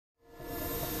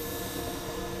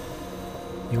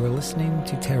You are listening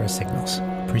to Terra Signals,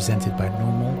 presented by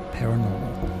Normal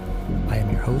Paranormal. I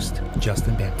am your host,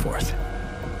 Justin Bamforth.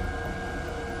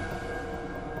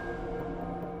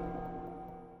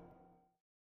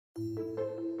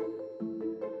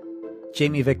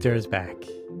 Jamie Victor is back.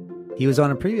 He was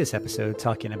on a previous episode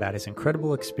talking about his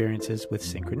incredible experiences with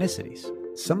synchronicities.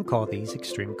 Some call these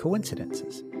extreme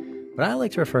coincidences, but I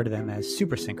like to refer to them as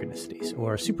super synchronicities,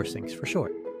 or super syncs for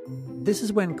short. This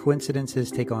is when coincidences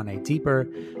take on a deeper,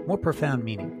 more profound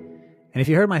meaning. And if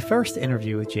you heard my first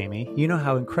interview with Jamie, you know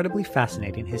how incredibly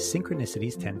fascinating his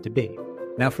synchronicities tend to be.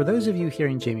 Now, for those of you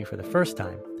hearing Jamie for the first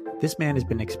time, this man has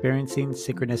been experiencing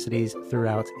synchronicities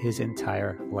throughout his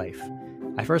entire life.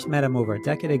 I first met him over a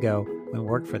decade ago when we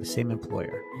worked for the same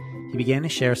employer. He began to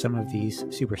share some of these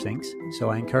super syncs,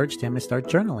 so I encouraged him to start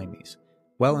journaling these.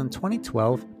 Well, in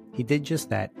 2012, he did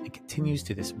just that and continues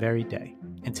to this very day.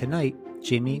 And tonight,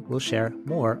 Jamie will share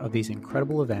more of these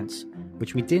incredible events,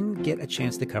 which we didn't get a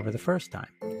chance to cover the first time.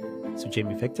 So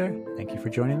Jamie Victor, thank you for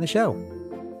joining the show.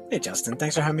 Hey, Justin.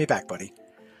 Thanks for having me back, buddy.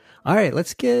 All right,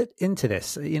 let's get into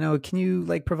this. Can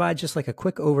you provide just a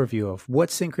quick overview of what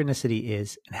synchronicity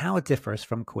is and how it differs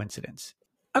from coincidence?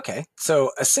 Okay,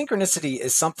 so a synchronicity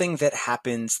is something that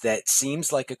happens that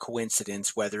seems like a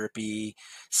coincidence, whether it be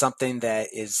something that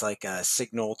is like a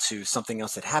signal to something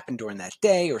else that happened during that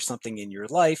day or something in your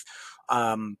life.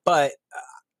 But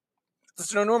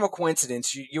there's no normal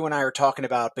coincidence. You and I are talking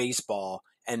about baseball,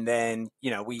 and then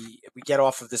we get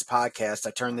off of this podcast.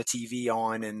 I turn the TV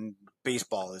on, and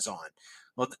baseball is on.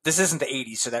 Well, this isn't the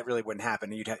 80s, so that really wouldn't happen.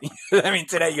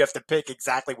 Today you have to pick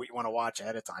exactly what you want to watch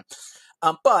ahead of time.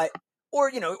 Or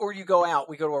you go out,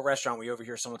 we go to a restaurant, we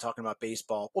overhear someone talking about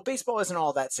baseball. Well, baseball isn't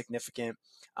all that significant.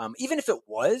 Even if it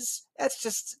was, that's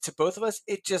just, to both of us,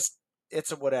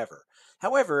 it's a whatever.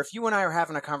 However, if you and I are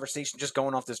having a conversation, just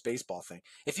going off this baseball thing,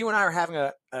 if you and I are having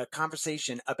a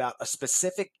conversation about a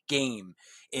specific game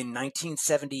in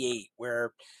 1978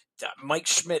 where Mike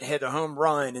Schmidt hit a home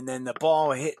run and then the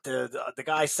ball hit the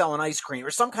guy selling ice cream, or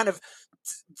some kind of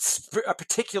a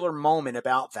particular moment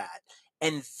about that,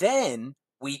 and then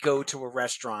we go to a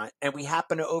restaurant and we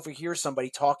happen to overhear somebody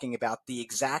talking about the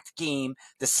exact game,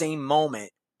 the same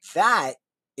moment, that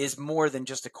is more than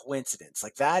just a coincidence.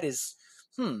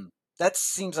 That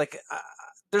seems like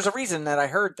there's a reason that I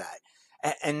heard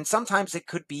that. And sometimes it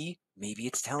could be, maybe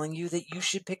it's telling you that you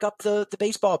should pick up the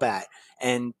baseball bat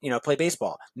and, play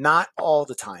baseball. Not all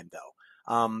the time, though.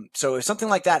 So if something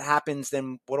like that happens,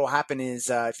 then what will happen is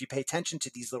if you pay attention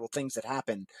to these little things that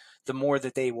happen, the more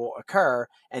that they will occur,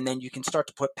 and then you can start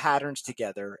to put patterns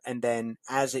together. And then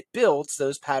as it builds,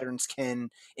 those patterns can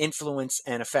influence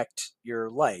and affect your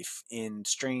life in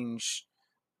strange,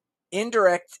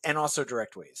 indirect, and also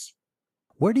direct ways.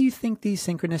 Where do you think these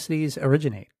synchronicities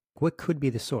originate? What could be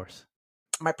the source?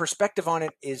 My perspective on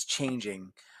it is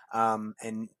changing.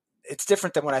 And it's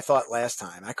different than what I thought last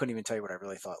time. I couldn't even tell you what I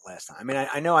really thought last time.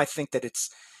 I think that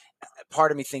it's,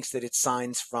 part of me thinks that it's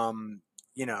signs from,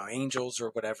 angels or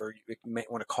whatever you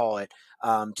might want to call it,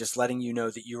 just letting you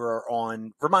know that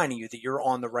reminding you that you're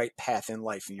on the right path in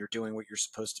life and you're doing what you're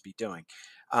supposed to be doing.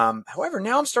 However,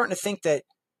 now I'm starting to think that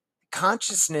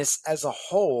consciousness as a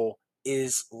whole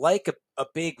is like a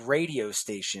big radio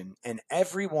station, and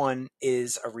everyone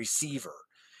is a receiver.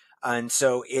 And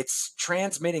so it's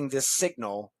transmitting this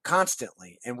signal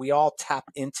constantly, and we all tap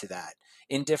into that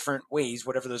in different ways,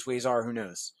 whatever those ways are, who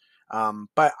knows.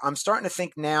 But I'm starting to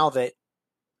think now that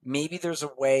maybe there's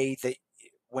a way that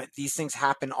when these things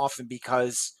happen often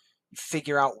because you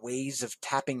figure out ways of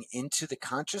tapping into the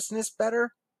consciousness better.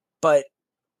 But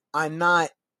I'm not,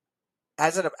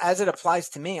 as it applies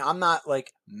to me, I'm not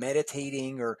like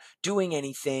meditating or doing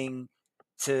anything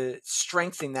to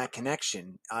strengthen that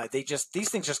connection. These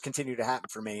things just continue to happen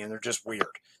for me, and they're just weird.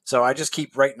 So I just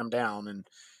keep writing them down, and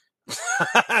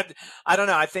I don't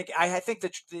know. I think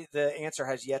that the answer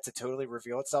has yet to totally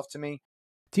reveal itself to me.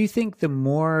 Do you think the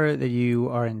more that you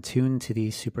are in tune to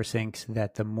these super syncs,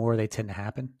 that the more they tend to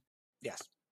happen? Yes.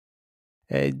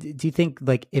 Do you think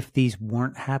if these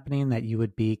weren't happening, that you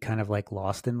would be kind of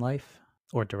lost in life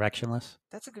or directionless?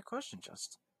 That's a good question,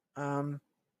 Justin.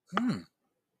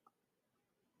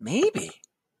 Maybe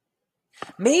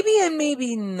and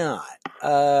maybe not.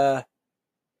 Well,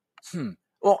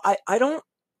 I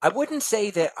wouldn't say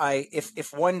that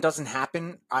if one doesn't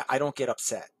happen, I don't get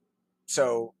upset.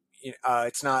 So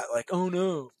it's not like, oh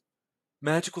no,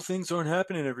 magical things aren't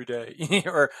happening every day,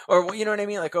 or you know what I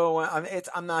mean? Like, oh,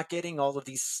 I'm not getting all of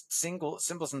these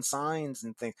symbols and signs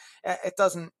and things. It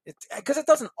doesn't, because it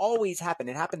doesn't always happen.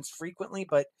 It happens frequently,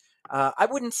 but I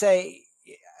wouldn't say.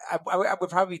 I would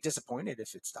probably be disappointed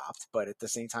if it stopped, but at the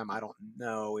same time, I don't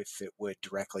know if it would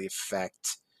directly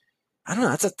affect I don't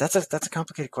know. That's a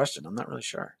complicated question. I'm not really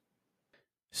sure.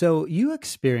 So you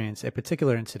experience a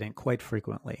particular incident quite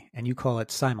frequently, and you call it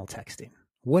simultexting.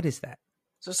 What is that?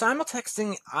 So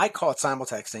simultexting, I call it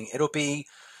simultexting. It'll be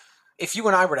if you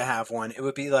and I were to have one, it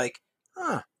would be like,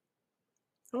 huh,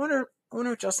 I wonder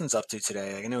what Justin's up to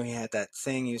today. I know he had that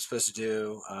thing he was supposed to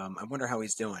do. I wonder how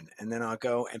he's doing. And then I'll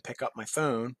go and pick up my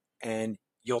phone, and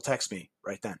you'll text me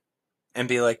right then and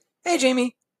be like, "Hey,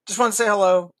 Jamie, just want to say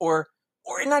hello," or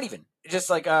not even just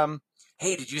like,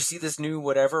 "Hey, did you see this new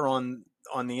whatever on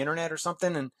the internet or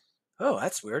something?" And oh,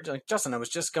 that's weird. Like, Justin, I was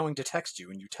just going to text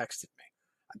you, and you texted me.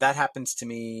 That happens to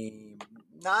me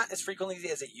not as frequently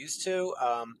as it used to.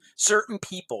 Certain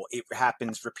people, it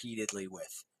happens repeatedly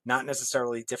with, not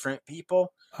necessarily different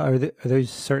people. Are those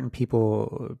certain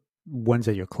people ones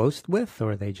that you're close with,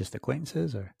 or are they just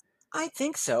acquaintances? Or I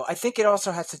think so. I think it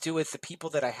also has to do with the people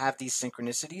that I have these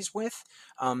synchronicities with.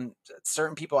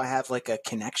 Certain people I have like a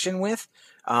connection with,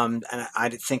 and I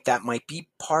think that might be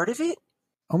part of it.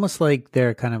 almost like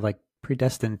they're kind of like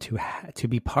predestined to to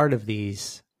be part of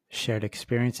these shared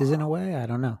experiences in a way. I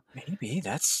don't know. Maybe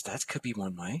that could be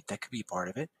one way. That could be part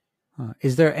of it.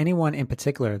 Is there anyone in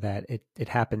particular that it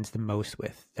happens the most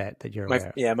with that you're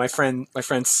aware of? My friend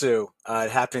Sue.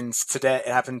 It happens today.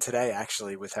 It happened today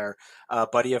actually with her. A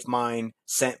buddy of mine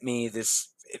sent me this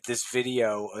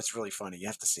video. It's really funny. You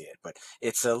have to see it, but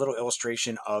it's a little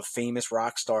illustration of famous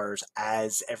rock stars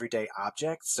as everyday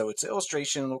objects. So it's an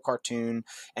illustration, a little cartoon,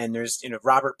 and there's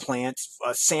Robert Plant,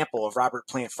 a sample of Robert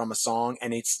Plant from a song,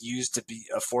 and it's used to be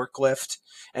a forklift.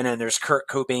 And then there's Kurt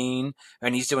Cobain,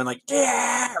 and he's doing like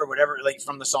yeah or whatever like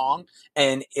from the song,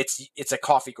 and it's a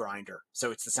coffee grinder, so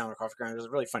it's the sound of a coffee grinder. It's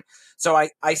really fun. So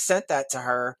I sent that to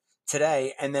her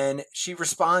today, and then she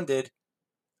responded.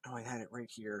 Oh, I had it right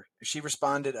here. She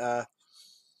responded,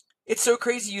 "It's so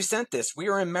crazy you sent this. We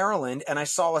were in Maryland, and I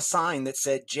saw a sign that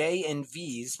said J and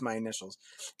V's, my initials,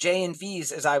 J and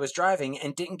V's as I was driving,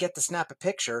 and didn't get to snap a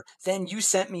picture. Then you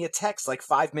sent me a text like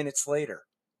 5 minutes later."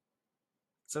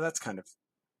 So that's kind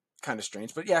of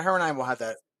strange. But yeah, her and I will have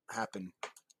that happen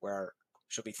where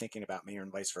she'll be thinking about me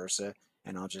and vice versa.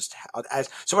 And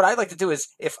so what I like to do is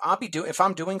if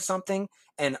I'm doing something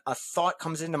and a thought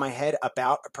comes into my head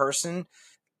about a person,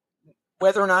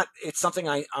 whether or not it's something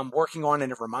I'm working on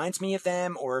and it reminds me of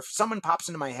them, or if someone pops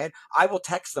into my head, I will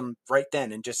text them right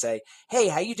then and just say, "Hey,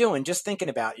 how you doing? Just thinking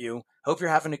about you. Hope you're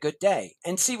having a good day,"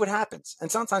 and see what happens.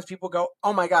 And sometimes people go,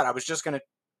 "Oh my God, I was just gonna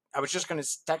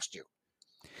text you."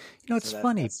 So It's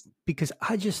funny that's because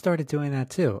I just started doing that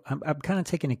too. I'm kind of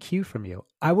taking a cue from you.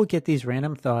 I will get these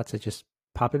random thoughts that just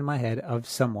pop into my head of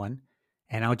someone,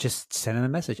 and I'll just send them a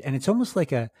message. And it's almost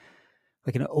like an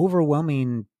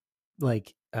overwhelming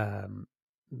like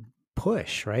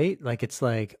push, right? Like it's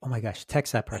like, oh my gosh, I need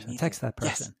to. text that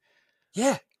Yes. person.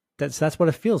 Yeah. That's what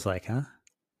it feels like, huh?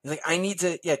 Like I need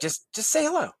to. Yeah. Just say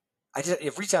hello. I just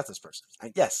reach out to this person.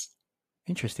 Yes.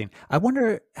 Interesting. I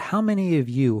wonder how many of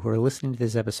you who are listening to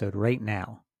this episode right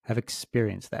now have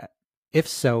experienced that. If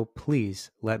so,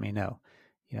 please let me know.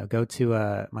 Go to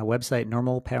my website,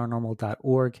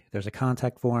 normalparanormal.org. There's a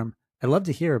contact form. I'd love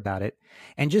to hear about it.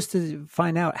 And just to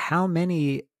find out how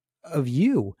many of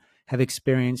you have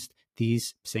experienced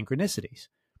these synchronicities.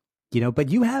 But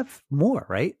you have more,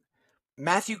 right?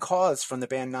 Matthew Cause from the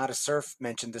band Not a Surf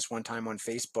mentioned this one time on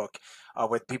Facebook,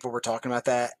 where people were talking about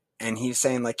that, and he's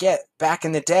saying like, yeah, back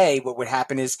in the day, what would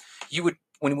happen is you would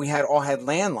when we had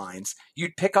landlines,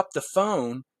 you'd pick up the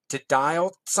phone to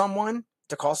dial someone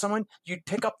to call someone. You'd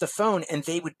pick up the phone, and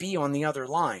they would be on the other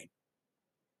line,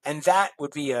 and that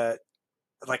would be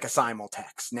like a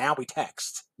simultext. Now we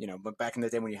text, but back in the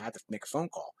day when you had to make a phone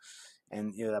call,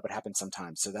 and that would happen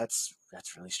sometimes. So that's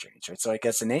really strange, right? So I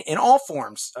guess in all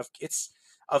forms of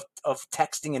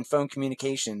texting and phone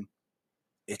communication,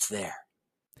 it's there.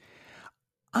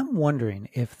 I'm wondering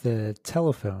if the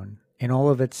telephone, in all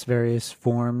of its various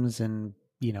forms and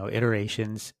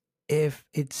iterations, if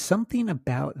it's something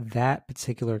about that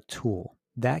particular tool,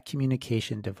 that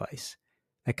communication device,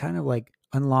 that kind of like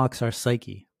unlocks our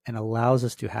psyche and allows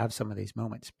us to have some of these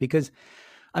moments. Because,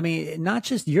 I mean, not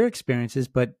just your experiences,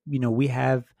 but we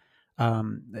have.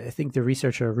 I think the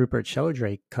researcher Rupert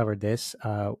Sheldrake covered this,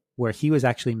 where he was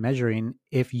actually measuring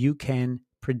if you can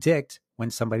predict when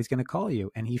somebody's going to call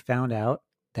you, and he found out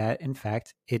that in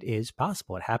fact it is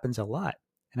possible. It happens a lot.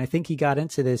 And I think he got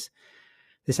into this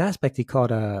aspect he called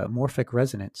a morphic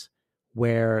resonance,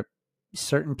 where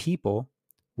certain people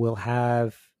will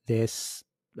have this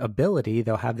ability,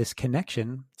 they'll have this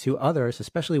connection to others,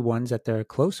 especially ones that they're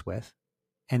close with,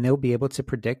 and they'll be able to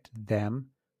predict them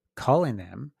calling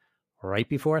them right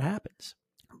before it happens.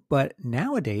 But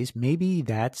nowadays, maybe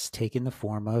that's taken the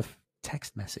form of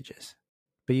text messages,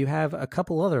 but you have a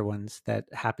couple other ones that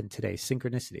happen today,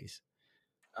 synchronicities.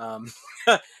 Um,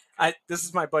 this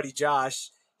is my buddy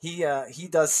Josh. He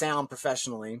does sound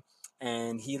professionally,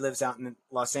 and he lives out in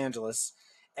Los Angeles.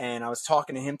 And I was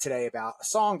talking to him today about a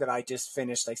song that I just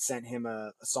finished. I sent him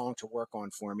a song to work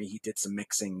on for me. He did some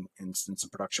mixing and some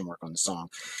production work on the song,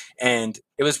 and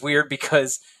it was weird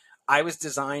because I was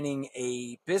designing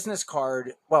a business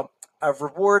card, well, a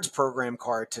rewards program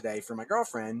card today for my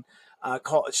girlfriend.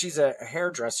 She's a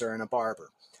hairdresser and a barber.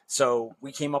 So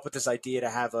we came up with this idea to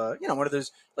have one of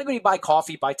those, like when you buy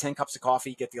coffee, buy 10 cups of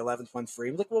coffee, get the 11th one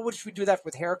free. We're like, well, what if we do that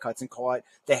with haircuts and call it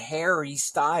the Harry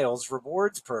Styles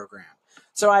Rewards Program?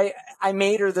 So I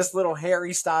made her this little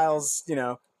Harry Styles,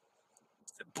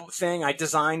 thing. I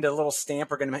designed a little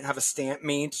stamp. We're going to have a stamp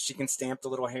made so she can stamp the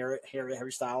little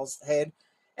Harry Styles head.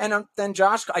 And then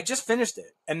Josh, I just finished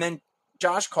it. And then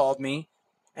Josh called me.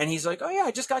 And he's like, oh, yeah,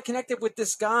 I just got connected with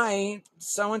this guy,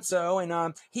 so-and-so,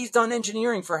 and he's done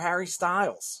engineering for Harry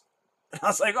Styles. And I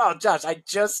was like, oh, Josh, I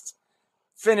just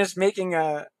finished making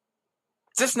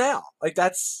just now. Like,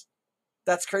 that's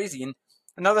crazy. And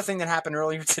another thing that happened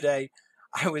earlier today,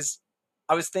 I was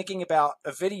thinking about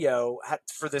a video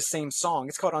for this same song.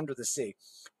 It's called Under the Sea.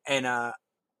 And I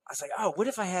was like, oh, what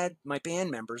if I had my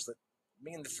band members,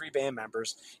 me and the 3 band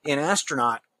members, in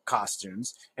astronaut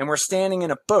costumes, and we're standing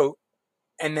in a boat,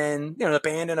 and then, the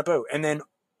band in a boat. And then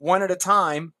one at a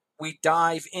time, we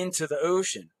dive into the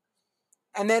ocean.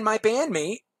 And then my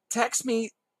bandmate texts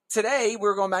me today. We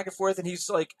were going back and forth, and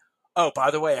he's like, oh, by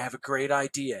the way, I have a great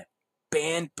idea.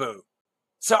 Band boat.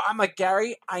 So I'm like,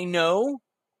 Gary, I know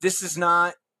this is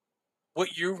not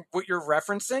what you're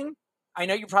referencing. I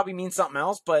know you probably mean something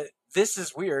else, but this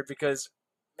is weird because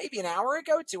maybe an hour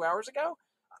ago, 2 hours ago,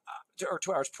 or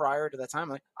 2 hours prior to that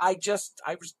time, I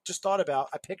thought about,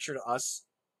 I pictured us,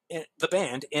 the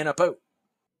band, in a boat.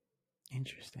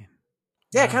 Interesting.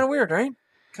 Yeah, kind of weird, right?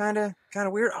 Kind of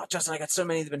weird. Oh, Justin, I got so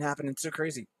many that have been happening. It's so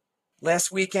crazy.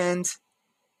 Last weekend,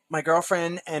 my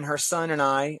girlfriend and her son and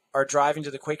I are driving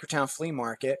to the Quakertown Flea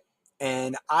Market,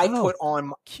 and I put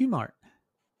on Q-Mart.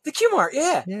 The Q-Mart,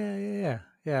 yeah.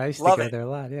 Yeah. I used to go there a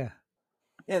lot, yeah.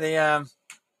 Yeah,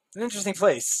 an interesting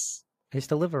place. I used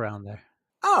to live around there.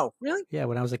 Oh, really? Yeah,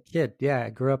 when I was a kid. Yeah, I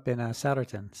grew up in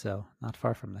Souderton, so not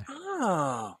far from there.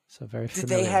 Oh. So very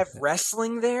familiar. Did they have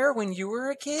wrestling there when you were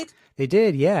a kid? They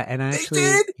did, yeah. And they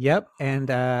did? Yep. And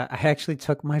I actually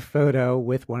took my photo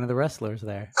with one of the wrestlers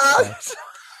there. Oh, so.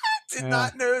 Did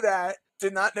not know that.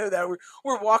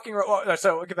 We're walking.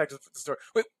 So we'll get back to the story.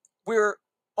 We're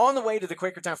on the way to the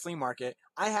Quakertown Flea Market.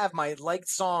 I have my liked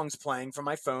songs playing from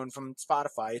my phone from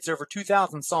Spotify. It's over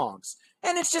 2,000 songs.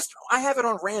 And it's just, I have it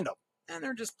on random. And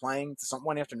they're just playing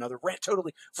one after another.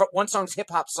 Totally. One song's hip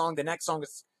hop song. The next song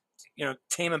is,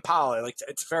 Tame Impala. Like,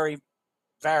 it's very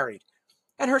varied.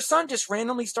 And her son just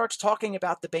randomly starts talking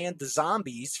about the band The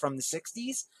Zombies from the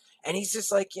 60s. And he's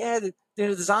just like, yeah,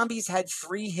 the Zombies had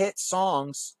 3 hit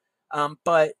songs,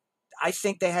 but I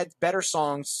think they had better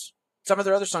songs. Some of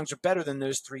their other songs are better than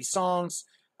those 3 songs.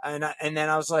 And then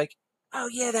I was like, oh,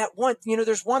 yeah, that one.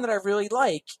 There's one that I really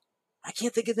like. I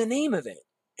can't think of the name of it.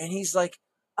 And he's like,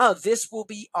 oh, This Will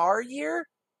Be Our Year?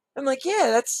 I'm like,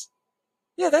 yeah, that's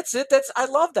it. I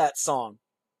love that song.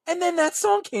 And then that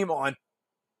song came on.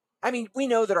 I mean, we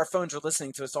know that our phones are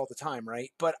listening to us all the time, right?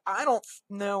 But I don't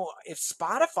know if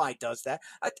Spotify does that.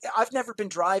 I've never been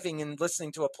driving and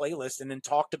listening to a playlist and then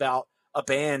talked about a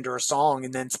band or a song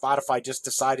and then Spotify just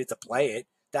decided to play it.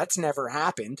 That's never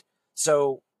happened.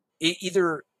 So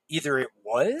either it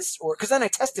was, or because then I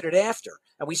tested it after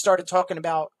and we started talking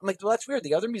about, I'm like, well, that's weird.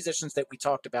 The other musicians that we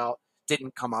talked about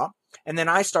didn't come up. And then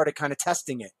I started kind of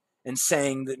testing it and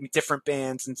saying the different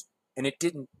bands and it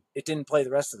didn't play the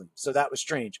rest of them. So that was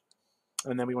strange.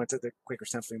 And then we went to the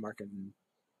Quakertown Flea Market. And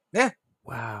yeah.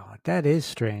 Wow, that is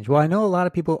strange. Well, I know a lot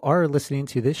of people are listening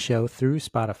to this show through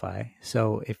Spotify.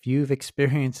 So if you've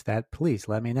experienced that, please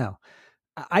let me know.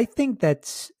 I think that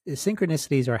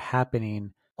synchronicities are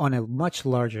happening on a much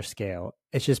larger scale.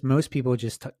 It's just most people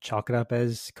just chalk it up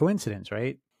as coincidence,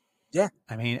 right? Yeah.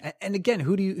 I mean, and again,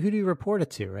 who do you report it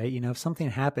to, right? If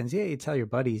something happens, yeah, you tell your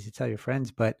buddies, you tell your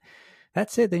friends, but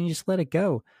that's it. Then you just let it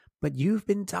go. But you've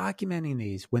been documenting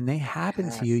these. When they happen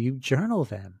to you, you journal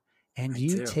them and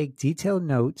you take detailed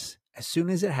notes as soon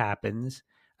as it happens.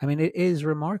 I mean, it is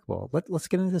remarkable. Let's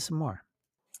get into some more.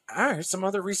 All right, some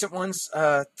other recent ones.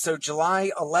 So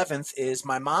July 11th is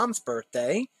my mom's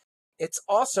birthday. It's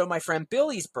also my friend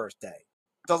Billy's birthday.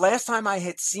 The last time I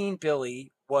had seen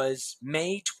Billy was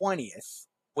May 20th,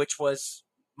 which was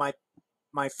my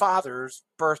father's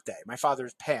birthday. My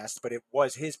father's passed, but it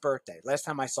was his birthday. Last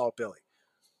time I saw Billy.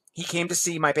 He came to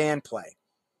see my band play.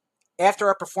 after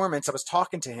our performance, I was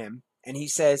talking to him, and he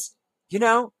says, you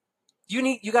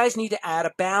guys need to add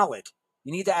a ballad.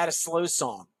 You need to add a slow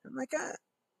song. I'm like,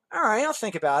 all right, I'll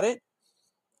think about it.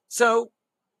 So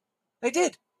they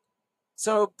did.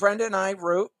 So Brenda and I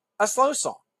wrote a slow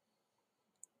song.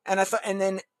 And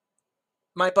then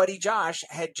my buddy Josh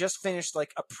had just finished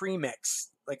like a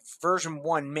pre-mix, like version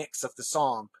 1 mix of the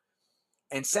song,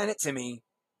 and sent it to me.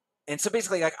 And so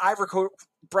basically, like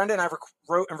Brenda and I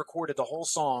wrote and recorded the whole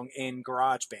song in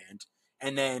GarageBand,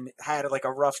 and then had like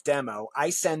a rough demo. I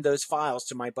send those files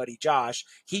to my buddy Josh.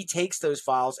 He takes those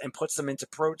files and puts them into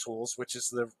Pro Tools, which is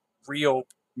the real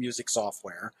music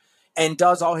software, and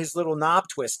does all his little knob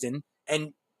twisting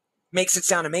and makes it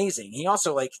sound amazing. He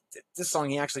also, like, this song,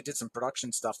 he actually did some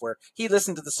production stuff where he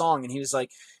listened to the song and he was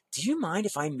like, do you mind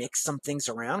if I mix some things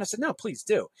around? I said, no, please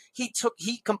do. He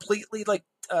completely like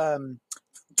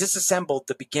disassembled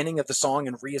the beginning of the song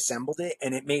and reassembled it,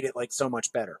 and it made it like so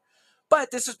much better.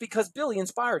 But this is because Billy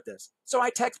inspired this. So I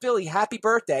text Billy, happy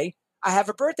birthday. I have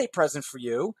a birthday present for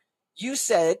you. You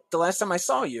said the last time I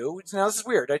saw you, now this is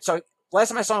weird. So last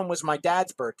time I saw him was my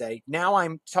dad's birthday. Now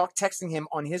I'm texting him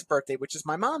on his birthday, which is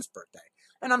my mom's birthday.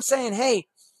 And I'm saying, hey,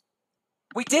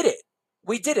 we did it.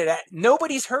 We did it.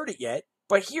 Nobody's heard it yet,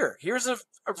 but here's a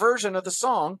version of the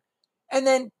song. And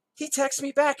then he texts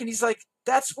me back and he's like,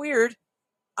 that's weird.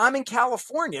 I'm in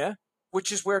California,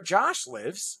 which is where Josh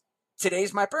lives.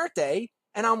 Today's my birthday,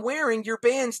 and I'm wearing your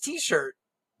band's t-shirt.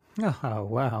 Oh,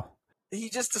 wow.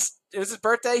 It was his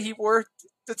birthday. He wore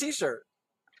the t-shirt.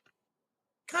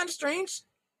 Kind of strange.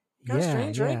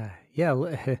 Strange, right? Yeah.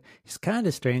 It's kind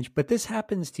of strange, but this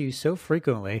happens to you so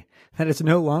frequently that it's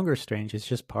no longer strange. It's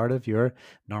just part of your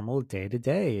normal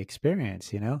day-to-day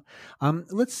experience,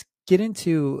 Let's get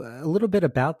into a little bit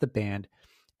about the band.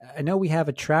 I know we have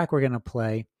a track we're going to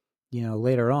play,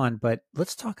 later on, but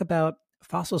let's talk about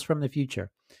Fossils from the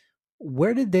Future.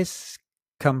 Where did this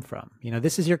come from?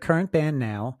 This is your current band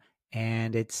now,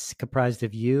 and it's comprised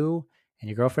of you and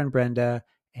your girlfriend, Brenda,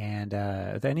 and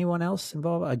is there anyone else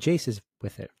involved? Jace is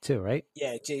with it too, right?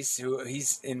 Yeah, Jace,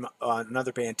 he's in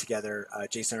another band together.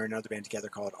 Jason are in another band together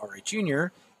called R.A. Jr.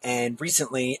 And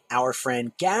recently, our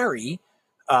friend Gary,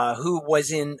 who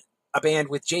was in a band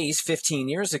with Jace 15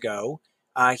 years ago,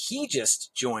 he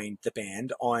just joined the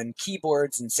band on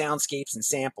keyboards and soundscapes and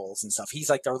samples and stuff. He's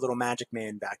like our little magic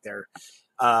man back there.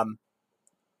 And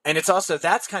it's also,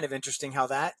 that's kind of interesting how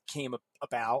that came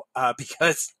about,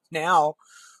 because now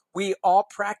we all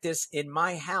practice in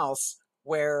my house,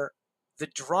 where the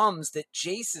drums that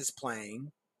Jace is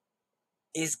playing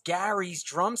is Gary's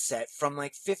drum set from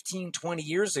like 15, 20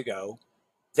 years ago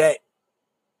that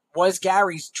was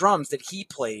Gary's drums that he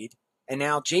played. And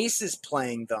now Jace is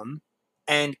playing them.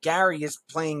 And Gary is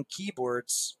playing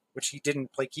keyboards, which he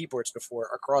didn't play keyboards before,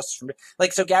 across from,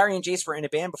 like, so Gary and Jace were in a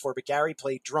band before, but Gary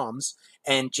played drums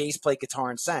and Jace played guitar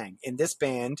and sang. In this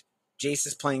band, Jace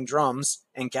is playing drums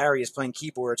and Gary is playing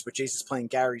keyboards, but Jace is playing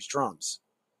Gary's drums.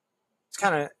 It's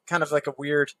kind of like a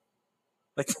weird,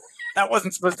 like, that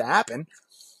wasn't supposed to happen.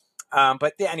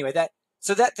 But yeah, anyway, that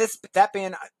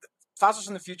band, Fossils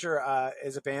from the Future,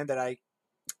 is a band that I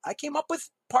came up with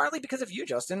partly because of you,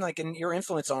 Justin, like, and your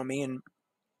influence on me and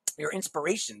your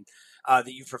inspiration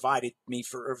that you've provided me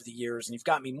for over the years, and you've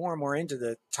got me more and more into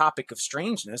the topic of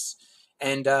strangeness.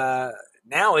 And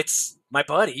now it's my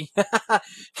buddy,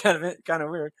 kind of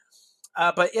weird.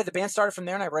 But yeah, the band started from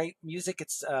there, and I write music.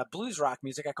 It's blues rock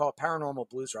music. I call it paranormal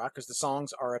blues rock because the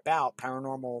songs are about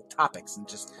paranormal topics and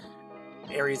just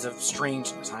areas of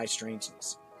strangeness, high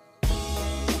strangeness.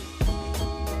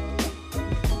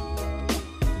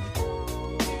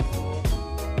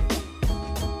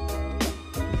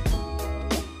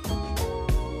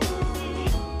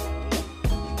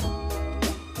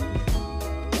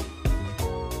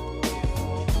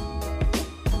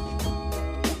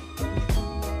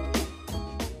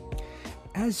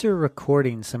 As you're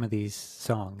recording some of these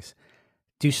songs,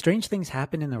 do strange things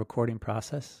happen in the recording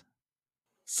process?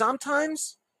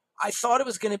 Sometimes. I thought it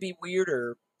was going to be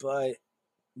weirder, but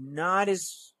not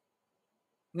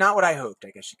what I hoped, I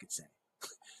guess you could say.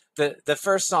 The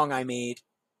first song I made,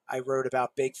 I wrote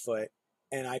about Bigfoot,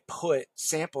 and I put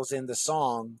samples in the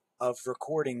song of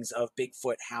recordings of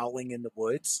Bigfoot howling in the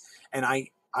woods. And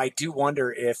I do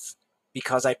wonder if,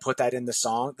 because I put that in the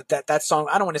song, that song,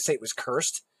 I don't want to say it was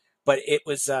cursed, but it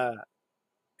was a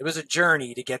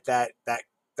journey to get that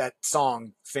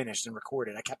song finished and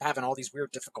recorded. I kept having all these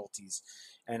weird difficulties,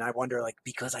 and I wonder, like,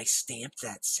 because I stamped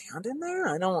that sound in there,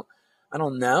 I don't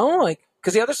know, like,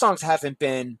 because the other songs haven't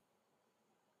been,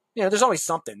 there's always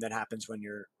something that happens when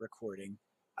you're recording.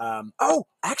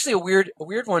 Actually, a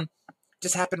weird one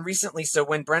just happened recently. So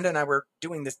when Brenda and I were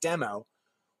doing this demo,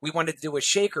 we wanted to do a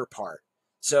shaker part.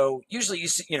 So usually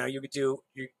you would do,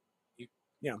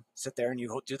 sit there and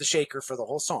you do the shaker for the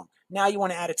whole song. Now you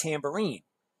want to add a tambourine.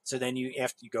 So then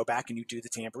after you go back and you do the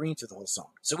tambourine through the whole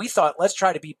song. So we thought, let's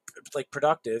try to be like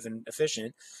productive and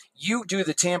efficient. You do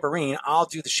the tambourine, I'll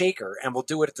do the shaker, and we'll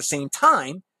do it at the same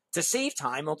time. To save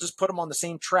time, we'll just put them on the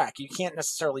same track. You can't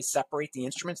necessarily separate the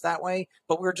instruments that way,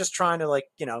 but we're just trying to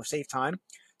save time.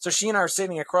 So she and I are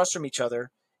sitting across from each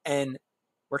other, and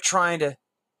we're trying to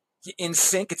in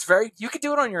sync. You could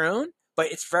do it on your own,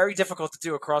 but it's very difficult to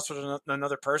do across with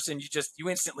another person. You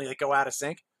instantly go out of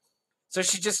sync. So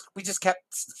we just kept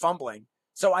fumbling.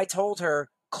 So I told her,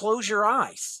 close your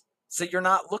eyes so you're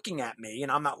not looking at me and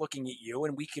I'm not looking at you,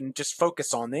 and we can just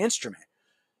focus on the instrument.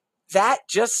 That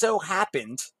just so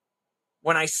happened,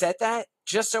 when I said that,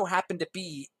 just so happened to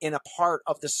be in a part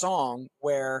of the song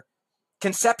where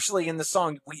conceptually in the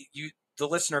song, the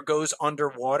listener goes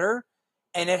underwater,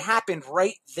 and it happened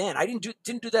right then. I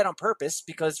didn't do that on purpose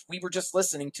because we were just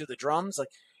listening to the drums.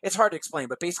 It's hard to explain,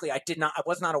 but basically I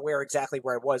was not aware exactly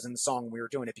where I was in the song when we were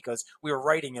doing it because we were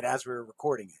writing it as we were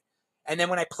recording it. And then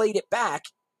when I played it back,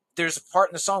 there's a part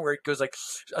in the song where it goes like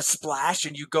a splash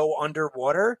and you go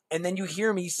underwater, and then you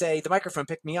hear me say, the microphone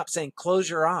picked me up saying, close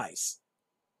your eyes.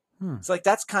 It's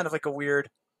that's kind of like a weird,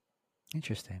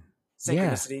 interesting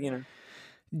synchronicity,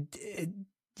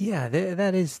 Yeah,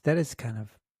 that is kind of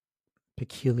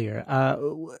peculiar.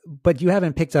 But you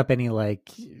haven't picked up any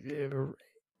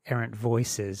errant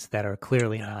voices that are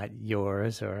clearly not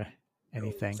yours or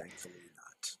anything. No, thankfully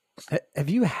not. Have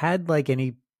you had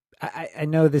any? I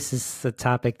know this is a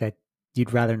topic that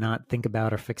you'd rather not think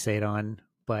about or fixate on,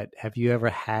 but have you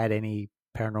ever had any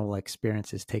paranormal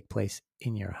experiences take place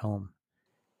in your home?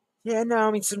 Yeah, no, I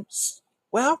mean,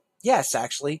 yes,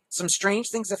 actually. Some strange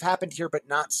things have happened here, but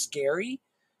not scary.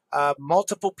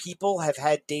 Multiple people have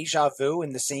had deja vu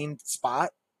in the same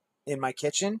spot in my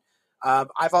kitchen.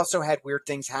 I've also had weird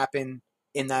things happen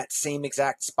in that same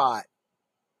exact spot.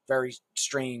 Very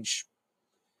strange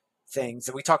things.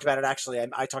 And we talked about it, actually.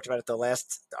 I talked about it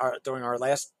during our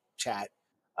last chat.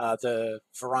 The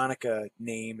Veronica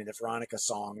name and the Veronica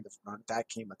song, that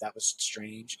came up. That was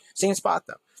strange. Same spot,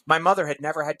 though. My mother had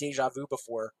never had deja vu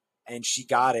before, and she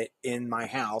got it in my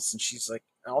house. And she's like,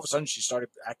 all of a sudden, she started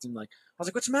acting like, I was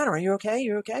like, what's the matter? Are you okay?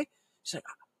 You okay? She's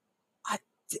like,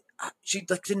 she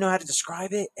didn't know how to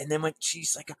describe it. And then when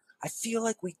she's like, I feel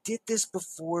like we did this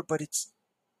before, but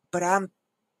what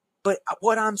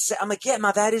I'm saying, I'm like, yeah,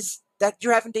 Ma, that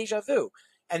you're having deja vu.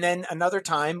 And then another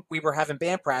time we were having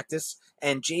band practice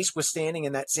and Jace was standing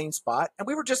in that same spot and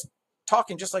we were just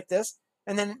talking just like this.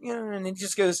 And then, and he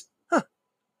just goes, huh,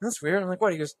 that's weird. I'm like,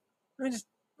 what? He goes, I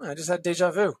just had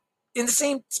deja vu in the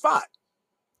same spot.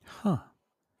 Huh.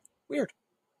 Weird.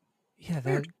 Yeah,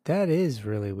 that is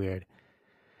really weird.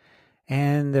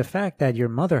 And the fact that your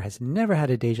mother has never had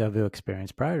a deja vu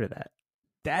experience prior to that,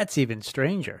 that's even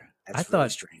stranger. That's really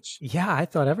strange. Yeah, I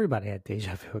thought everybody had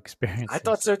deja vu experiences. I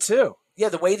thought so too. Yeah,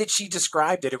 the way that she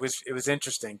described it, it was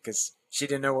interesting because she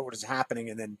didn't know what was happening,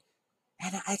 and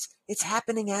it's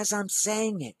happening as I'm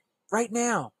saying it right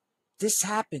now. This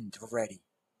happened already,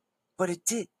 but it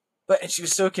did. And she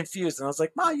was so confused, and I was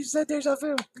like, "Ma, you said deja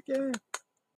vu." Yeah.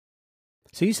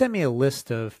 So you sent me a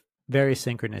list of various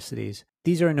synchronicities.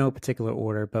 These are in no particular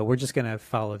order, but we're just going to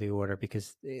follow the order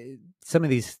because some of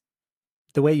these,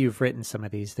 the way you've written some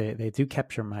of these, they do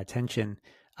capture my attention.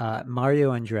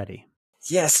 Mario Andretti.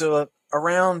 Yeah, so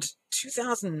around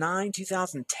 2009,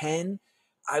 2010,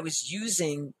 I was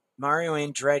using Mario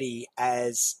Andretti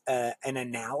as an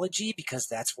analogy because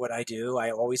that's what I do. I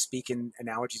always speak in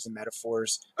analogies and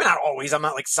metaphors. I mean, not always. I'm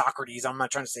not like Socrates. I'm not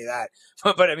trying to say that.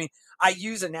 But I mean, I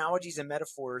use analogies and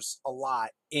metaphors a lot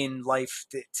in life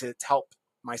to help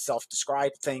myself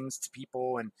describe things to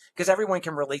people. And because everyone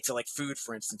can relate to like food,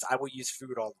 for instance, I will use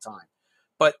food all the time.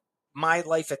 But my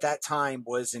life at that time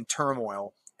was in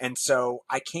turmoil. And so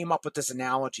I came up with this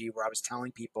analogy where I was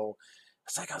telling people,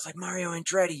 I was like Mario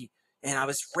Andretti. And I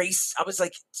was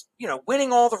like,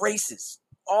 winning all the races,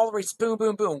 boom,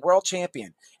 boom, boom, world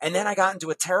champion. And then I got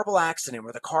into a terrible accident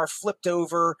where the car flipped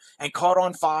over and caught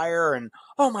on fire. And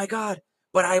oh my God,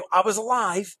 but I was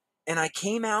alive and I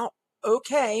came out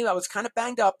okay. I was kind of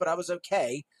banged up, but I was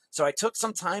okay. So I took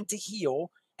some time to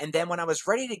heal. And then when I was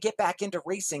ready to get back into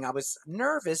racing, I was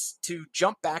nervous to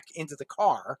jump back into the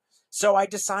car. So I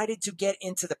decided to get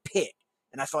into the pit.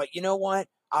 And I thought, you know what?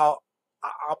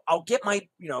 I'll get my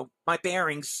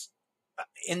bearings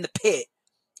in the pit.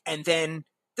 And then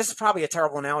this is probably a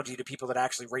terrible analogy to people that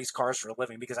actually race cars for a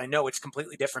living, because I know it's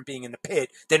completely different being in the pit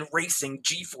than racing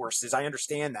G-forces. I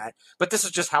understand that. But this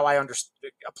is just how I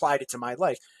applied it to my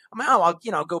life. I'm like, oh,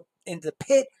 I'll go into the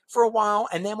pit for a while,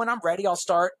 and then when I'm ready, I'll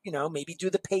start, maybe do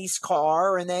the pace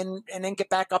car, and then get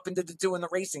back up into doing the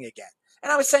racing again.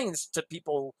 And I was saying this to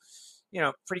people,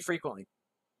 pretty frequently.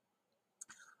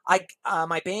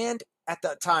 My band at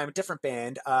the time, a different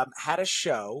band, had a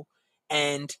show,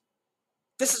 and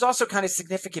this is also kind of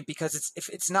significant because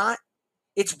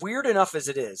it's weird enough as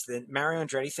it is. The Mario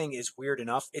Andretti thing is weird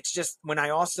enough. It's just when I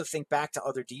also think back to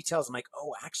other details, I'm like,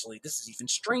 oh, actually, this is even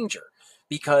stranger,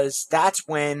 because that's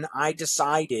when I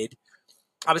decided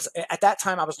at that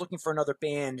time I was looking for another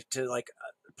band to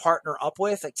partner up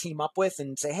with, team up with,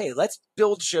 and say, hey, let's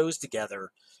build shows together,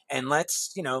 and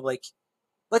let's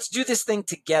do this thing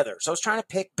together. So I was trying to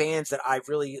pick bands that I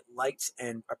really liked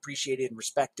and appreciated and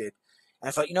respected. And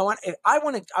I thought, you know what? If I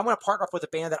want to partner up with a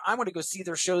band that I want to go see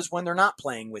their shows when they're not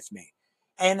playing with me.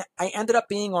 And I ended up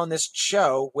being on this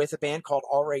show with a band called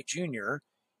All Right Junior,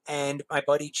 and my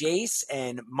buddy Jace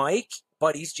and Mike,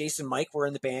 buddies Jace and Mike, were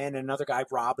in the band, and another guy,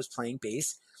 Rob, was playing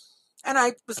bass. And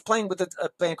I was playing with a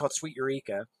band called Sweet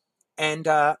Eureka. And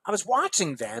I was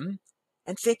watching them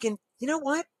and thinking, you know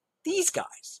what? These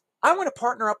guys, I want to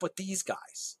partner up with these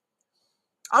guys.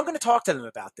 I'm going to talk to them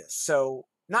about this. So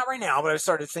not right now, but I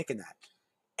started thinking that.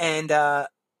 And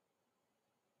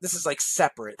this is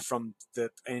separate from the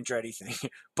Andretti thing.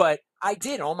 But I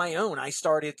did on my own. I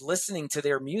started listening to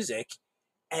their music,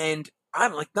 and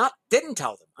I'm didn't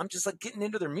tell them. I'm just getting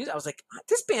into their music. I was like,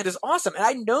 this band is awesome. And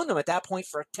I'd known them at that point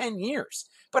for 10 years.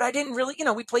 But I didn't really,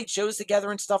 we played shows together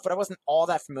and stuff, but I wasn't all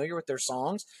that familiar with their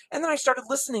songs. And then I started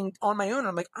listening on my own. And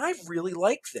I'm like, I really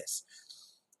like this.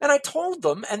 And I told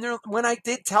them, and when I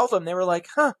did tell them, they were like,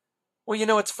 huh, well,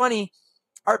 it's funny.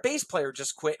 Our bass player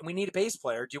just quit, and we need a bass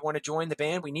player. Do you want to join the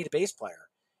band? We need a bass player.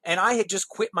 And I had just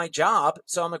quit my job.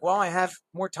 So I'm like, well, I have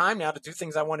more time now to do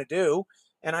things I want to do.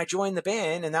 And I joined the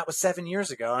band, and that was 7 years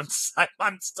ago.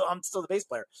 I'm still the bass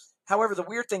player. However, the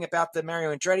weird thing about the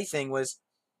Mario Andretti thing was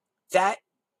that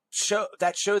show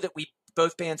that we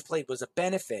both bands played was a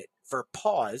benefit for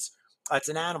Paws. It's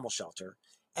an animal shelter,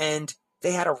 and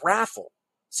they had a raffle.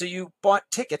 So you bought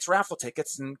raffle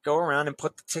tickets, and go around and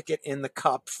put the ticket in the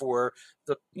cup for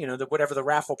the whatever the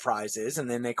raffle prize is, and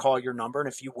then they call your number, and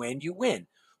if you win, you win.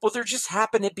 Well, there just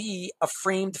happened to be a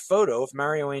framed photo of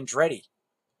Mario Andretti,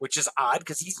 which is odd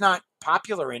because he's not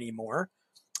popular anymore.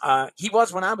 He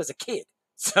was when I was a kid,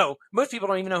 so most people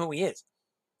don't even know who he is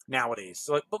nowadays.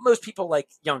 So, but most people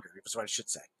younger, is what I should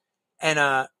say. And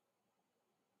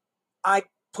I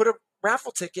put a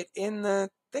raffle ticket in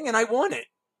the thing, and I won it.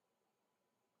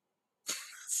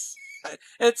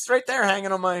 It's right there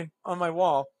hanging on my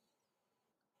wall.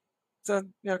 So,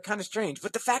 kind of strange.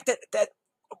 But the fact that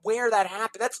where that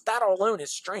happened, that alone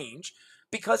is strange,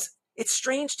 because it's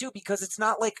strange too, because it's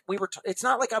not like it's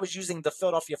not like I was using the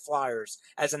Philadelphia Flyers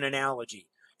as an analogy,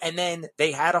 and then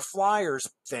they had a Flyers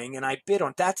thing and I bid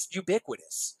on. That's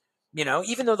ubiquitous.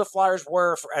 Even though the Flyers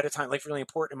were at a time really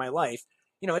important in my life,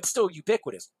 it's still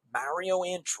ubiquitous. Mario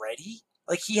Andretti,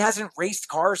 he hasn't raced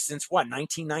cars since what,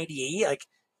 1998?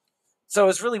 So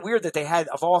it's really weird that they had,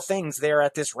 of all things, there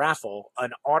at this raffle,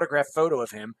 an autographed photo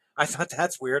of him. I thought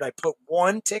that's weird. I put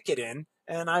one ticket in,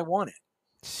 and I won it.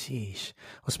 Sheesh.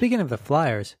 Well, speaking of the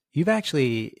Flyers, you've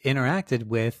actually interacted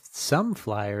with some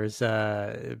Flyers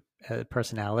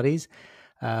personalities.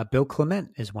 Bill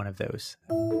Clement is one of those.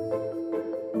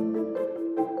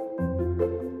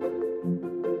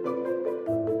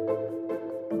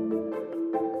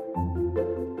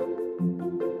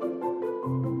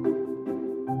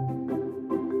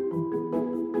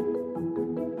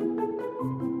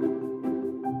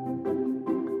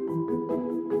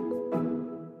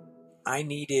 I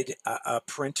needed a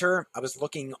printer. I was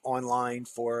looking online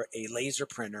for a laser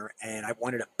printer, and I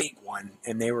wanted a big one,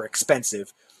 and they were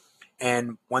expensive.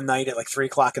 And one night at 3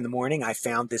 o'clock in the morning, I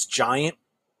found this giant,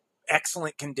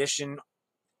 excellent condition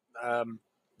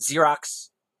Xerox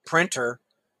printer,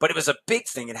 but it was a big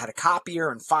thing. It had a copier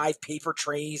and 5 paper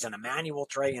trays and a manual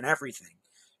tray and everything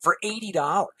for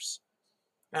 $80.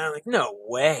 And I'm like, no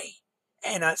way.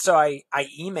 And so I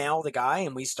email the guy,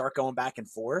 and we start going back and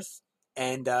forth.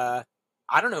 And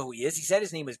I don't know who he is. He said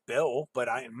his name was Bill, but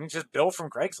I'm just Bill from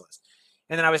Craigslist.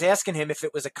 And then I was asking him if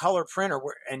it was a color printer,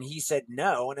 and he said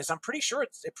no. And I said, I'm pretty sure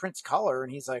it prints color.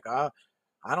 And he's like, I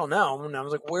don't know. And I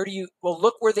was like,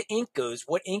 look where the ink goes.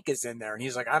 What ink is in there? And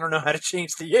he's like, I don't know how to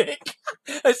change the ink.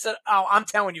 I said, oh, I'm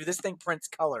telling you, this thing prints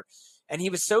color. And he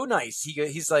was so nice.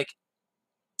 He's like,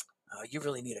 oh, you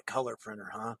really need a color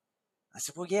printer, huh? I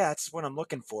said, well, yeah, that's what I'm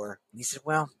looking for. And he said,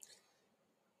 well,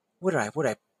 what did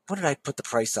I put the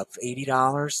price up? $80?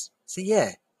 I said,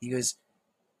 yeah. He goes,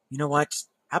 you know what?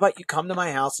 How about you come to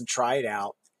my house and try it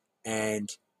out? And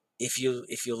if you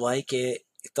like it,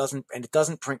 it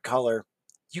doesn't print color.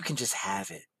 You can just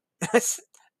have it. I said,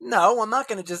 no, I'm not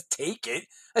going to just take it.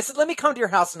 I said, let me come to your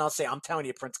house and I'll say, I'm telling you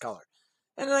it prints color.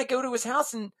 And then I go to his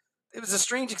house, and it was a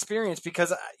strange experience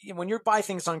because when you buy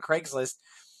things on Craigslist,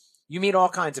 you meet all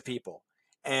kinds of people.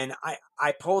 And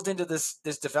I pulled into this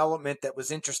development that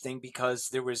was interesting because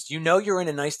there was, you're in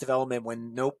a nice development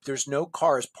when there's no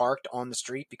cars parked on the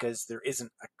street because there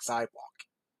isn't a sidewalk.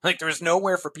 Like there's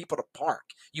nowhere for people to park.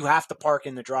 You have to park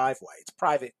in the driveway. It's a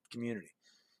private community.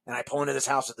 And I pull into this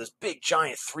house with this big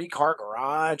giant 3-car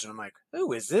garage, and I'm like,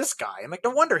 who is this guy? I'm like,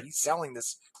 no wonder he's selling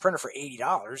this printer for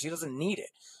 $80. He doesn't need it.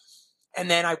 And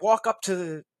then I walk up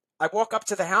to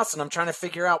the house, and I'm trying to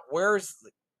figure out where's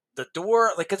the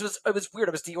door, like, cause it was weird.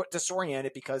 I was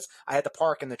disoriented because I had to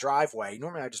park in the driveway.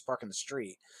 Normally I just park in the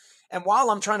street. And while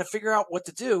I'm trying to figure out what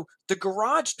to do, the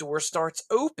garage door starts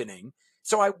opening.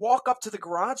 So I walk up to the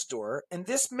garage door, and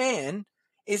this man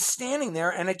is standing there,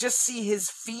 and I just see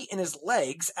his feet and his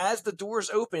legs as the door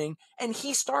is opening, and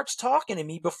he starts talking to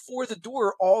me before the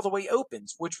door all the way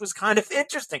opens, which was kind of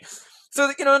interesting.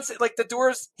 So, I'm saying, like, the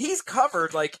doors, he's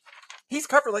covered like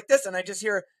this, and I just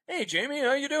hear, hey, Jamie,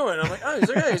 how you doing? I'm like, oh, he's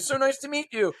like, hey, it's so nice to meet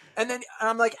you. And then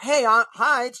I'm like, hey,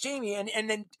 hi, it's Jamie. And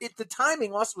then the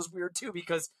timing also was weird, too,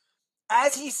 because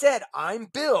as he said, I'm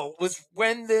Bill, was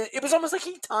when it was almost like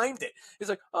he timed it. He's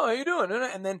like, oh, how you doing?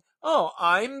 And then, oh,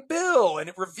 I'm Bill. And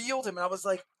it revealed him. And I was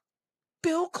like,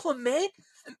 Bill Clement?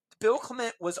 And Bill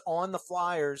Clement was on the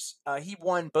Flyers. He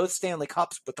won both Stanley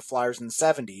Cups with the Flyers in the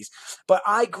 70s. But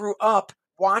I grew up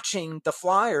watching the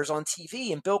Flyers on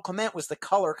TV, and Bill Clement was the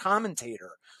color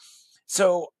commentator.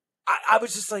 So I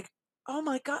was just like, oh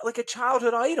my God, like a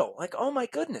childhood idol. Like, oh my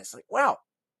goodness. Like, wow.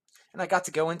 And I got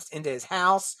to go into his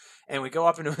house, and we go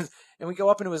up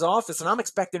into his office, and I'm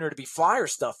expecting there to be Flyer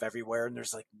stuff everywhere, and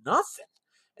there's like nothing.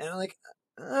 And I'm like,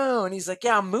 oh, and he's like,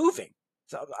 yeah, I'm moving.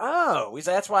 So, oh, he's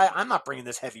like, that's why I'm not bringing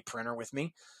this heavy printer with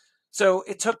me. So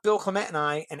it took Bill Clement and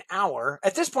I an hour.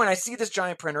 At this point, I see this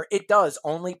giant printer. It does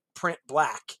only print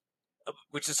black,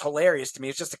 which is hilarious to me.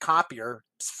 It's just a copier,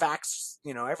 fax,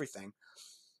 everything.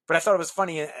 But I thought it was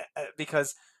funny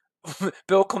because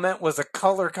Bill Clement was a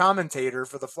color commentator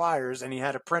for the Flyers, and he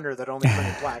had a printer that only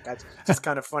printed black. That's just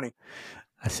kind of funny.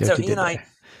 I see what you did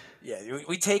there.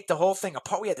 We take the whole thing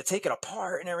apart. We had to take it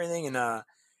apart and everything, and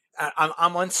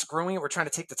I'm unscrewing it. We're trying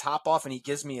to take the top off, and he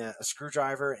gives me a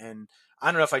screwdriver. And I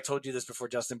don't know if I told you this before,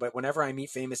 Justin, but whenever I meet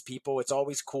famous people, it's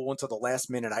always cool until the last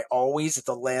minute. I always, at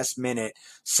the last minute,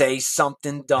 say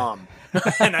something dumb,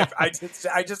 and I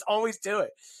just always do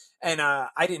it. And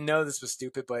I didn't know this was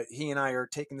stupid, but he and I are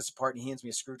taking this apart, and he hands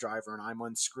me a screwdriver, and I'm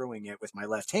unscrewing it with my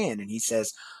left hand. And he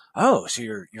says, oh, so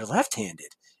you're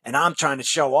left-handed. And I'm trying to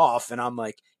show off, and I'm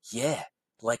like, yeah,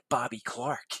 like Bobby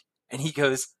Clark. And he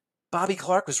goes, Bobby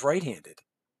Clark was right-handed.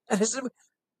 And I said,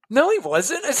 no, he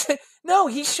wasn't. I said, no,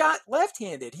 he shot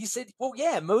left-handed. He said, well,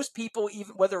 yeah, most people,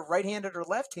 even whether right-handed or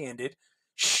left-handed,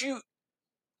 shoot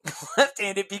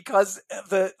left-handed because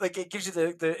it gives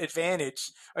you the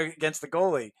advantage against the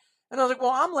goalie. And I was like,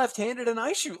 well, I'm left-handed and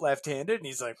I shoot left-handed. And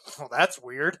he's like, well, that's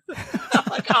weird. I'm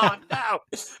like, oh, no.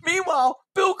 Meanwhile,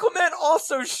 Bill Clement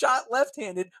also shot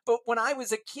left-handed. But when I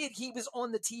was a kid, he was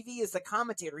on the TV as the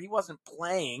commentator. He wasn't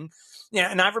playing. Yeah,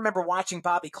 and I remember watching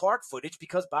Bobby Clark footage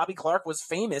because Bobby Clark was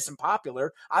famous and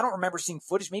popular. I don't remember seeing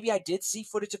footage. Maybe I did see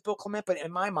footage of Bill Clement, but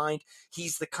in my mind,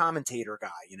 he's the commentator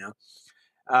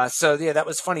guy, So, yeah, that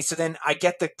was funny. So then I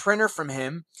get the printer from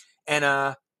him, and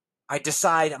I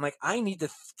decide, I'm like, I need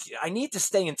to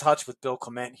stay in touch with Bill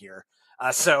Clement here.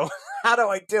 So how do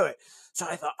I do it? So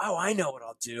I thought, oh, I know what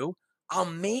I'll do. I'll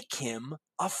make him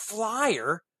a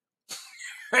flyer,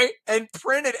 right, and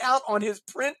print it out on his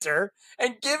printer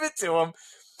and give it to him.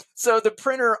 So the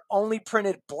printer only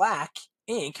printed black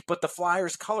ink, but the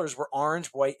Flyers colors were orange,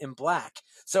 white, and black.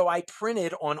 So I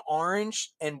printed on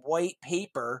orange and white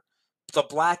paper the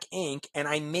black ink, and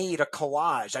I made a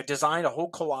collage. I designed a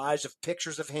whole collage of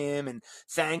pictures of him and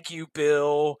thank you,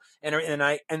 Bill. And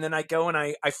then I go and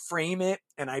I frame it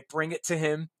and I bring it to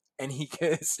him, and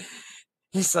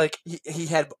he's like, he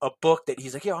had a book that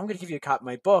he's like, yo, I'm going to give you a copy of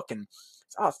my book. And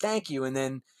oh, thank you. And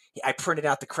then I printed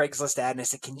out the Craigslist ad and I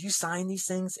said, can you sign these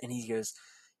things? And he goes,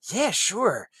 yeah,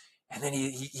 sure. And then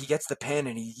he gets the pen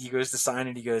and he goes to sign,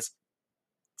 and he goes,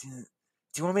 do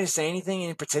you want me to say anything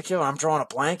in particular? I'm drawing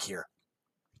a blank here.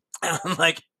 And I'm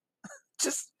like,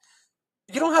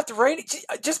 you don't have to write it.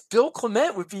 Just Bill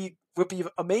Clement would be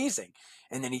amazing.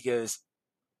 And then he goes,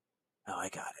 oh, I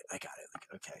got it. Like,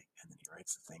 okay. And then he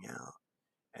writes the thing out.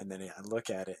 And then I look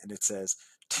at it and it says,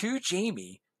 to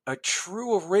Jamie, a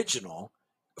true original,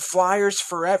 Flyers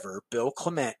forever, Bill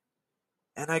Clement.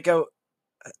 And I go,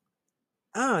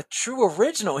 true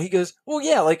original. He goes, well,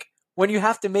 yeah, like when you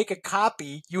have to make a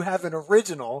copy, you have an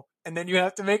original, and then you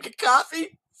have to make a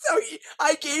copy. So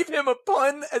I gave him a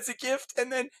pun as a gift,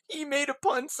 and then he made a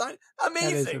pun sign. That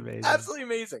is Amazing, amazing. absolutely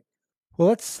amazing. Well,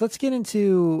 let's get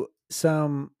into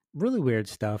some really weird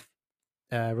stuff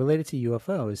related to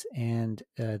UFOs and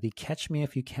the "Catch Me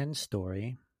If You Can"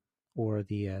 story, or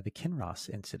the Kinross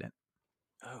incident.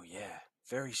 Oh yeah,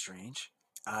 very strange.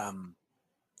 Um,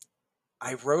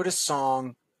 I wrote a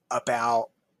song about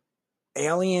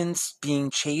aliens being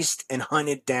chased and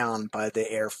hunted down by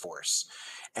the Air Force.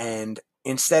 And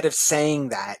instead of saying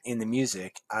that in the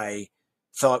music, I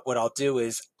thought what I'll do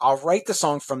is I'll write the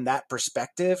song from that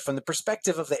perspective, from the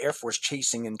perspective of the Air Force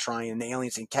chasing and trying the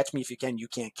aliens and catch me if you can, you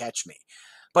can't catch me.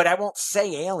 But I won't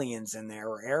say aliens in there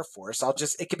or Air Force.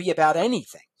 It could be about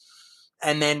anything.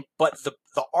 And then, but the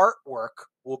artwork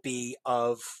will be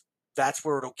of, that's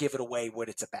where it'll give it away what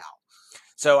it's about.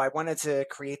 So I wanted to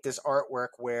create this artwork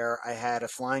where I had a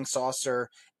flying saucer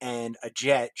and a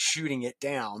jet shooting it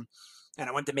down, and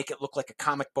I wanted to make it look like a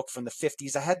comic book from the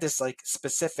 50s. I had this like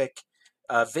specific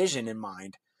vision in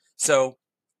mind. So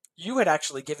you had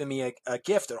actually given me a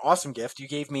gift, an awesome gift. You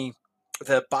gave me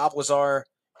the Bob Lazar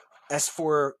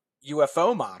S4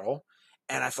 UFO model,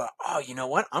 and I thought, oh, you know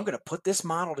what? I'm going to put this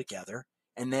model together,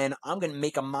 and then I'm going to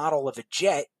make a model of a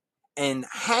jet and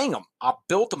hang them. I'll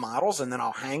build the models, and then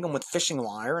I'll hang them with fishing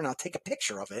wire, and I'll take a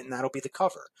picture of it, and that'll be the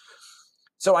cover.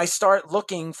 So I start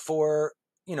looking for,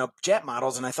 jet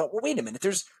models, and I thought, well, wait a minute.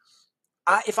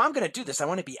 If I'm going to do this, I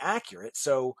want to be accurate.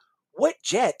 So what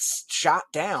jets shot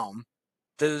down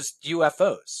those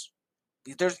UFOs?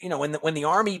 There's, when the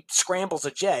Army scrambles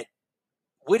a jet,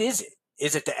 what is it?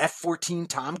 Is it the F-14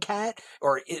 Tomcat,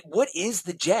 or what is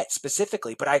the jet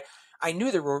specifically? But I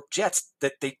knew there were jets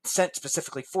that they sent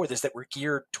specifically for this that were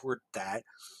geared toward that.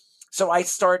 So I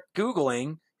start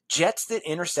Googling jets that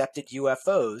intercepted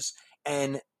UFOs,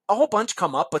 and a whole bunch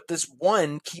come up, but this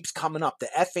one keeps coming up, the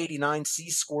F-89C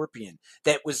Scorpion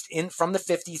that was in from the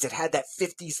 50s. It had that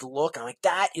 50s look. I'm like,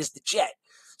 that is the jet.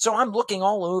 So I'm looking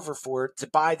all over for it to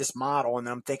buy this model, and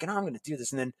I'm thinking, oh, I'm going to do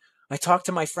this. And then I talked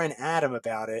to my friend Adam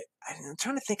about it. I'm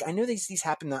trying to think. I knew these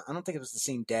happened. I don't think it was the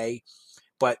same day,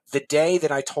 but the day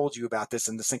that I told you about this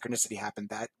and the synchronicity happened,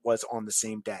 that was on the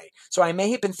same day. So I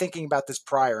may have been thinking about this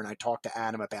prior, and I talked to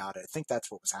Adam about it. I think that's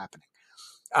what was happening.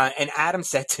 And Adam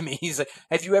said to me, he's like,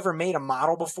 have you ever made a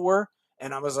model before?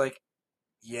 And I was like,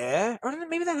 yeah. Or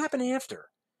maybe that happened after.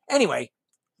 Anyway,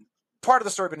 part of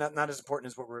the story, but not as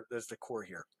important as the core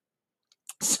here.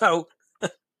 So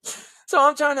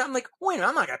I'm like, wait a minute,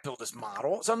 I'm not going to build this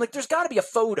model. So I'm like, there's got to be a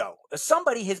photo.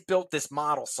 Somebody has built this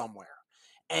model somewhere.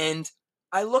 And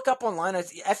I look up online, it's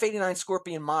the F-89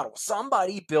 Scorpion model.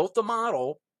 Somebody built the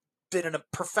model, did a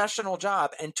professional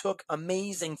job, and took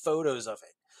amazing photos of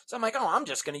it. So I'm like, oh, I'm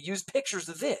just going to use pictures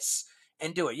of this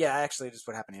and do it. Yeah, actually, this is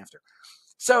what happened after.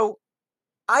 So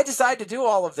I decided to do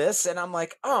all of this, and I'm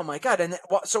like, oh my God. And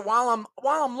so while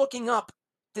I'm looking up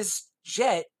this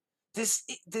jet, this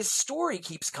story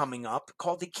keeps coming up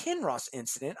called the Kinross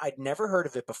incident. I'd never heard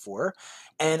of it before.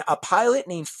 And a pilot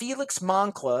named Felix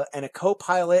Moncla and a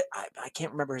co-pilot, I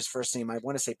can't remember his first name. I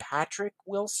want to say Patrick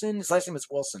Wilson. His last name is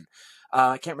Wilson.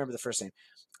 I can't remember the first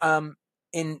name.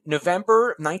 In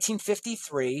November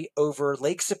 1953, over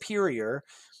Lake Superior,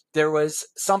 there was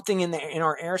something in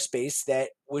our airspace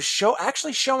that was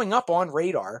actually showing up on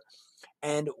radar.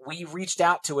 And we reached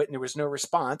out to it, and there was no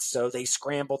response. So they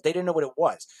scrambled. They didn't know what it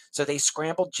was. So they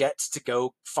scrambled jets to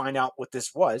go find out what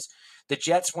this was. The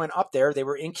jets went up there. They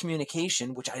were in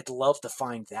communication, which I'd love to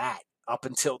find that up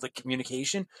until the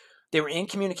communication. They were in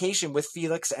communication with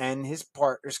Felix and his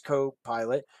partner's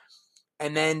co-pilot.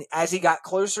 And then as he got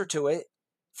closer to it,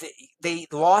 they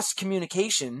lost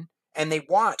communication, and they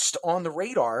watched on the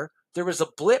radar. There was a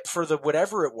blip for the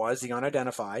whatever it was, the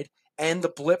unidentified, and the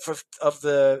blip of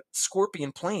the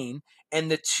Scorpion plane,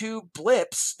 and the two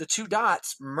blips, the two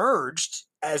dots, merged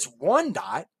as one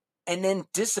dot and then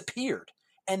disappeared.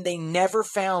 And they never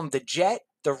found the jet,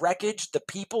 the wreckage, the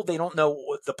people. They don't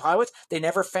know the pilots. They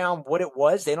never found what it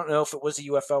was. They don't know if it was a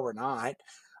UFO or not.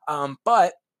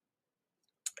 But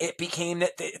it became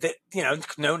that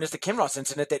known as the Kinross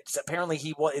incident, that apparently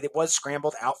it was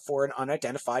scrambled out for an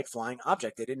unidentified flying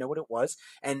object. They didn't know what it was,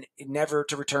 and never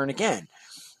to return again.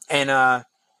 And I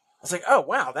was like, oh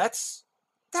wow, that's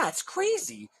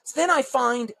crazy. So then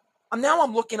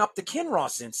I'm looking up the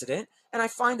Kinross incident, and I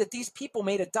find that these people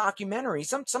made a documentary.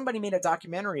 Somebody made a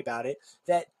documentary about it.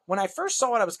 That when I first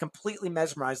saw it, I was completely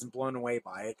mesmerized and blown away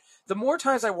by it. The more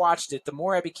times I watched it, the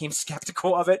more I became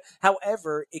skeptical of it.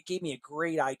 However, it gave me a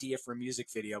great idea for a music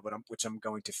video, which I'm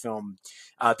going to film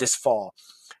this fall.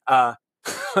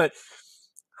 But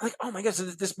like, oh my God, so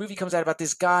this movie comes out about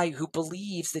this guy who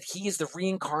believes that he is the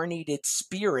reincarnated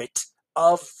spirit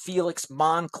of Felix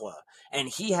Moncla. And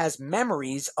he has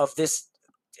memories of this,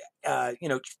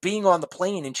 being on the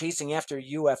plane and chasing after a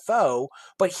UFO,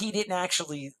 but he didn't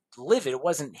actually live it. It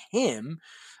wasn't him.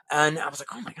 And I was like,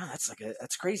 oh my God,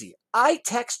 that's crazy. I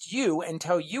text you and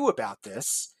tell you about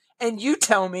this, and you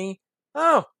tell me,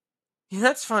 oh, yeah,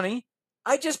 that's funny.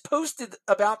 I just posted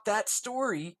about that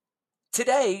story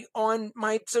today on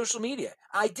my social media.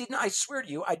 I swear to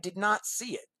you, I did not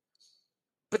see it.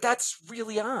 But that's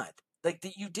really odd. Like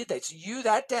that you did that. So you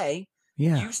that day,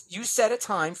 Yeah. you set a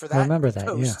time for I that remember that.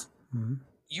 post. Yeah. Mm-hmm.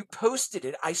 You posted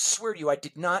it. I swear to you, I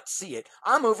did not see it.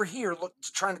 I'm over here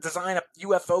trying to design a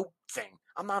UFO thing.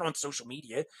 I'm not on social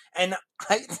media, and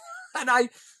I and I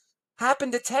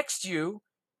happened to text you,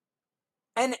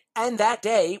 and that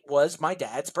day was my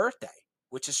dad's birthday,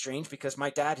 which is strange because my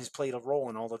dad has played a role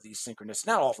in all of these synchronicities.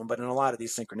 Not all of them, but in a lot of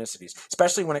these synchronicities,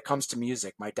 especially when it comes to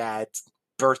music. My dad's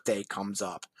birthday comes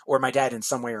up, or my dad in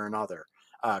some way or another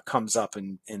comes up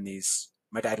in these.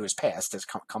 My dad who has passed has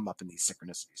come up in these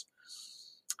synchronicities.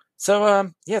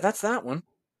 So, yeah, that's that one.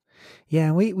 Yeah,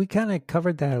 and we kind of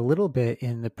covered that a little bit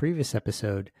in the previous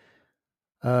episode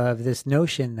of this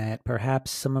notion that perhaps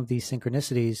some of these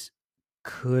synchronicities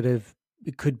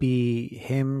could be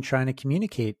him trying to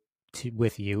communicate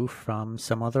with you from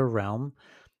some other realm,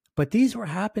 but these were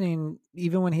happening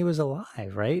even when he was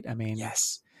alive, right? I mean,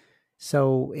 Yes.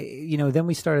 so then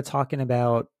we started talking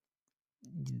about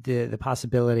the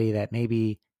possibility that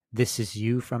maybe this is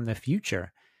you from the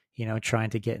future,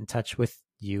 trying to get in touch with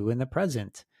you in the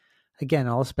present. Again,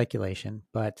 all speculation,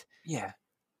 but yeah,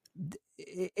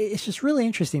 it's just really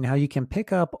interesting how you can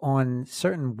pick up on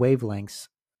certain wavelengths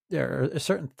or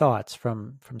certain thoughts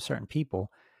from certain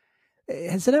people.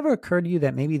 Has it ever occurred to you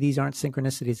that maybe these aren't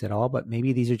synchronicities at all, but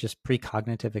maybe these are just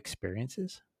precognitive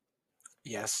experiences?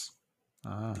 yes,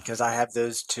 Ah. because I have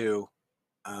those two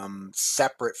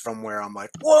separate from where I'm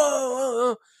like,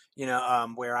 whoa,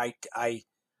 where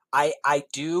I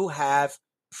do have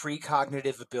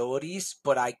precognitive abilities,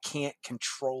 but I can't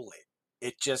control it.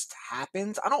 It just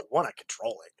happens. I don't want to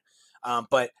control it,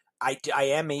 but I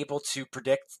am able to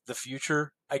predict the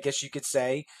future, I guess you could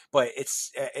say. But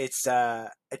it's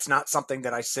not something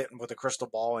that I sit with a crystal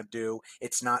ball and do.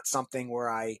 It's not something where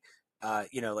I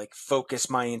like focus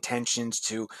my intentions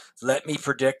to let me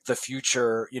predict the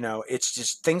future. It's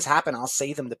just things happen. I'll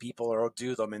say them to people or I'll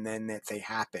do them, and then they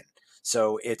happen.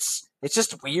 So it's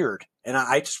just weird, and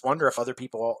I just wonder if other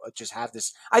people just have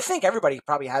this. I think everybody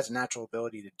probably has a natural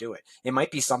ability to do it. It might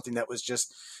be something that was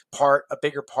just a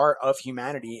bigger part of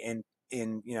humanity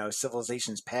in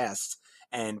civilizations past,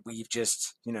 and we've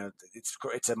just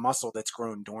it's a muscle that's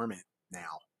grown dormant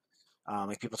now.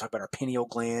 Like people talk about our pineal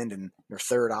gland and your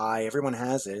third eye. Everyone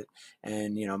has it,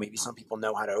 and maybe some people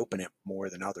know how to open it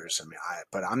more than others. I mean,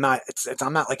 but I'm not.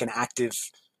 I'm not like an active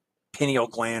pineal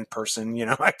gland person.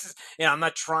 I'm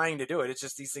not trying to do it. It's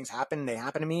just these things happen. They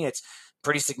happen to me. It's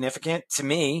pretty significant to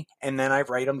me, and then I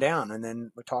write them down, and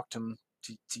then we talk to them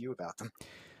to you about them.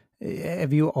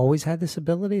 Have you always had this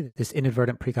ability, this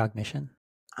inadvertent precognition?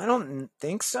 I don't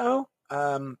think so.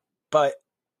 But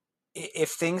if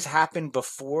things happen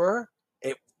before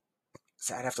it,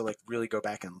 so I'd have to like really go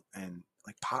back and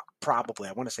like probably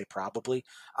I want to say probably,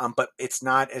 but it's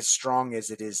not as strong as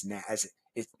it is now.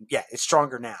 It's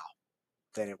stronger now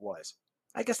than it was.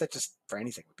 I guess that just for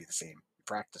anything would be the same.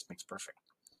 Practice makes perfect.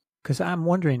 Because I'm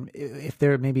wondering if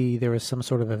there was some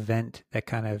sort of event that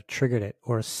kind of triggered it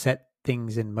or set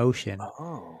things in motion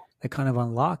that kind of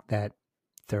unlocked that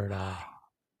third eye.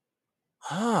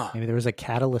 Maybe there was a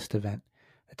catalyst event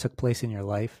that took place in your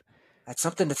life. That's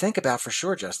something to think about for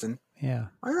sure, Justin. Yeah.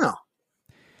 Wow.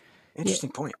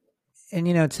 Interesting point.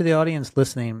 And, to the audience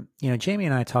listening, Jamie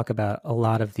and I talk about a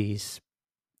lot of these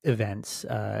events,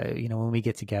 when we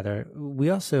get together. We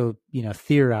also,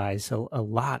 theorize a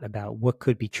lot about what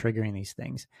could be triggering these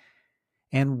things.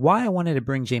 And why I wanted to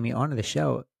bring Jamie onto the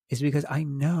show is because I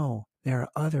know there are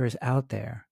others out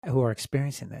there who are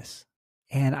experiencing this.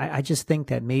 And I just think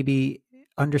that maybe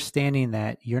understanding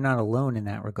that you're not alone in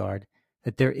that regard,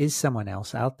 that there is someone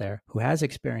else out there who has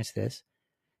experienced this,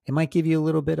 it might give you a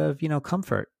little bit of,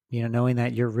 comfort, knowing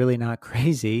that you're really not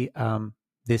crazy.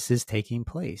 This is taking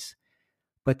place.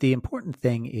 But the important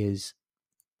thing is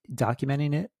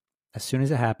documenting it as soon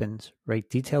as it happens, write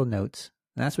detailed notes.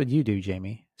 And that's what you do,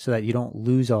 Jamie, so that you don't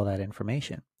lose all that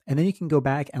information. And then you can go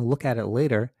back and look at it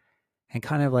later and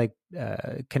kind of like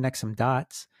connect some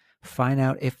dots, find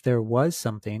out if there was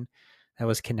something that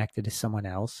was connected to someone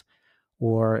else,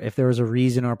 or if there was a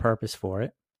reason or purpose for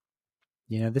it.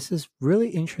 This is really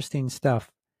interesting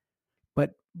stuff.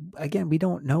 but again, we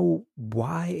don't know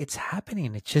why it's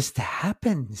happening. It just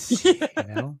happens, Yeah. you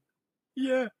know?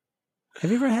 Yeah.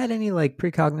 Have you ever had any like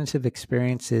precognitive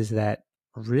experiences that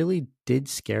really did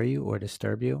scare you or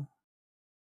disturb you?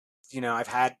 I've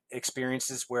had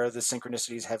experiences where the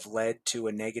synchronicities have led to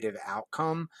a negative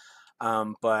outcome,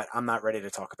 but I'm not ready to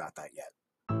talk about that yet.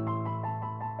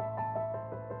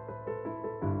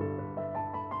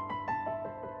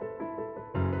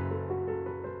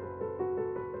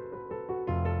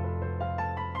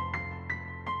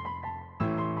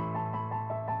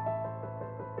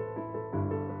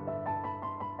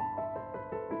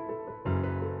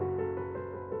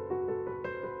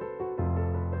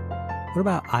 What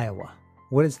about Iowa?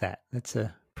 What is that? That's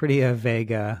a pretty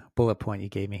vague bullet point you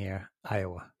gave me here.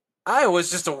 Iowa. Iowa's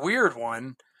just a weird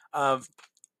one. Um,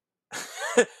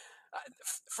 a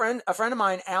friend of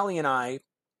mine,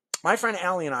 my friend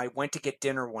Allie and I went to get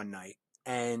dinner one night,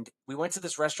 and we went to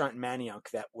this restaurant in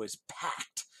Manayunk that was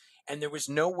packed, and there was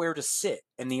nowhere to sit,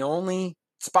 and the only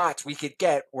spots we could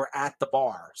get were at the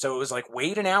bar. So it was like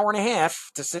wait an hour and a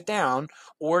half to sit down,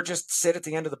 or just sit at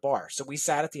the end of the bar. So we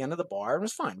sat at the end of the bar, and it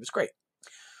was fine. It was great.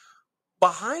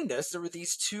 Behind us, there were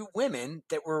these two women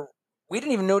that we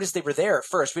didn't even notice they were there at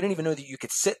first. We didn't even know that you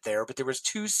could sit there, but there was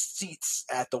two seats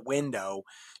at the window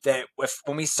that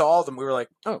when we saw them, we were like,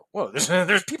 oh, whoa,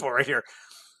 there's people right here.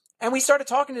 And we started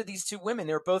talking to these two women.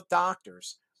 They were both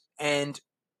doctors. And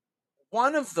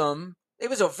one of them, it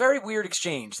was a very weird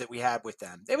exchange that we had with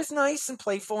them. It was nice and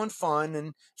playful and fun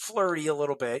and flirty a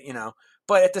little bit,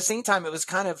 but at the same time, it was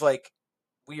kind of like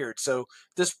weird. So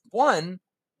this one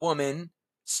woman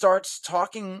starts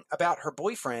talking about her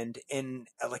boyfriend in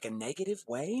like a negative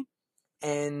way,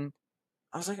 and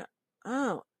I was like,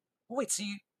 "Oh, wait, so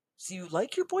you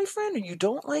like your boyfriend or you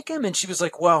don't like him?" And she was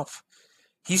like, "Well,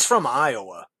 he's from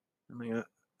Iowa." I'm like,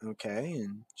 "Okay."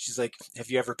 And she's like, "Have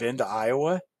you ever been to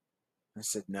Iowa?" I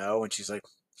said, "No." And she's like,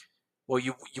 "Well,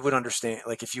 you would understand.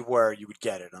 Like, if you were, you would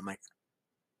get it." I'm like,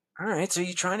 "All right. So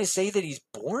you trying to say that he's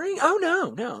boring?" "Oh,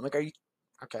 no, no." I'm like, "Are you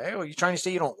okay? Are you trying to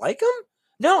say you don't like him?"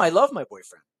 "No, I love my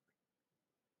boyfriend."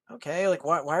 Okay, like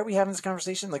why are we having this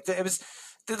conversation? Like it was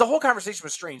the whole conversation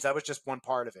was strange. That was just one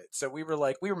part of it. So we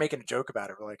were making a joke about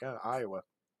it. We're like, oh, Iowa.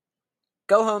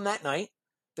 Go home that night.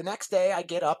 The next day I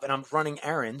get up and I'm running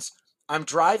errands. I'm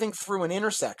driving through an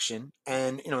intersection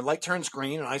and light turns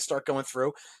green and I start going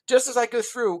through. Just as I go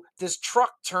through, this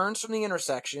truck turns from the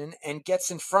intersection and gets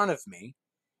in front of me,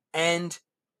 and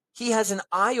he has an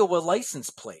Iowa license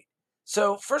plate.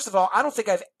 So, first of all, I don't think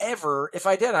I've ever, if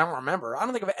I did, I don't remember. I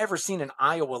don't think I've ever seen an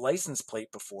Iowa license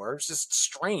plate before. It's just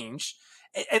strange.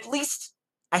 At least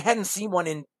I hadn't seen one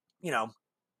in,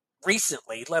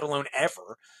 recently, let alone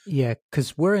ever. Yeah,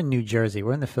 because we're in New Jersey.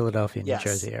 We're in the Philadelphia, New Yes.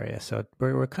 Jersey area. So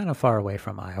we're kind of far away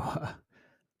from Iowa.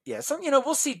 Yeah. So,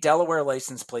 we'll see Delaware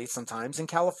license plates sometimes, in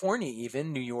California,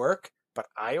 even, New York, but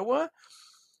Iowa?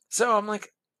 So I'm like,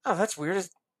 oh, that's weird. It's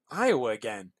Iowa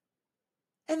again.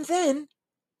 And then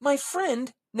my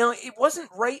friend, now it wasn't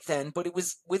right then, but it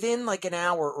was within like an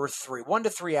hour or 1 to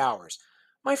 3 hours.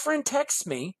 My friend texts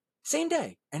me, same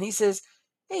day, and he says,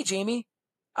 "Hey, Jamie,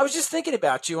 I was just thinking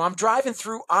about you. I'm driving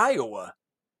through Iowa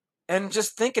and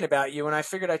just thinking about you, and I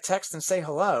figured I'd text and say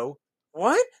hello."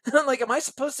 What? I'm like, am I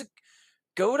supposed to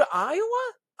go to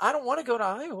Iowa? I don't want to go to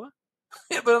Iowa.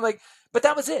 But I'm like, but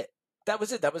that was it. That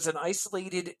was it. That was an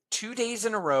isolated 2 days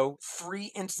in a row,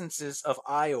 3 instances of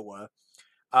Iowa.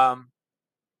 Um,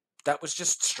 that was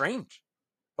just strange.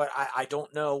 But I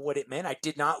don't know what it meant. I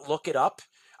did not look it up.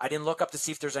 I didn't look up to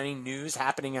see if there's any news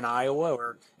happening in Iowa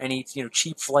or any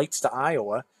cheap flights to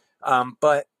Iowa.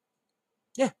 But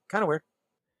yeah, kind of weird.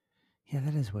 Yeah,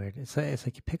 that is weird. It's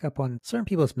like you pick up on certain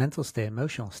people's mental state,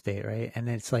 emotional state, right? And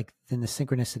it's like then the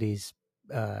synchronicities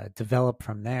develop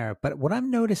from there. But what I've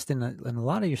noticed in a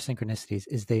lot of your synchronicities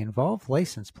is they involve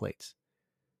license plates.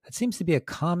 That seems to be a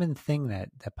common thing that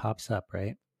pops up,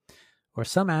 right? Or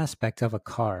some aspect of a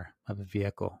car, of a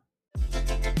vehicle.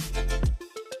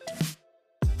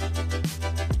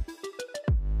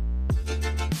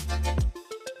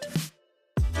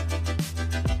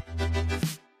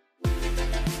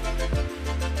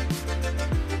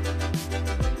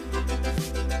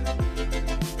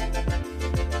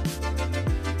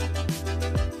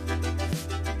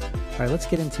 All right, let's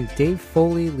get into Dave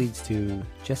Foley leads to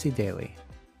Jesse Daly.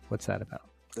 What's that about?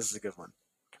 This is a good one.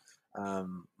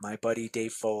 My buddy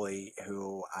Dave Foley,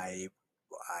 who I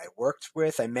worked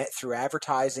with, I met through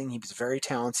advertising. He was a very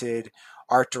talented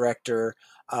art director,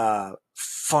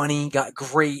 funny, got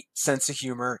great sense of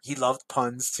humor. He loved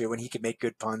puns too, and he could make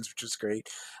good puns, which was great.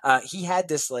 He had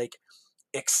this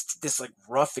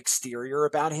rough exterior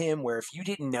about him, where if you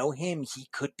didn't know him, he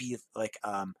could be like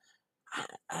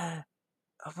uh,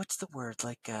 what's the word?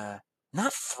 Like,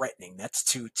 not threatening. That's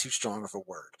too strong of a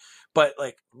word. But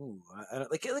like, ooh,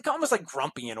 like almost like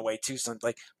grumpy in a way too. Something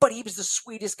like, but he was the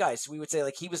sweetest guy. So we would say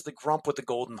like he was the grump with the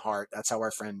golden heart. That's how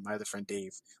my other friend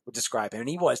Dave would describe him. And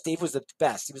he was. Dave was the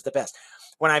best. He was the best.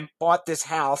 When I bought this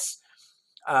house,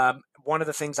 one of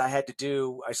the things I had to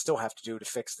do, I still have to do to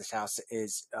fix this house,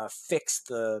 is fix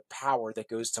the power that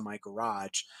goes to my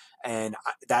garage, and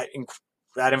that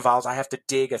involves I have to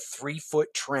dig a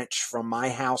 3-foot trench from my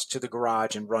house to the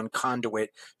garage and run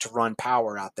conduit to run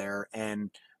power out there.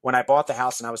 And when I bought the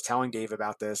house and I was telling Dave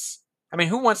about this, I mean,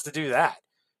 who wants to do that?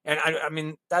 And I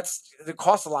mean, it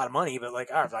costs a lot of money, but like,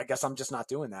 all right, I guess I'm just not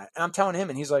doing that. And I'm telling him,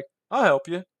 and he's like, "I'll help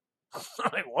you."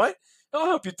 I'm like, "What? I'll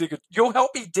help you dig you'll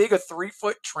help me dig a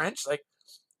 3-foot trench?" Like,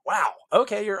 wow,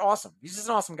 okay, you're awesome. He's just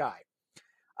an awesome guy.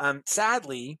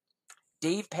 Sadly,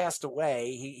 Dave passed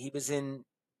away. He was in.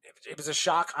 It was a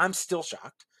shock. I'm still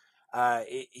shocked.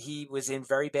 He was in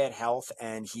very bad health,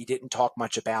 and he didn't talk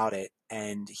much about it.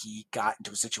 And he got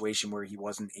into a situation where he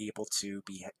wasn't able to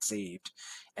be saved,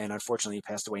 and unfortunately, he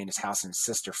passed away in his house. And his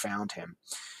sister found him.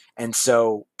 And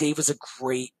so Dave was a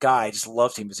great guy. I just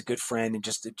loved him. He was a good friend and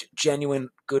just a genuine,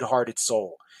 good-hearted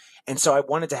soul. And so I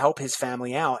wanted to help his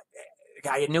family out.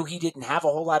 I knew he didn't have a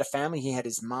whole lot of family. He had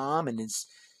his mom and his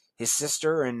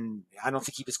sister, and I don't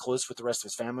think he was close with the rest of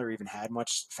his family or even had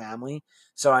much family.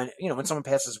 So when someone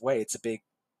passes away, it's a big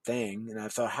thing. And I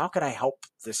thought, how could I help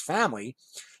this family?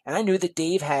 And I knew that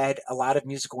Dave had a lot of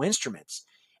musical instruments,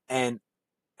 and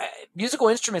musical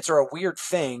instruments are a weird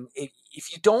thing.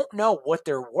 If you don't know what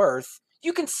they're worth,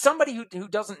 somebody who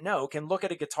doesn't know can look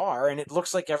at a guitar and it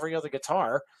looks like every other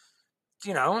guitar.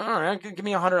 All right, give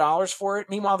me $100 for it.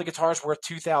 Meanwhile, the guitar is worth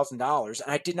 $2,000,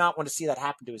 and I did not want to see that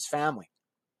happen to his family.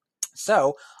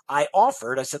 So I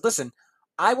said, listen,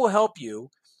 I will help you.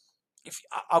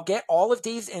 I'll get all of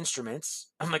Dave's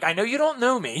instruments. I'm like, I know you don't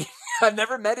know me. I've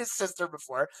never met his sister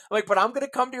before. I'm like, but I'm going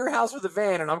to come to your house with a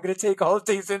van and I'm going to take all of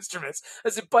Dave's instruments. I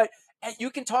said, but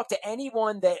you can talk to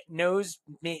anyone that knows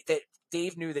me, that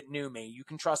Dave knew me. You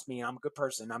can trust me. I'm a good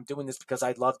person. I'm doing this because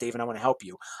I love Dave and I want to help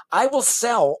you. I will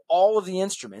sell all of the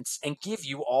instruments and give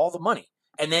you all the money.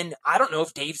 And then I don't know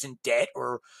if Dave's in debt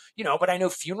or, but I know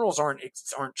funerals aren't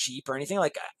cheap or anything.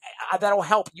 Like that'll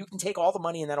help. You can take all the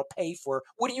money and that'll pay for,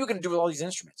 what are you going to do with all these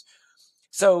instruments?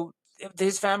 So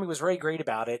his family was very great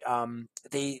about it.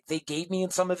 They gave me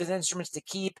some of his instruments to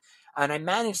keep, and I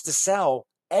managed to sell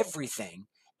everything.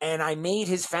 And I made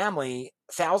his family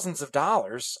thousands of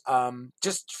dollars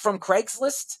just from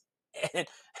Craigslist and,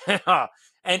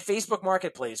 and Facebook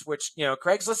Marketplace, which,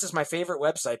 Craigslist is my favorite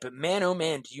website. But man, oh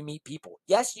man, do you meet people.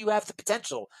 Yes, you have the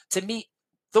potential to meet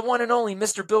the one and only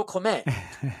Mr. Bill Clement.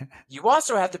 You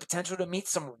also have the potential to meet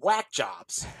some whack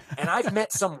jobs. And I've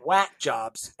met some whack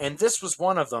jobs, and this was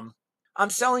one of them. I'm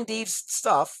selling Dave's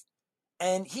stuff,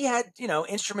 and he had,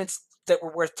 instruments that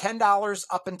were worth $10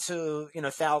 up into,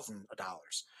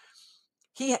 $1,000.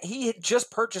 He had just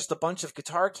purchased a bunch of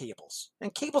guitar cables,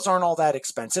 and cables aren't all that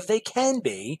expensive. They can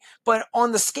be, but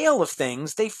on the scale of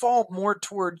things, they fall more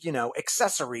toward,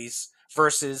 accessories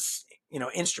versus,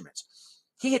 instruments.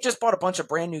 He had just bought a bunch of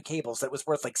brand new cables that was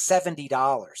worth like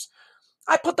 $70.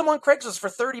 I put them on Craigslist for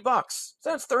 $30.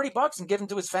 So that's $30 and give them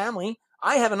to his family.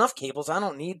 I have enough cables. I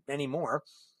don't need any more.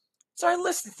 So I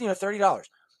listed, $30.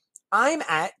 I'm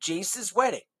at Jace's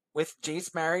wedding with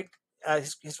Jace married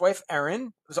his wife, Erin.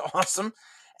 It was awesome.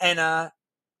 And at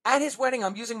his wedding,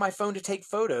 I'm using my phone to take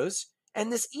photos.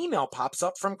 And this email pops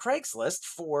up from Craigslist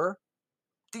for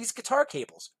these guitar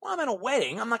cables. Well, I'm at a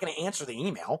wedding. I'm not going to answer the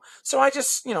email. So I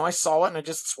just, I saw it and I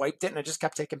just swiped it and I just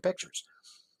kept taking pictures.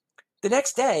 The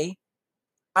next day,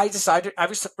 I decided I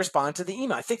would respond to the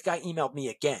email. I think the guy emailed me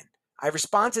again. I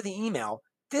respond to the email.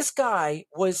 This guy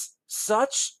was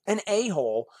such an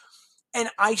a-hole, and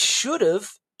I should have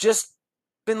just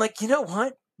been like, you know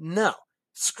what? No,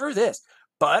 screw this.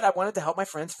 But I wanted to help my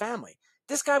friend's family.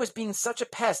 This guy was being such a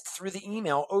pest through the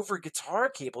email over guitar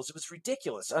cables. It was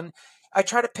ridiculous. And I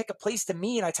try to pick a place to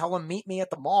meet. I tell him, meet me at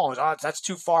the mall. Oh, that's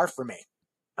too far for me.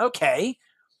 Okay.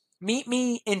 Meet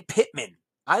me in Pittman.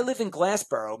 I live in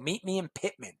Glassboro. Meet me in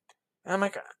Pittman. And I'm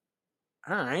like,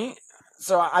 all right.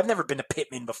 So I've never been to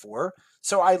Pittman before.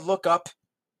 So I look up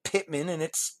Pittman and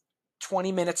it's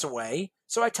 20 minutes away.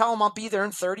 So I tell him I'll be there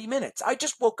in 30 minutes. I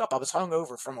just woke up. I was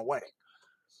hungover from a wedding.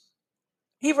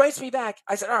 He writes me back.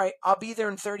 I said, all right, I'll be there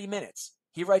in 30 minutes.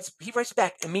 He writes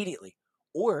back immediately.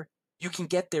 Or you can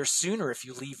get there sooner if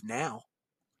you leave now.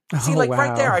 See, like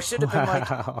right there, I should have been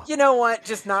like, you know what?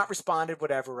 Just not responded,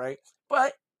 whatever, right?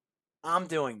 But I'm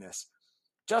doing this.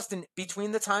 Justin,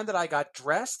 between the time that I got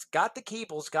dressed, got the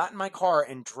cables, got in my car,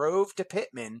 and drove to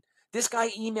Pittman, This guy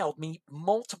emailed me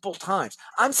multiple times.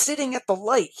 I'm sitting at the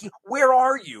light. Where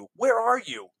are you? Where are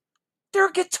you? They're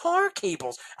guitar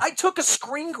cables. I took a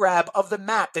screen grab of the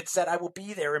map that said I will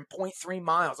be there in 0.3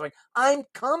 miles. Like, I'm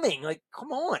coming. Like,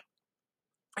 come on.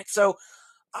 Right, so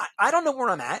I don't know where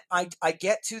I'm at. I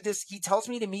get to this. He tells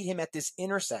me to meet him at this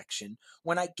intersection.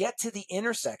 When I get to the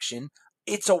intersection,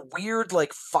 it's a weird,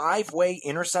 like, 5-way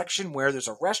intersection where there's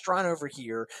a restaurant over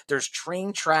here. There's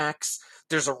train tracks.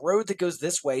 There's a road that goes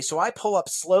this way. So I pull up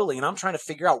slowly, and I'm trying to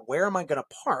figure out where am I going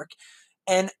to park.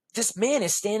 And this man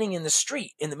is standing in the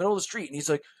street, in the middle of the street, and he's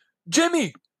like,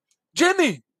 Jimmy,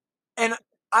 Jimmy. And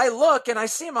I look, and I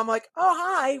see him. I'm like, oh,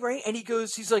 hi, right? And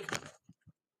he's like,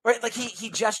 right, like he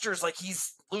gestures like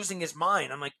he's losing his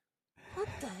mind. I'm like, what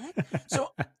the heck? So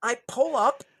I pull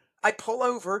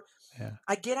over, Yeah.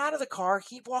 I get out of the car.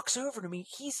 He walks over to me.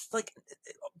 He's like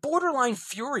borderline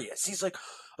furious. He's like,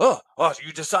 oh,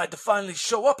 you decide to finally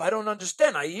show up. I don't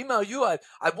understand. I email you. I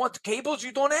want the cables.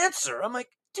 You don't answer. I'm like,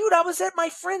 dude, I was at my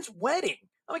friend's wedding.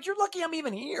 I'm like, you're lucky I'm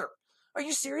even here. Are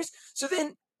you serious? So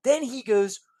then he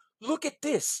goes, look at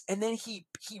this. And then he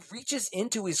reaches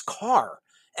into his car.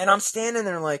 And I'm standing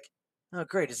there like, oh,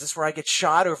 great. Is this where I get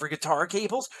shot over guitar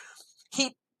cables?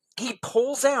 He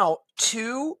pulls out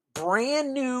 2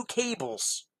 brand new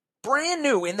cables, brand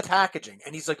new in the packaging.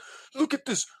 And he's like, look at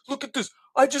this. Look at this.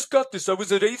 I just got this. I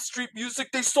was at 8th Street Music.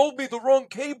 They sold me the wrong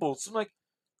cables. I'm like,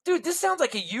 dude, this sounds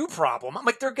like a you problem. I'm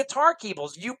like, they're guitar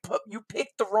cables. You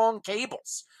picked the wrong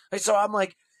cables. And so I'm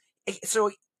like,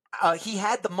 he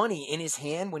had the money in his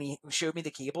hand when he showed me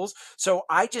the cables. So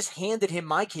I just handed him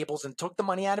my cables and took the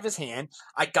money out of his hand.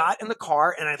 I got in the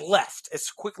car and I left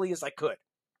as quickly as I could.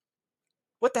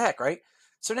 What the heck, right?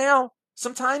 So now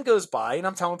some time goes by and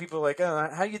I'm telling people like,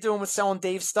 how you doing with selling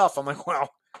Dave's stuff? I'm like,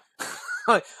 well,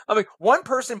 one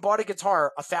person bought a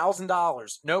guitar,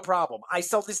 $1,000, no problem. I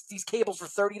sell these cables for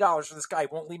 $30 for this guy. He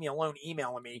won't leave me alone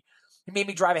emailing me. He made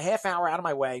me drive a half hour out of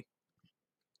my way.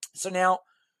 So now,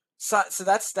 so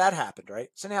that happened, right?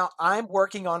 So now I'm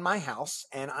working on my house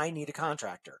and I need a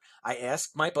contractor. I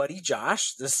asked my buddy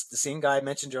Josh, the same guy I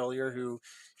mentioned earlier who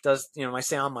does, my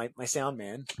sound, my sound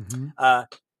man. Mm-hmm.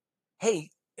 Hey,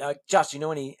 Josh, do you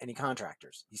know any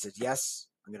contractors? He said, yes,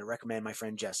 I'm going to recommend my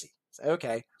friend Jesse. I say,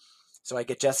 okay. So I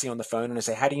get Jesse on the phone and I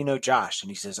say, how do you know Josh? And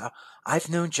he says, I've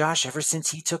known Josh ever since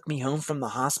he took me home from the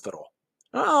hospital.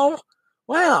 Oh,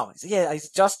 wow. Yeah,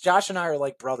 Josh and I are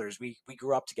like brothers. We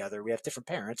grew up together. We have different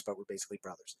parents, but we're basically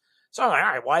brothers. So I'm like,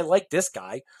 all right, well, I like this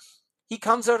guy. He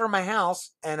comes over to my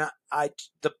house, and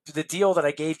the deal that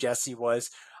I gave Jesse was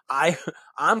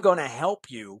I'm going to help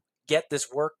you get this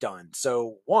work done.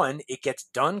 So 1, it gets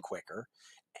done quicker.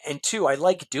 And 2, I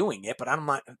like doing it, but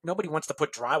nobody wants to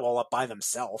put drywall up by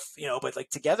themselves, but like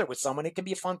together with someone, it can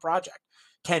be a fun project.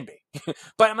 Can be.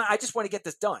 But I just want to get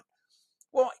this done.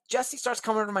 Well, Jesse starts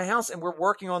coming to my house and we're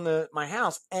working on my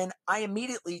house, and I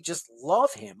immediately just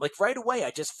love him. Like right away,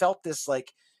 I just felt this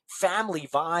like family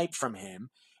vibe from him,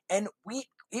 and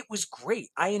it was great.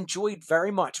 I enjoyed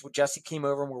very much when Jesse came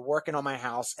over and we're working on my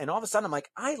house, and all of a sudden I'm like,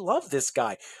 I love this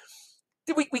guy.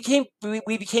 We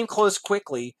became close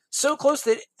quickly, so close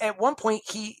that at one point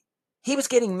he was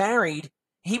getting married.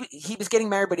 He was getting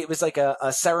married, but it was like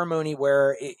a ceremony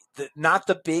where not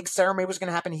the big ceremony was going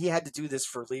to happen. He had to do this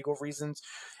for legal reasons.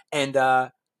 And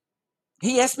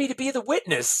he asked me to be the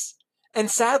witness. And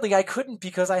sadly, I couldn't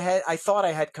because I thought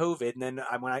I had COVID. And then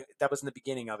that was in the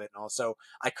beginning of it. And also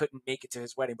I couldn't make it to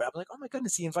his wedding. But I'm like, oh my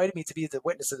goodness, he invited me to be the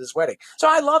witness of this wedding. So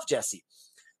I love Jesse.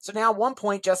 So now at one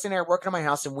point, Jesse and I are working on my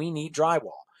house and we need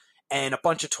drywall and a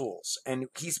bunch of tools. And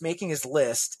he's making his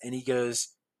list and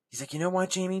he's like, you know what,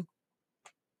 Jamie?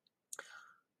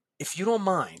 If you don't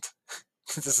mind,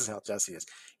 this is how Jesse is.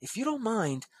 If you don't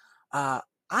mind,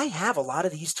 I have a lot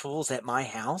of these tools at my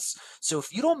house. So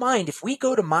if you don't mind, if we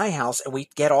go to my house and we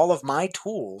get all of my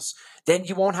tools, then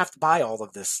you won't have to buy all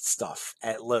of this stuff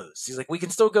at Lowe's. He's like, we can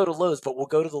still go to Lowe's, but we'll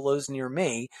go to the Lowe's near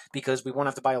me because we won't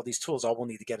have to buy all these tools. All we'll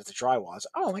need to get is the drywall. I was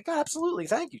like, oh my God, absolutely.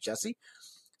 Thank you, Jesse.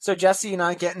 So Jesse and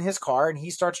I get in his car and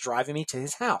he starts driving me to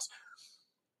his house.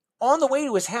 On the way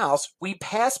to his house, we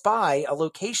pass by a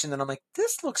location and I'm like,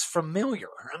 this looks familiar.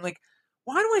 I'm like,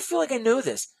 why do I feel like I know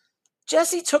this?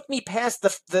 Jesse took me past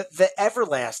the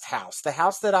Everlast house, the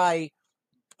house that I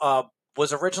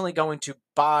was originally going to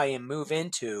buy and move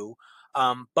into,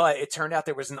 but it turned out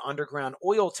there was an underground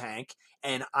oil tank,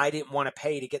 and I didn't want to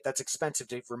pay to get that's expensive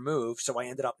to remove, so I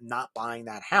ended up not buying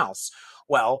that house.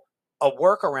 Well, a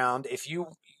workaround, if you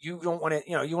don't want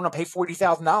to, you want to pay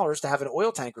 $40,000 to have an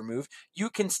oil tank removed, you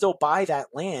can still buy that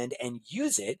land and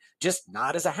use it, just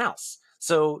not as a house.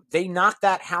 So they knocked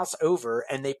that house over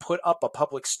and they put up a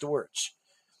public storage.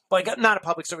 Like, not a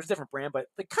Publix store, it was a different brand, but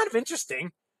like kind of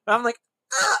interesting. And I'm like,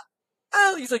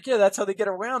 oh, he's like, yeah, that's how they get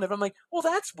around it. I'm like, well,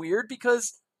 that's weird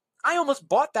because I almost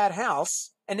bought that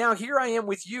house, and now here I am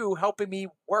with you helping me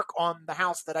work on the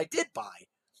house that I did buy.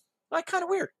 Like, kind of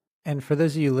weird. And for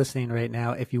those of you listening right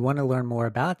now, if you want to learn more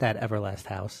about that Everlast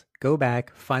house, go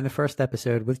back, find the first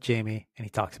episode with Jamie, and he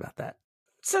talks about that.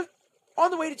 So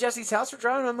on the way to Jesse's house, we're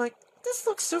driving. I'm like, this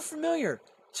looks so familiar.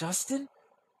 Justin,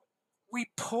 we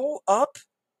pull up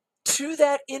to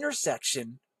that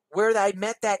intersection where I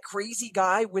met that crazy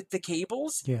guy with the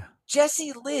cables. Yeah.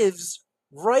 Jesse lives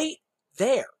right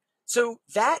there. So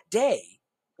that day,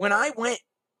 when I went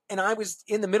and I was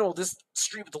in the middle of this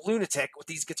street with the lunatic with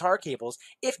these guitar cables,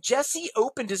 if Jesse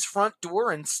opened his front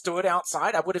door and stood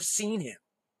outside, I would have seen him.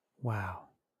 Wow.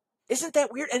 Isn't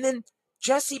that weird? And then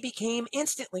Jesse became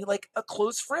instantly like a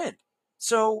close friend.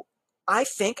 So I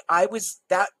think I was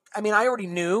that. I mean, I already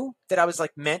knew that I was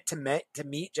like meant to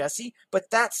meet Jesse,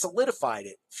 but that solidified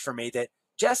it for me that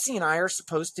Jesse and I are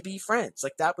supposed to be friends.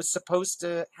 Like that was supposed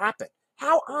to happen.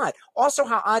 How odd. Also,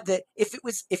 how odd that if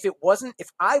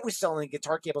I was selling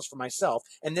guitar cables for myself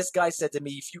and this guy said to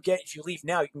me, if you leave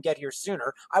now, you can get here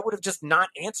sooner, I would have just not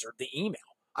answered the email.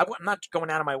 I'm not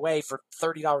going out of my way for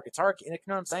 $30 guitar. You know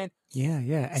what I'm saying? Yeah,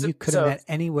 yeah. And you could have met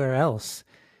anywhere else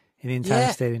in the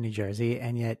entire state of New Jersey,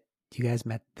 and yet you guys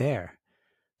met there.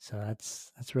 So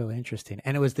that's really interesting.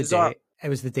 And it was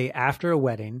the day after a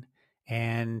wedding,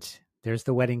 and there's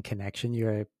the wedding connection.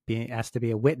 You're being asked to be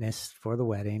a witness for the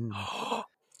wedding.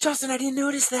 Justin, I didn't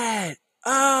notice that.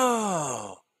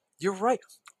 Oh, you're right.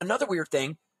 Another weird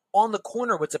thing, on the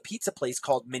corner was a pizza place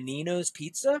called Menino's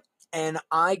Pizza, and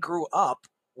I grew up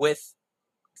with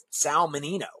Sal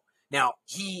Menino. Now,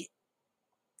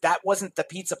 that wasn't the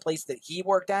pizza place that he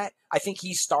worked at. I think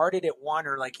he started at one,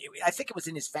 or I think it was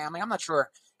in his family. I'm not sure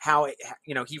how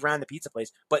he ran the pizza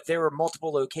place, but there were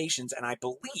multiple locations, and I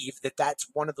believe that that's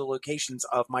one of the locations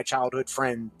of my childhood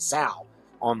friend Sal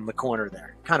on the corner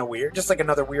there. Kind of weird, just like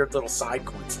another weird little side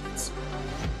coincidence.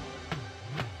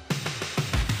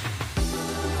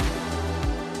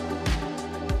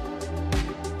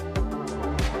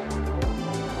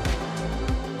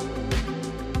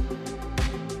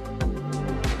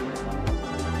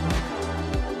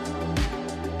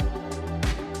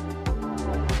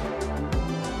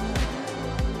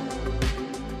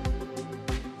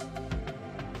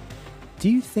 Do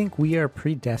you think we are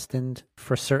predestined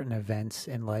for certain events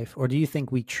in life, or do you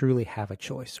think we truly have a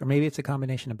choice? Or maybe it's a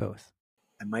combination of both.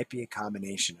 It might be a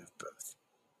combination of both.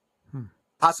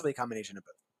 Possibly a combination of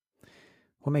both.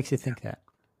 What makes you think that?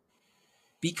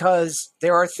 Because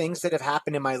there are things that have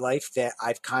happened in my life that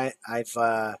I kind of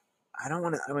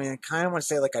want to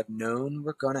say like I've known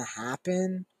were going to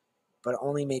happen, but it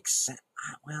only makes sense.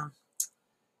 Well,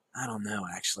 I don't know,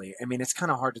 actually. I mean, it's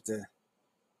kind of hard to...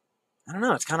 I don't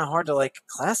know. It's kind of hard to like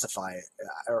classify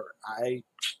it.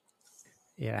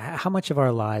 Yeah. How much of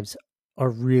our lives are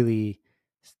really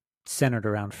centered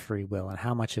around free will, and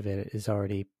how much of it is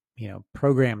already,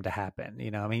 programmed to happen?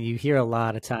 I mean, you hear a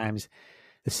lot of times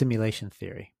the simulation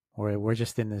theory, where we're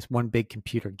just in this one big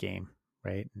computer game,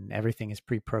 right? And everything is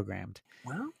pre-programmed.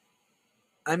 Well,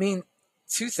 I mean,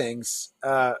 two things.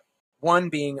 One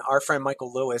being our friend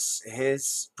Michael Lewis,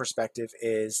 his perspective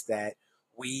is that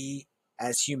we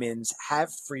as humans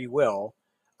have free will.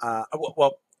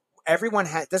 Everyone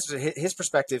has, his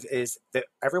perspective is that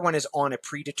everyone is on a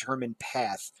predetermined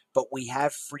path, but we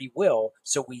have free will,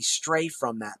 so we stray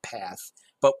from that path.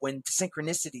 But when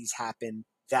synchronicities happen,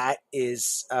 that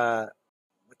is,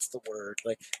 what's the word?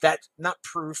 Like that, not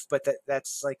proof, but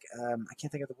that's like, I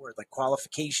can't think of the word, like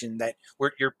qualification that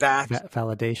you're back.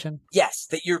 Validation? Yes,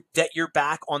 that you're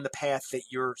back on the path that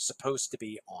you're supposed to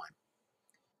be on.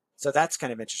 So that's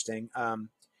kind of interesting.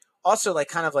 Also,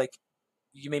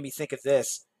 you made me think of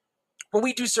this. When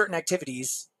we do certain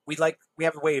activities, we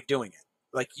have a way of doing it.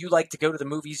 Like you like to go to the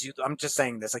movies. I'm just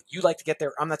saying this. Like you like to get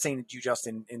there. I'm not saying that you,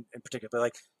 Justin, in particular, but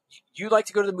like you like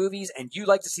to go to the movies and you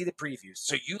like to see the previews.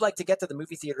 So you like to get to the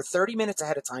movie theater 30 minutes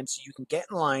ahead of time so you can get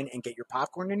in line and get your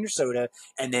popcorn and your soda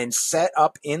and then set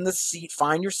up in the seat,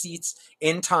 find your seats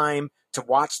in time to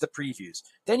watch the previews.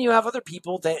 Then you have other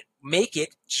people that make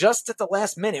it just at the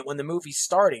last minute when the movie's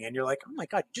starting, and you're like, oh my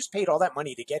God, you just paid all that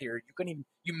money to get here.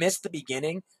 You missed the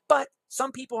beginning. But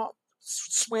some people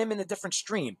swim in a different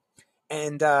stream.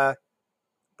 And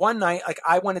one night,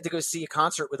 I wanted to go see a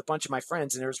concert with a bunch of my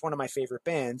friends, and there was one of my favorite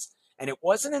bands. And it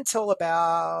wasn't until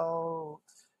about,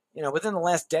 within the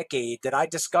last decade that I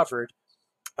discovered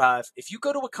if you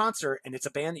go to a concert and it's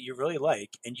a band that you really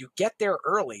like and you get there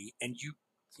early and you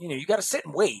got to sit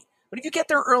and wait. But if you get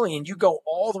there early and you go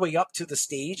all the way up to the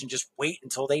stage and just wait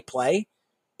until they play,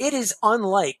 it is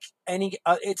unlike any,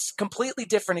 it's completely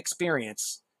different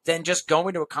experience than just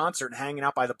going to a concert and hanging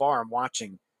out by the bar and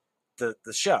watching the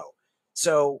show.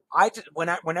 So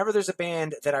whenever there's a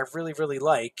band that I really, really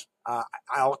like,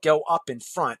 I'll go up in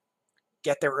front,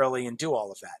 get there early, and do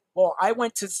all of that. Well, I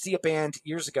went to see a band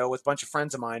years ago with a bunch of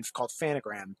friends of mine called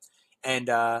Phanogram, and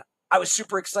I was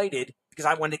super excited because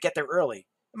I wanted to get there early.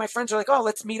 And my friends are like, "Oh,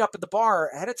 let's meet up at the bar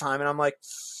ahead of time," and I'm like,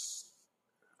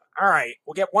 "All right,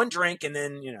 we'll get one drink, and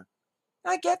then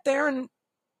I get there and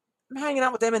I'm hanging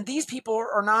out with them, and these people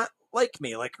are not like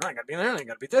me. Like, I gotta be there, and I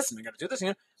gotta be this, and I gotta do this,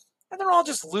 And they're all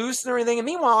just loose and everything. And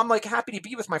meanwhile, I'm like happy to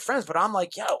be with my friends, but I'm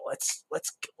like, yo,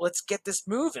 let's get this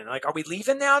moving. Like, are we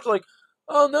leaving now? They're like,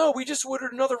 oh no, we just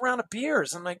ordered another round of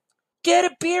beers. I'm like, get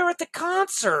a beer at the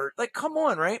concert. Like, come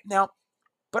on, right? Now,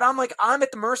 but I'm like, I'm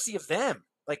at the mercy of them,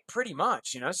 like pretty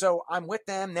much, So I'm with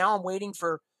them. Now I'm waiting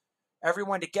for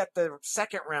everyone to get the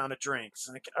second round of drinks.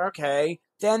 Like, okay.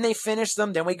 Then they finish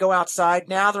them. Then we go outside.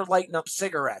 Now they're lighting up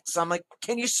cigarettes. I'm like,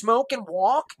 can you smoke and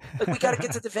walk? Like, we got to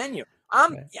get to the venue.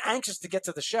 I'm anxious to get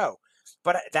to the show.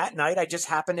 But that night, I just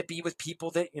happened to be with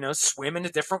people that, swim in a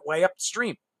different way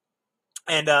upstream.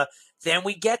 And then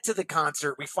we get to the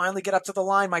concert. We finally get up to the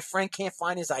line. My friend can't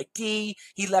find his ID.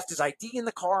 He left his ID in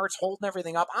the car. It's holding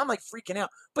everything up. I'm like freaking out.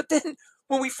 But then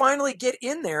when we finally get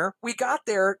in there, we got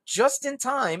there just in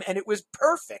time, and it was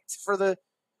perfect for the.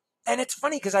 And it's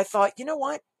funny because I thought, you know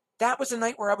what? That was a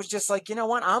night where I was just like, you know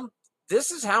what?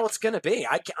 This is how it's going to be.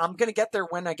 I'm going to get there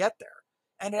when I get there.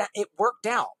 And it worked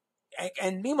out.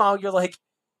 And meanwhile, they're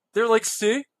like,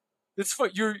 see, it's fine.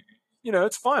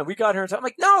 It's fine. We got here in time. I'm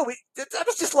like, no, that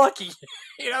was just lucky,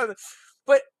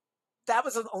 But that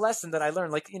was a lesson that I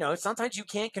learned. Like, sometimes you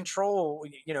can't control,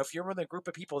 if you're with a group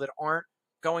of people that aren't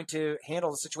going to handle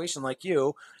the situation like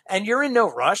you, and you're in no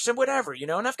rush and whatever,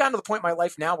 And I've gotten to the point in my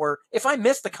life now where if I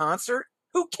miss the concert,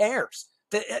 who cares?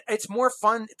 It's more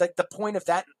fun. Like, the point of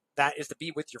that is to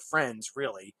be with your friends,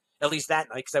 really. At least that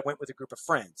night, because I went with a group of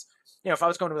friends. If I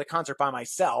was going to a concert by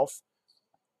myself,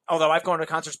 although I've gone to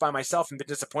concerts by myself and been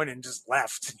disappointed and just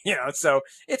left, so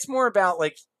it's more about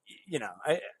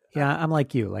I'm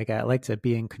like you. Like, I like to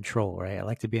be in control, right? I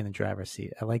like to be in the driver's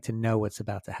seat. I like to know what's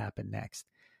about to happen next.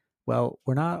 Well,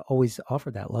 we're not always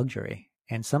offered that luxury.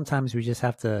 And sometimes we just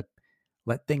have to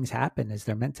let things happen as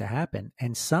they're meant to happen.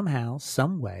 And somehow,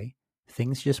 some way,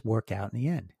 things just work out in the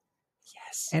end.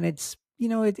 Yes. And it's,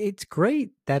 it's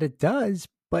great that it does,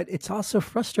 but it's also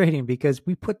frustrating because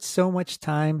we put so much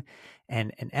time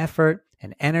and effort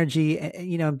and energy,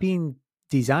 and, being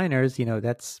designers,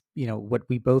 that's, what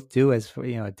we both do as,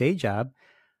 a day job.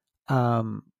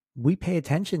 We pay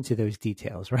attention to those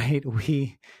details, right?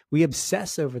 We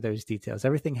obsess over those details.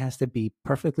 Everything has to be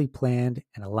perfectly planned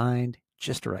and aligned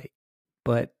just right.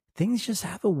 But things just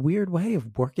have a weird way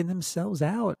of working themselves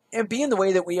out. And being the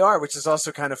way that we are, which is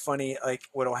also kind of funny, like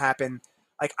what'll happen,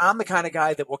 like I'm the kind of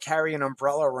guy that will carry an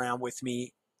umbrella around with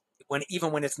me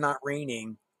even when it's not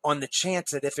raining, on the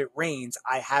chance that if it rains,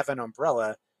 I have an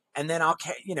umbrella. And then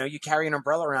you carry an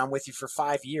umbrella around with you for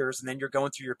 5 years, and then you're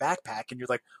going through your backpack and you're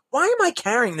like, why am I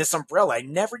carrying this umbrella? I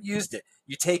never used it.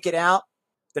 You take it out,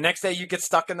 the next day you get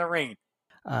stuck in the rain.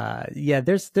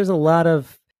 There's a lot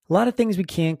of things we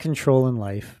can't control in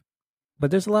life,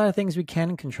 but there's a lot of things we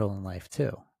can control in life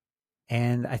too.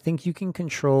 And I think you can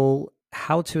control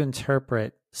how to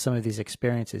interpret some of these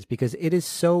experiences, because it is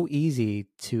so easy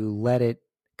to let it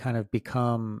kind of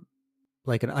become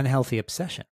like an unhealthy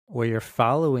obsession where you're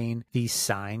following these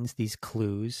signs, these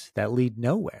clues that lead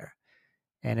nowhere.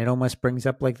 And it almost brings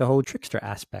up like the whole trickster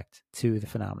aspect to the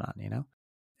phenomenon,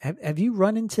 Have you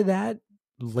run into that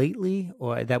lately,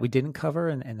 or that we didn't cover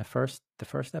in the first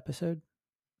episode?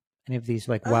 Any of these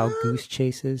like wild goose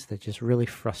chases that just really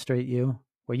frustrate you,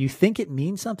 where you think it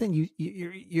means something,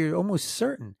 you're almost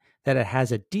certain that it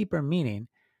has a deeper meaning,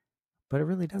 but it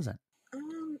really doesn't?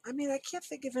 I mean, I can't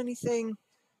think of anything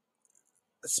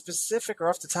specific or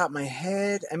off the top of my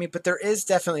head. I mean, but there is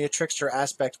definitely a trickster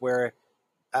aspect where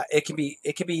it can be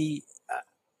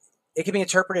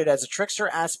interpreted as a trickster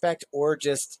aspect, or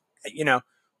just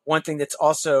one thing that's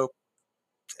also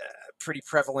pretty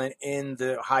prevalent in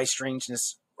the high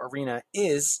strangeness arena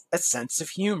is a sense of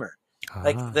humor,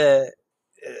 like the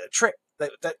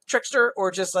trickster,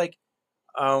 or just like,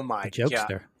 oh my the jokester.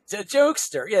 God, the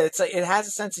jokester. Yeah, it's like it has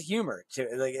a sense of humor to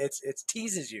it. Like it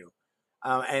teases you.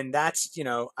 And that's,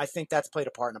 I think that's played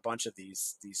a part in a bunch of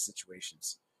these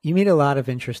situations. You meet a lot of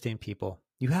interesting people.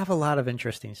 You have a lot of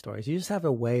interesting stories. You just have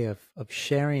a way of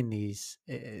sharing these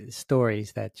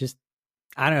stories that just,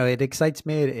 I don't know, it excites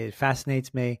me. It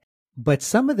fascinates me. But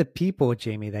some of the people,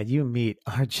 Jamie, that you meet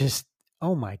are just,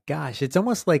 oh my gosh, it's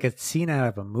almost like a scene out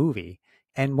of a movie.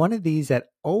 And one of these that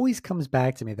always comes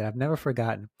back to me that I've never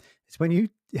forgotten is when you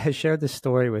have shared this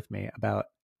story with me about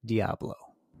Diablo.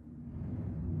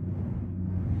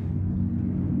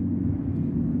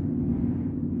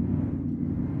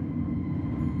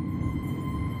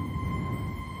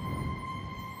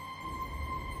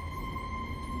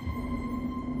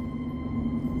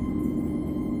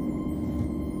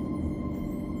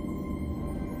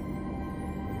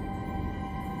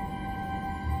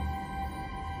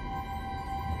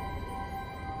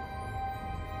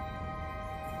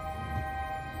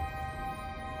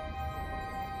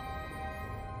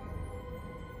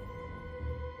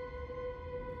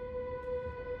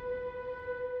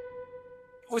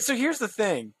 Well, so here's the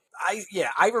thing.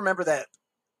 I remember that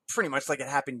pretty much like it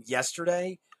happened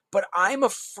yesterday, but I'm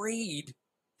afraid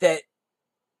that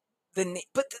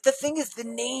but the thing is, the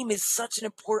name is such an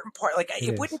important part. Like, It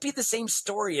it is. wouldn't be the same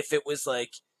story if it was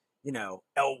like, El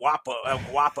Guapo,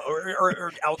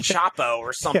 or El Chapo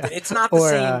or something. Yeah. It's not the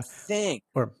same thing.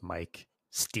 Or Mike,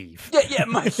 Steve. Yeah,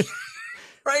 Mike,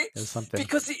 right? Or something.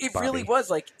 Because it really Bobby. was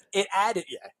like, it added,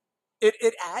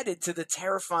 it added to the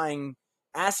terrifying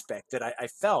aspect that I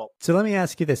felt. So let me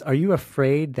ask you this. Are you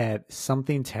afraid that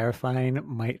something terrifying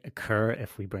might occur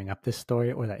if we bring up this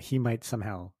story, or that he might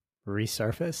somehow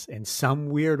resurface in some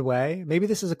weird way? Maybe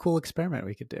this is a cool experiment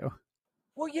we could do.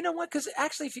 Well, you know what? Because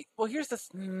actually, here's the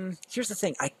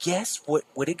thing. I guess what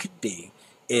it could be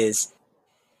is,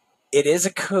 it is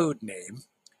a code name.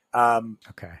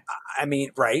 Okay. I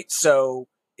mean, right? So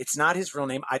it's not his real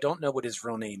name. I don't know what his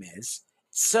real name is.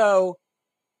 So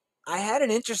I had an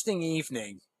interesting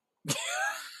evening.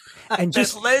 And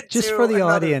just just for the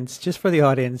audience,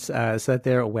 so that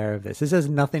they're aware of this. This has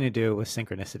nothing to do with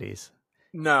synchronicities.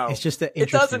 No, It's just an it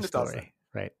interesting doesn't. story,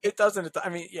 right? It doesn't. I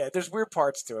mean, yeah, there's weird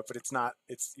parts to it, but it's not.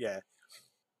 It's yeah.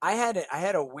 I had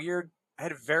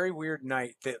a very weird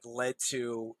night that led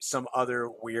to some other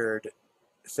weird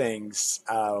things,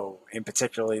 in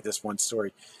particularly this one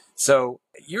story. So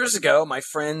years ago, my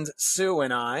friend Sue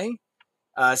and I,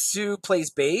 Sue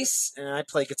plays bass and I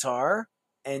play guitar,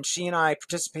 and she and I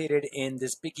participated in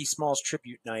this Biggie Smalls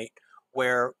tribute night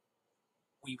where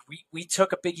we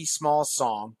took a Biggie Smalls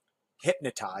song,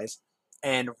 Hypnotize,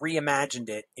 and reimagined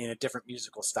it in a different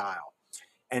musical style.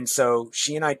 And so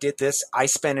she and I did this. I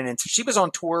spent she was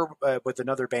on tour with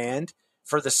another band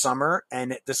for the summer,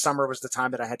 and the summer was the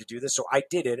time that I had to do this. So I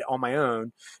did it on my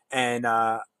own, and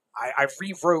I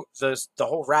rewrote the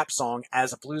whole rap song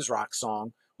as a blues rock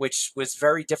song, which was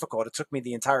very difficult. It took me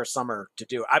the entire summer to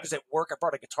do. I was at work. I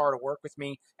brought a guitar to work with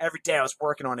me every day. I was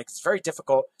working on it. It's very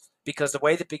difficult because the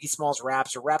way that Biggie Smalls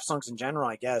raps, or rap songs in general,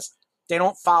 I guess, they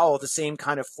don't follow the same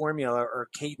kind of formula or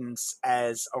cadence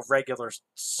as a regular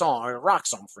song, or a rock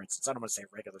song, for instance. I don't want to say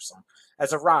regular song,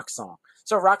 as a rock song.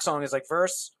 So a rock song is like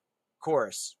verse,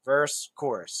 chorus, verse,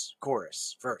 chorus,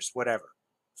 chorus, verse, whatever.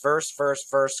 Verse, chorus,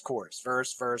 verse,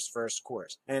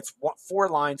 chorus. And it's 4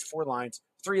 lines,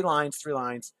 3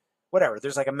 lines, whatever.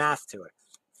 There's like a math to it.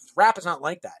 Rap is not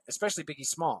like that, especially Biggie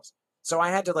Smalls. So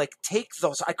I had to like take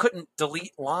those. I couldn't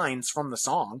delete lines from the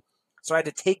song. So I had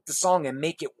to take the song and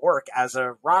make it work as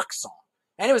a rock song.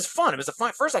 And it was fun. It was a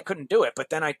fun. First, I couldn't do it, but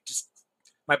then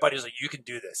my buddy was like, "You can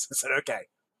do this." I said, "Okay."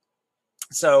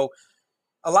 So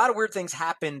a lot of weird things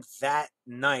happened that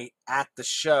night at the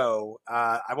show.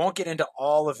 I won't get into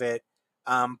all of it,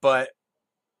 but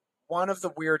one of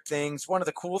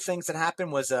the cool things that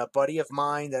happened was a buddy of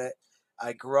mine that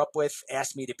I grew up with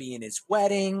asked me to be in his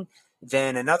wedding.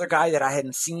 Then another guy that I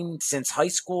hadn't seen since high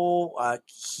school,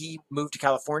 he moved to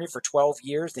California for 12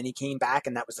 years. Then he came back,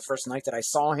 and that was the first night that I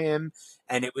saw him.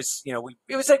 And it was,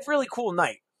 it was like a really cool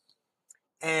night.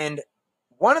 And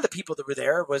one of the people that were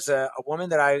there was a woman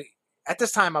that at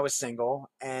this time I was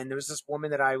single, and there was this woman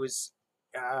that I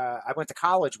went to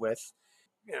college with.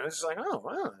 It's like, "Oh,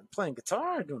 wow, I'm playing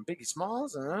guitar, doing Biggie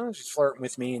Smalls," and she's flirting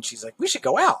with me, and she's like, "We should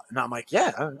go out." And I'm like,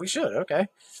 "Yeah, we should. Okay."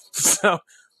 So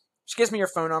she gives me her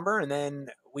phone number, and then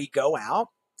we go out.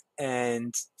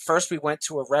 And first we went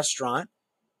to a restaurant,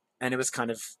 and it was kind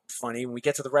of funny. When we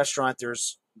get to the restaurant,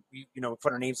 we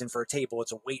put our names in for a table.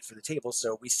 It's a wait for the table.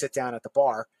 So we sit down at the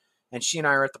bar, and she and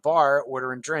I are at the bar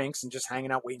ordering drinks and just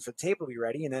hanging out, waiting for the table to be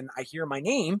ready. And then I hear my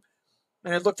name,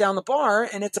 and I look down the bar,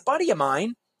 and it's a buddy of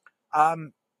mine,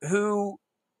 who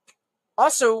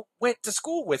also went to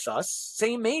school with us,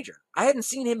 same major. I hadn't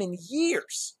seen him in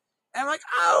years. And I'm like,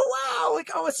 "Oh, wow." Like,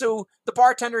 oh, so the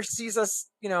bartender sees us,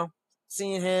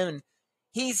 seeing him, and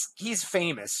he's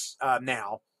famous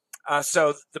now.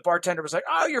 So the bartender was like,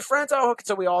 "Oh, your friends?" Oh,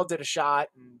 so we all did a shot,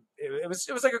 and it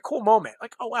was like a cool moment.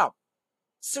 Like, oh, wow.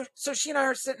 So she and I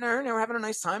are sitting there, and we're having a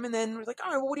nice time. And then we're like,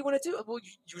 "All right, well, what do you want to do?" Well,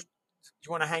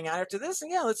 you want to hang out after this?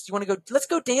 And yeah, let's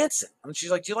go dancing. And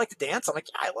she's like, do you like to dance? I'm like,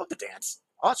 yeah, I love to dance.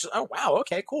 Oh, wow.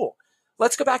 Okay, cool.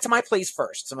 Let's go back to my place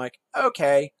first. So I'm like,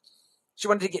 okay. She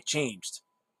wanted to get changed.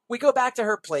 We go back to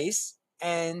her place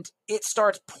and it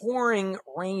starts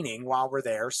raining while we're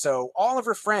there. So all of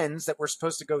her friends that were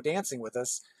supposed to go dancing with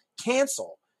us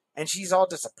cancel. And she's all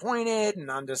disappointed.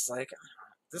 And I'm just like,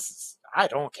 I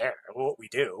don't care what we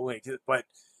do. But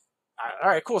all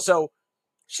right, cool. So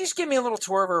she's giving me a little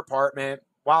tour of her apartment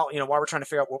while we're trying to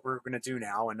figure out what we're going to do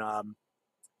now. And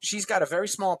she's got a very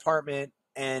small apartment,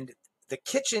 and the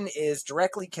kitchen is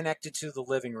directly connected to the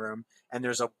living room. And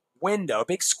there's a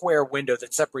big square window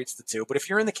that separates the two. But if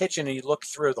you're in the kitchen and you look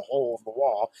through the hole of the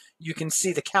wall, you can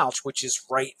see the couch, which is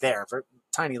right there. Very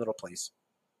tiny little place.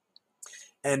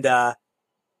 And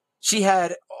she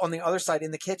had on the other side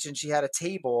in the kitchen, she had a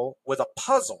table with a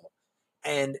puzzle.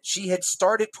 And she had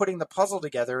started putting the puzzle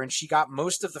together, and she got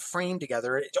most of the frame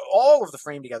together, all of the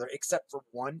frame together, except for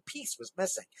one piece was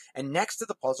missing. And next to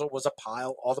the puzzle was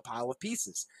all the pile of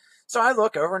pieces. So I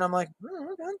look over and I'm like,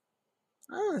 okay.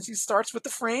 Oh, she starts with the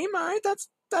frame. All right,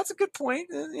 that's a good point.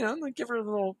 Like give her a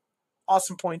little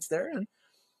awesome points there.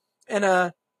 And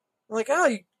I'm like, oh,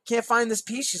 you can't find this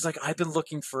piece? She's like, I've been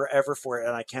looking forever for it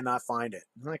and I cannot find it.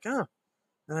 I'm like, oh.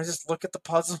 And I just look at the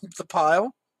puzzle, the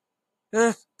pile.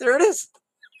 There it is.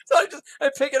 So I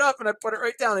pick it up and I put it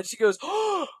right down, and she goes,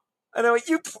 oh. And I went,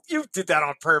 you did that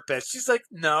on purpose. She's like,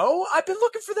 no, I've been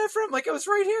looking for that frame. Like, it was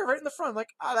right here, right in the front. I'm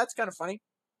like, oh, that's kind of funny.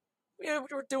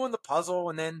 We're doing the puzzle,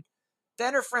 and then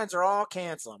her friends are all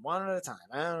canceling one at a time.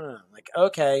 I don't know. I'm like,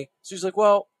 okay. So she's like,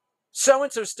 well,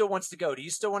 so-and-so still wants to go. Do you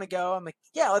still want to go? I'm like,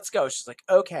 yeah, let's go. She's like,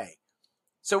 okay.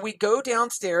 So we go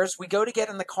downstairs. We go to get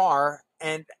in the car,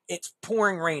 and it's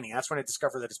pouring raining. That's when I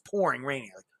discovered that it's pouring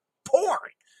raining. Like,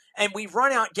 pouring. And we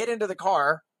run out, get into the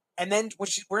car, and then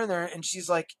we're in there, and she's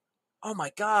like, oh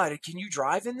my God, can you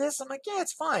drive in this? I'm like, yeah,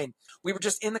 it's fine. We were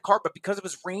just in the car, but because it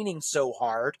was raining so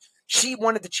hard, she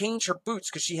wanted to change her boots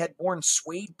because she had worn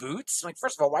suede boots. I'm like,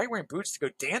 first of all, why are you wearing boots to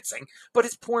go dancing? But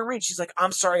it's pouring rain. She's like,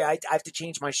 I'm sorry, I have to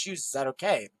change my shoes. Is that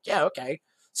okay? Yeah, okay.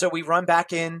 So we run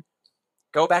back in,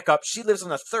 go back up. She lives on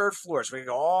the 3rd floor, so we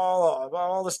go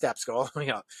all the steps, go all the way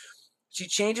up. She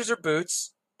changes her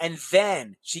boots, and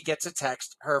then she gets a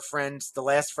text. Her friends, the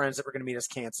last friends that were going to meet us,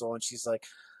 cancel, and she's like,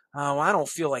 oh, I don't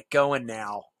feel like going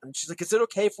now. And she's like, is it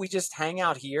okay if we just hang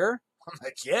out here? I'm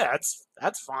like, yeah,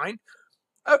 that's fine.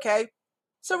 Okay.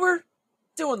 So we're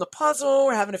doing the puzzle.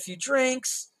 We're having a few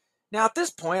drinks. Now, at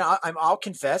this point, I'll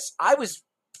confess, I was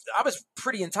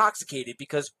pretty intoxicated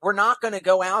because we're not going to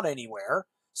go out anywhere.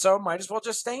 So might as well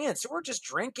just stay in. So we're just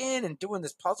drinking and doing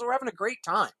this puzzle. We're having a great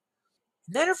time.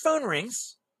 And then her phone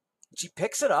rings. She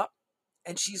picks it up,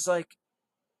 and she's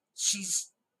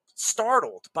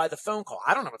startled by the phone call.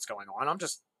 I don't know what's going on. I'm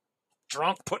just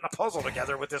drunk putting a puzzle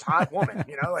together with this hot woman,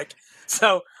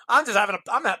 so I'm just having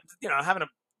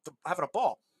a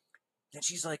ball. And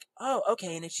she's like, oh,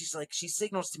 okay. And then she's like, she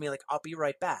signals to me like, I'll be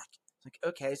right back. Like,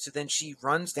 okay. So then she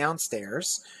runs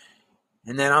downstairs,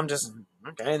 and then I'm just,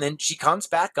 okay. And then she comes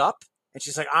back up, and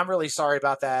she's like, I'm really sorry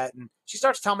about that. And she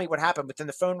starts telling me what happened, but then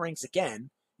the phone rings again,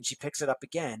 and she picks it up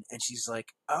again, and she's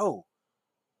like, oh,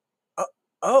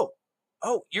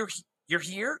 you're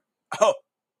here?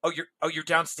 You're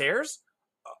downstairs?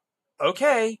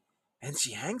 Okay. And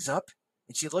she hangs up,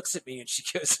 and she looks at me, and she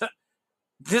goes,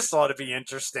 this ought to be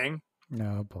interesting.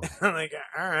 No, boy. I'm like,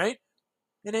 all right.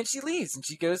 And then she leaves, and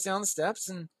she goes down the steps,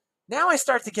 and now I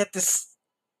start to get this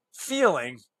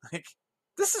feeling like,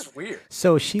 this is weird.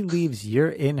 So she leaves, you're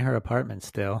in her apartment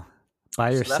still,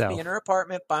 by yourself. She left me in her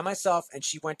apartment by myself, and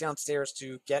she went downstairs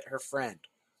to get her friend.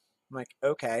 I'm like,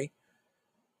 okay.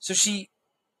 So she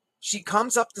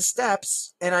comes up the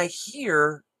steps, and I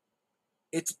hear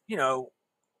it's,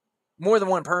 more than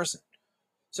one person.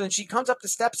 So then she comes up the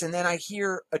steps, and then I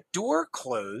hear a door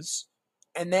close,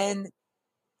 and then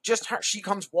just she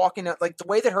comes walking out. Like, the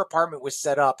way that her apartment was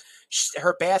set up,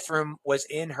 her bathroom was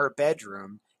in her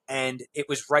bedroom, and it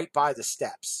was right by the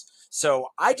steps. So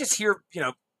I just hear,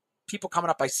 people coming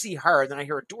up. I see her, and then I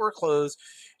hear a door close,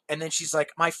 and then she's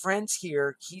like, my friend's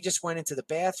here. He just went into the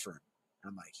bathroom.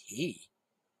 I'm like, he?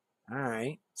 All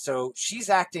right. So she's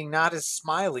acting not as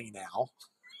smiley now.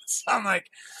 So I'm like,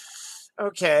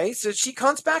 okay. So she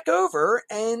comes back over,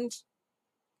 and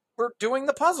we're doing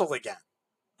the puzzle again.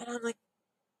 And I'm like,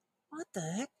 what the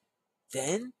heck?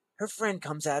 Then her friend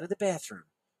comes out of the bathroom,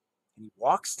 and he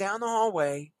walks down the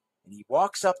hallway, and he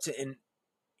walks up to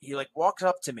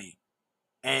me,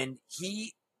 and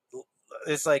he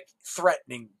is like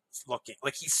threatening looking,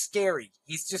 like he's scary.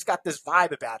 He's just got this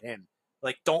vibe about him,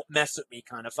 like, don't mess with me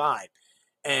kind of vibe.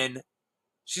 And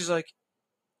she's like,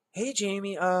 hey,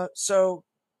 Jamie, so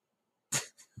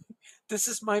this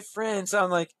is my friend. So I'm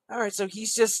like, all right, so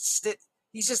he's just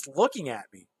looking at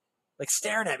me, like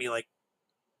staring at me, like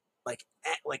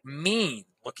mean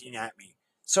looking at me.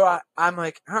 So I'm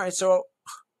like, all right, so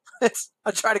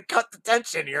I try to cut the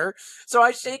tension here. So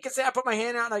I shake his hand, I put my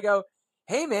hand out and I go,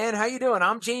 hey man, how you doing?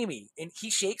 I'm Jamie. And he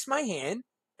shakes my hand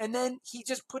and then he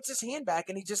just puts his hand back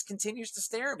and he just continues to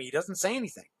stare at me. He doesn't say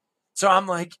anything. So I'm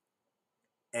like,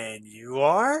 and you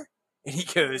are? And he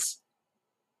goes,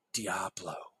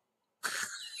 Diablo.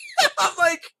 I'm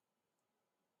like,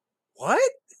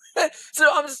 what? So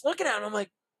I'm just looking at him. I'm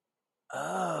like,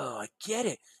 oh, I get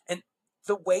it. And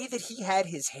the way that he had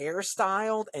his hair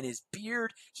styled and his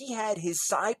beard, he had his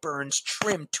sideburns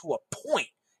trimmed to a point,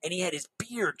 and he had his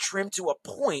beard trimmed to a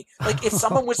point. Like if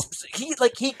someone was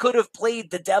he could have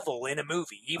played the devil in a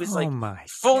movie. He was like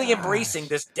fully embracing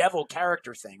this devil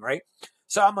character thing, right?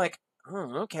 So I'm like,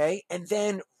 oh, okay. And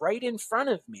then right in front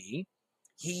of me,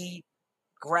 he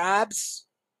grabs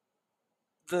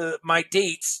my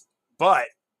date's butt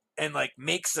and like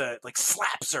makes a like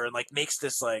slaps her and like makes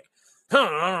this like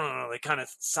like kind of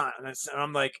sign. And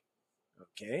I'm like,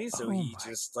 okay, so he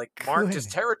just like marked his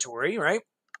territory, right?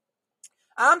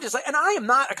 I'm just like, and I am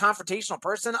not a confrontational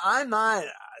person. I'm not,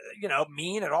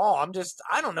 mean at all.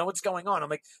 I don't know what's going on. I'm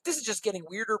like, this is just getting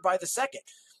weirder by the second.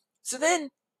 So then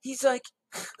he's like,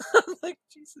 I'm like,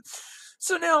 Jesus.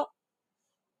 So now,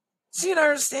 she and I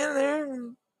are standing there,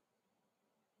 and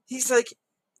he's like,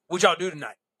 what y'all do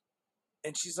tonight?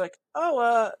 And she's like,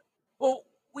 oh, well,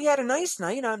 we had a nice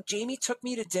night. Jamie took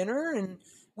me to dinner, and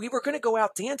we were going to go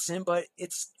out dancing, but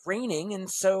it's raining, and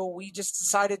so we just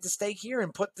decided to stay here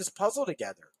and put this puzzle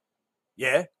together.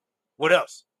 Yeah? What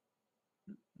else?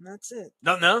 That's it.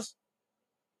 Nothing else?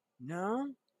 No.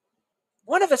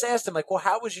 One of us asked him, like, well,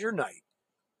 how was your night?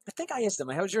 I think I asked him,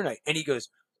 like, how was your night? And he goes,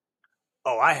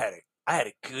 oh, I had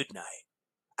a good night.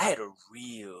 I had a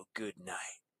real good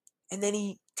night. And then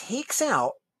he takes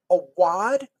out a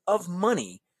wad of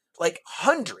money, like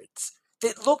hundreds,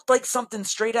 that looked like something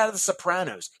straight out of The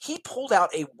Sopranos. He pulled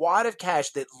out a wad of cash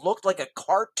that looked like a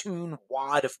cartoon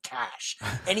wad of cash.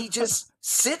 And he just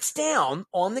sits down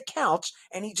on the couch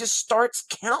and he just starts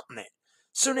counting it.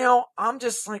 So now I'm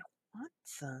just like, what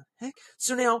the heck?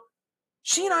 So now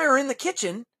she and I are in the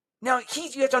kitchen. Now,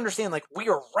 you have to understand, like, we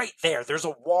are right there. There's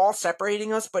a wall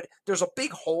separating us, but there's a big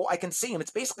hole. I can see him.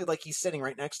 It's basically like he's sitting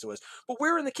right next to us. But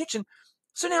we're in the kitchen.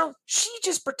 So now she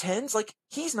just pretends like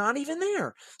he's not even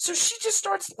there. So she just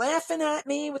starts laughing at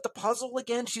me with the puzzle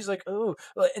again. She's like, oh,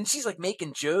 and she's like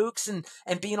making jokes and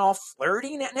being all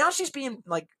flirty. Now she's being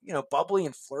like, bubbly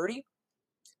and flirty.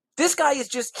 This guy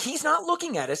is he's not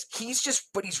looking at us.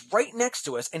 But he's right next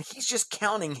to us and he's just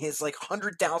counting his like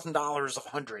 $100,000 of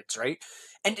hundreds, right?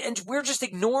 And we're just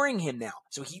ignoring him now.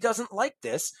 So he doesn't like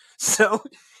this. So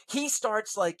he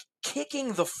starts like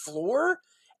kicking the floor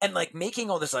and like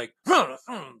making all this like, and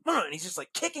he's just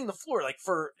like kicking the floor like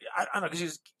I don't know, because he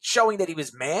was showing that he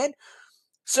was mad.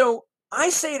 So I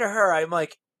say to her, I'm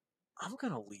like, I'm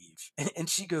going to leave. And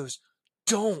she goes,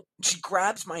 don't. She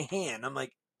grabs my hand. I'm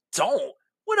like, don't.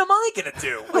 What am I going to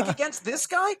do? Like against this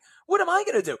guy? What am I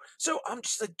going to do? So I'm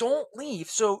just like, don't leave.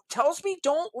 So tells me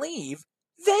don't leave,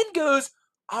 then goes,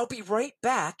 I'll be right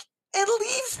back, and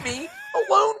leaves me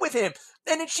alone with him.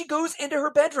 And then she goes into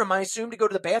her bedroom, I assume, to go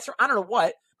to the bathroom. I don't know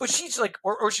what, but she's like,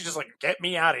 or she's just like, get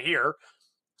me out of here.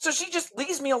 So she just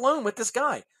leaves me alone with this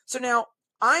guy. So now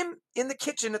I'm in the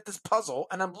kitchen at this puzzle,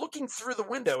 and I'm looking through the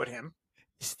window at him.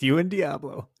 Just you and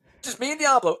Diablo. Just me and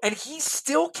Diablo. And he's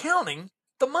still counting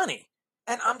the money.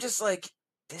 And I'm just like,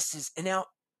 and now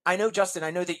I know, Justin,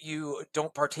 I know that you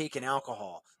don't partake in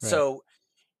alcohol. Right. So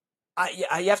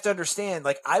I have to understand,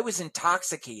 like, I was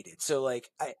intoxicated. So like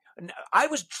I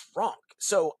was drunk.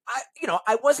 So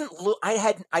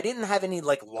I didn't have any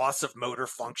like loss of motor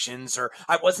functions, or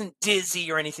I wasn't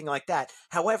dizzy or anything like that.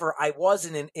 However, I was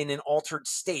in an altered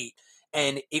state,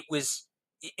 and it was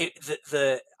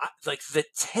the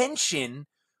tension.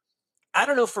 I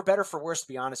don't know, for better or for worse, to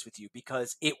be honest with you,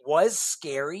 because it was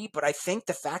scary, but I think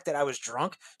the fact that I was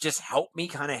drunk just helped me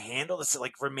kind of handle this,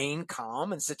 like remain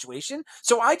calm in the situation.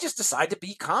 So I just decided to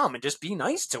be calm and just be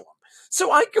nice to him. So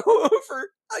I go over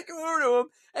to him,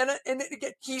 and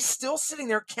again, he's still sitting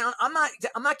there counting. I'm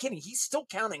not kidding. He's still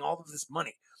counting all of this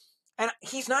money, and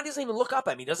he doesn't even look up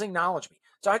at me, doesn't acknowledge me.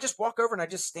 So I just walk over and I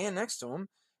just stand next to him,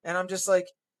 and I'm just like,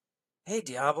 "Hey,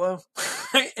 Diablo,"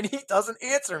 and he doesn't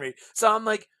answer me. So I'm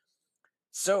like,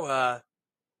 So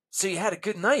you had a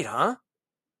good night, huh?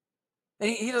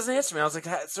 And he doesn't answer me. I was like,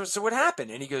 so what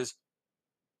happened? And he goes,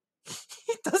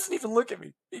 he doesn't even look at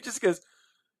me. He just goes,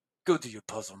 go do your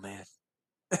puzzle, man.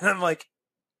 And I'm like,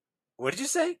 What did you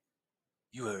say?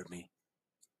 You heard me.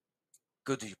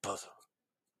 Go do your puzzle.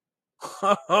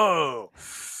 Oh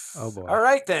boy. All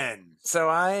right then. So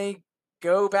I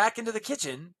go back into the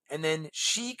kitchen, and then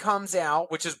she comes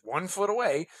out, which is 1 foot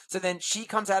away. So then she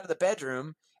comes out of the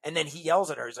bedroom, and then he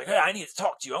yells at her. He's like, "Hey, I need to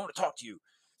talk to you. I want to talk to you."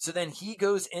 So then he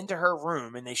goes into her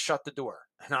room, and they shut the door.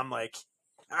 And I'm like,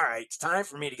 all right, it's time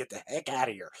for me to get the heck out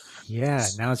of here. Yeah,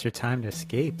 now's your time to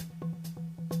escape.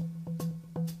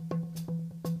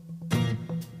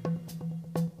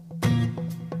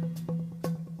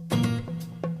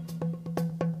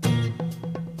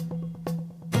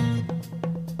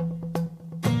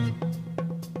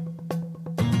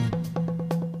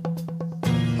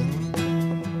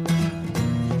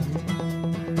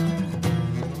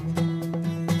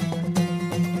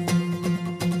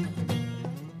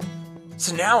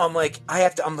 So now I'm like,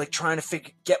 I'm like trying to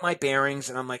get my bearings,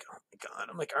 and I'm like, oh my God.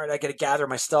 I'm like, all right, I got to gather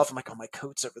my stuff. I'm like, oh, my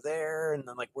coat's over there. And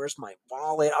then like, where's my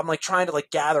wallet? I'm like trying to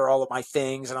like gather all of my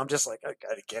things. And I'm just like, I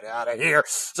got to get out of here.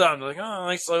 So I'm like, oh,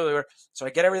 I slowly. So I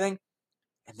get everything.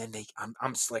 And then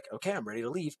I'm just like, okay, I'm ready to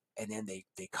leave. And then they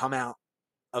come out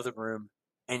of the room,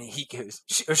 and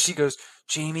she goes,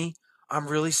 Jamie, I'm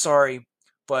really sorry,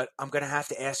 but I'm going to have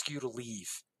to ask you to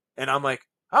leave. And I'm like,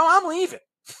 oh, I'm leaving.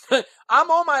 I'm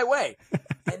on my way.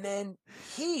 And then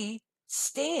he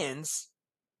stands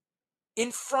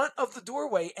in front of the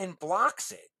doorway and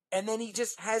blocks it. And then he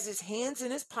just has his hands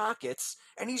in his pockets,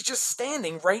 and he's just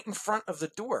standing right in front of the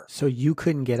door. So you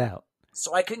couldn't get out.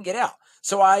 So I couldn't get out.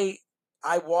 So I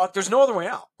walk. There's no other way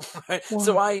out. Right?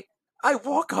 So I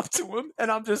walk up to him,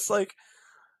 and I'm just like,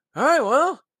 all right,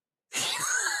 well,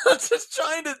 I'm just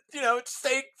trying to,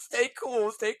 stay cool,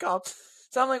 stay calm.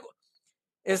 So I'm like,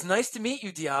 it's nice to meet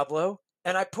you, Diablo.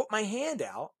 And I put my hand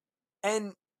out,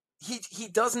 and he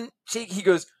doesn't shake. He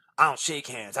goes, I don't shake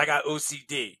hands. I got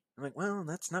OCD. I'm like, well,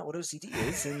 that's not what OCD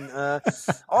is. And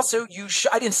also,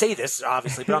 I didn't say this,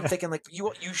 obviously, but I'm thinking, like,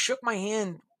 you shook my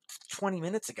hand 20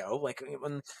 minutes ago. Like,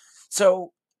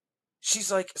 so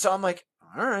she's like, so I'm like,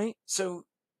 all right. So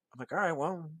I'm like, all right,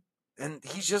 well. And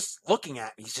he's just looking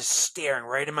at me. He's just staring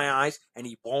right in my eyes, and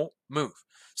he won't move.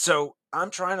 So I'm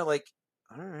trying to, like,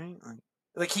 all right.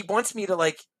 Like, he wants me to,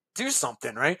 like, do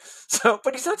something, right? So,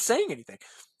 but he's not saying anything.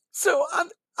 So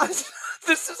I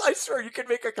swear, you could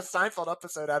make like a Seinfeld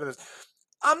episode out of this.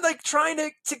 I'm like trying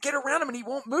to get around him, and he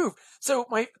won't move. So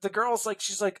the girl's like,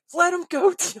 she's like, let him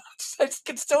go. I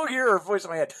can still hear her voice in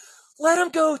my head. Let him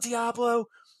go, Diablo.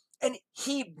 And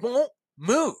he won't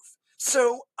move.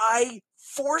 So I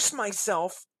force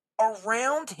myself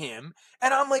around him,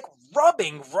 and I'm like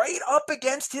rubbing right up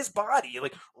against his body,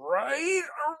 like right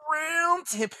around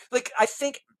him. Like I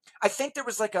think there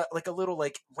was like a little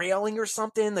like railing or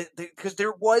something, because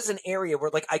there was an area where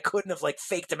like I couldn't have like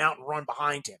faked him out and run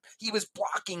behind him. He was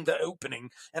blocking the opening,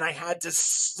 and I had to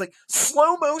like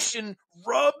slow motion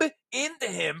rub into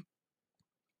him.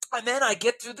 And then I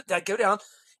go down,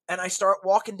 and I start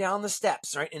walking down the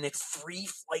steps, right? And it's 3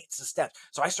 flights of steps.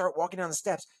 So I start walking down the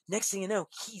steps. Next thing you know,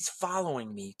 he's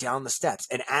following me down the steps.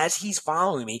 And as he's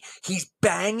following me, he's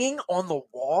banging on the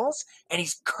walls, and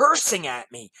he's cursing at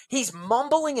me. He's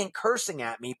mumbling and cursing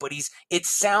at me, but it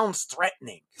sounds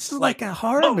threatening. This is like a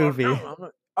horror movie.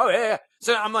 Oh, yeah.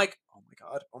 So I'm like, oh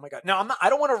my God. No, I'm not. I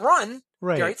don't want to run.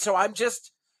 Right. So I'm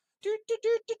just...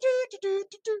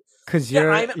 Because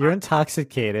you're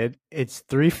intoxicated. It's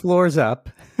 3 floors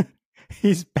up.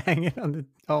 He's banging on the.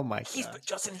 Oh my God,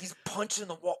 Justin! He's punching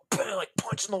the wall, like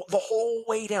punching the whole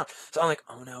way down. So I'm like,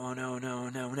 oh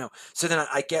no. So then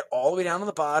I get all the way down to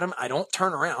the bottom. I don't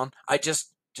turn around. I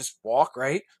just walk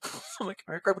right. I'm like,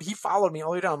 all right, great. But he followed me all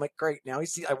the way down. I'm like, great. Now he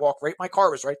sees. I walk right. My car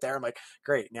was right there. I'm like,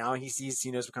 great. Now he sees. He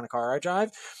knows what kind of car I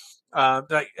drive.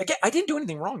 But again, I didn't do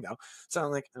anything wrong though. So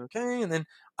I'm like, okay. And then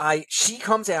she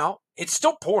comes out. It's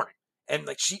still pouring. And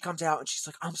like she comes out, and she's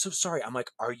like, I'm so sorry. I'm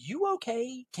like, are you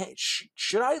okay?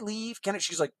 Should I leave?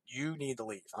 She's like, you need to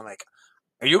leave. I'm like,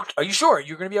 are you sure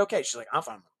you're going to be okay? She's like, I'm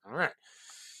fine. All right.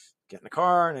 Get in the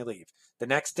car, and I leave. The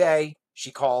next day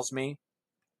she calls me,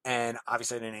 and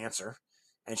obviously I didn't answer.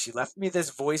 And she left me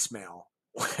this voicemail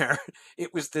where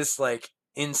it was this like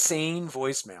insane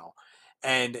voicemail.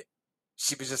 And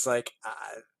she was just like,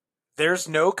 there's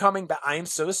no coming back. I am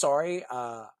so sorry.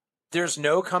 There's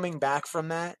no coming back from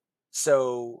that.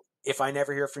 So if I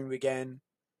never hear from you again,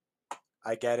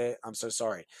 I get it. I'm so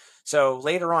sorry. So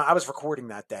later on, I was recording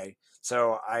that day.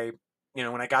 So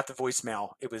when I got the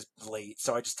voicemail, it was late.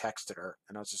 So I just texted her,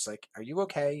 and I was just like, are you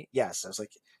okay? Yes. I was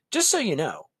like, just so you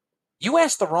know, you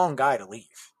asked the wrong guy to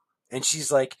leave. And she's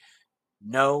like,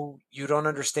 no, you don't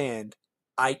understand.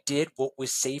 I did what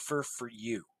was safer for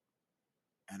you.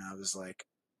 And I was like,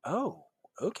 oh,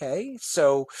 okay.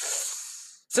 So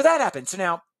that happened. So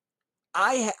now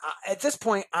at this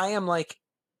point, I am like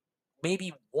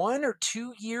maybe 1 or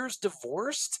 2 years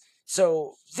divorced.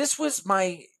 So this was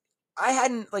I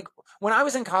hadn't, like, when I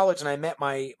was in college and I met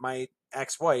my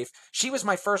ex-wife, she was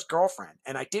my first girlfriend,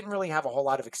 and I didn't really have a whole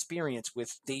lot of experience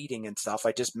with dating and stuff.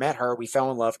 I just met her, we fell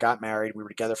in love, got married, we were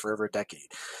together for over a decade.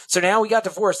 So now we got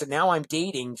divorced, and now I'm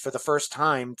dating for the first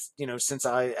time, since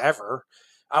I ever,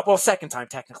 well, second time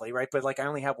technically, right? But like, I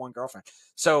only have one girlfriend.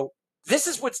 So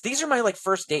these are my like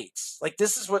first dates. Like,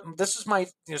 this is my,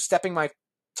 stepping my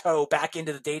toe back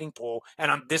into the dating pool,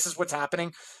 and this is what's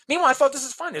happening. Meanwhile, I thought this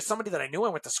is fun. There's somebody that I knew I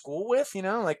went to school with,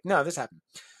 like, no, this happened.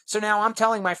 So now I'm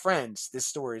telling my friends this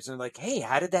stories, and they're like, hey,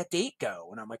 how did that date go?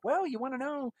 And I'm like, well, you want to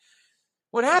know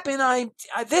what happened?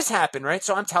 This happened, right?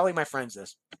 So I'm telling my friends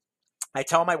this. I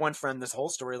tell my one friend this whole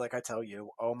story like I tell you.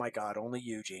 Oh my God, only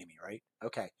you, Jamie, right?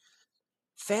 Okay.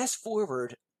 Fast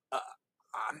forward,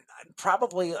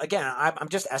 probably, again, I'm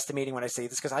just estimating when I say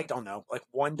this because I don't know, like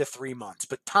 1 to 3 months,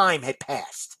 but time had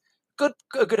passed. A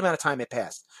good amount of time had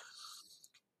passed.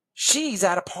 She's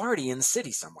at a party in the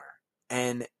city somewhere,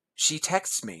 and she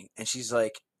texts me, and she's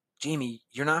like, Jamie,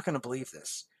 you're not going to believe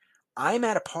this. I'm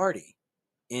at a party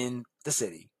in the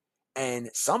city, and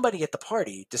somebody at the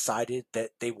party decided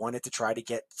that they wanted to try to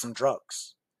get some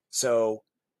drugs. So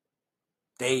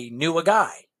they knew a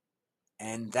guy,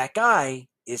 and that guy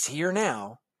is here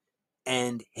now,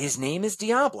 and his name is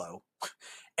Diablo,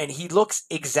 and he looks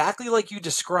exactly like you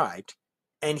described,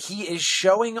 and he is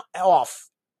showing off.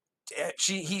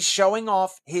 He's showing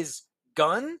off his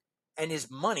gun and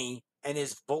his money and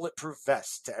his bulletproof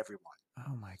vest to everyone.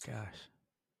 Oh my gosh!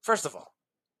 First of all,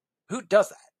 who does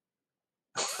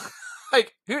that?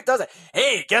 Like, who does it?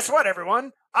 Hey, guess what,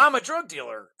 everyone? I'm a drug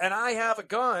dealer, and I have a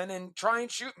gun, and try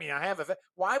and shoot me. I have a.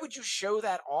 Why would you show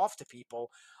that off to people?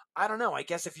 I don't know. I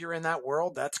guess if you're in that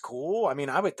world, that's cool. I mean,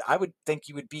 I would think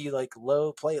you would be like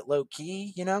play it low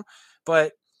key,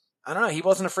 But I don't know. He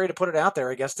wasn't afraid to put it out there,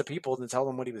 I guess, to people and tell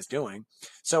them what he was doing.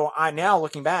 So I now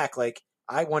looking back, like,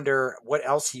 I wonder what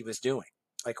else he was doing.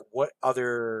 Like, what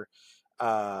other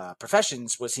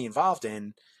professions was he involved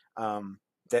in?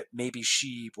 That maybe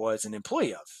she was an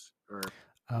employee of, or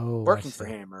working for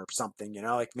him or something,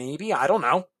 like, maybe, I don't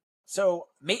know. So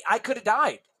I could have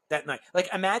died that night. Like,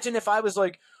 imagine if I was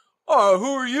like, oh,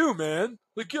 who are you, man?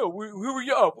 Like, yo, who are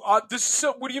you? Oh, this is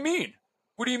what do you mean?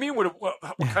 What do you mean? What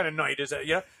kind of night is that?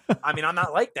 Yeah. I mean, I'm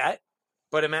not like that,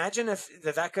 but imagine if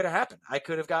that could have happened. I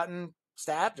could have gotten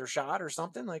stabbed or shot or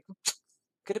something. Like,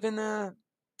 could have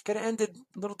ended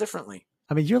a little differently.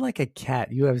 I mean, you're like a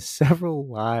cat. You have several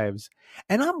lives.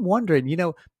 And I'm wondering,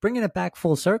 bringing it back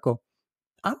full circle,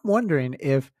 I'm wondering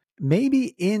if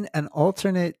maybe in an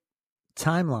alternate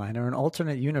timeline or an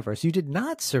alternate universe, you did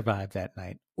not survive that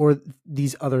night, or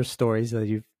these other stories that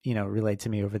you've, relayed to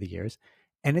me over the years.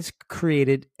 And it's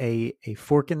created a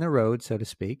fork in the road, so to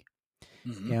speak.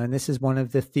 Mm-hmm. And this is one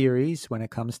of the theories when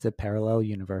it comes to parallel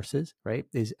universes, right?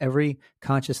 Is every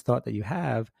conscious thought that you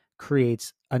have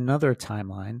creates another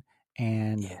timeline.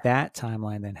 And that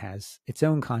timeline then has its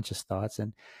own conscious thoughts.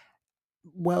 And,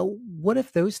 well, what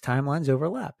if those timelines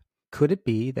overlap? Could it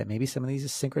be that maybe some of these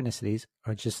synchronicities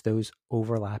are just those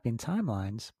overlapping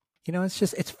timelines?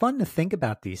 It's fun to think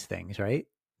about these things, right?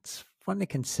 It's fun to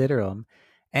consider them.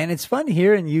 And it's fun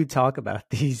hearing you talk about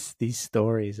these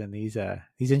stories and these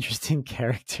interesting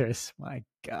characters. My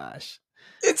gosh.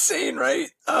 Insane, right?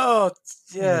 Oh,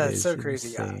 yeah, it's so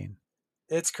crazy.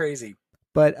 It's crazy.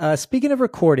 But speaking of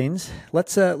recordings,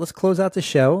 let's close out the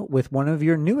show with one of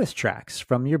your newest tracks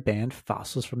from your band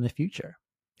Fossils from the Future.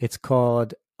 It's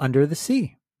called Under the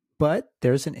Sea. But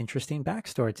there's an interesting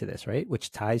backstory to this, right?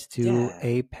 Which ties to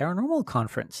a paranormal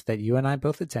conference that you and I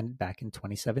both attended back in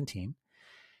 2017.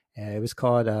 It was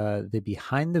called the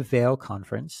Behind the Veil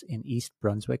Conference in East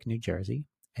Brunswick, New Jersey.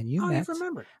 And you met. I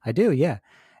remember. I do, yeah.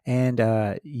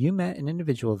 And you met an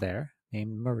individual there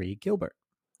named Marie Gilbert.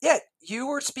 Yeah, you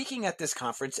were speaking at this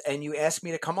conference, and you asked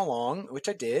me to come along, which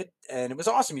I did, and it was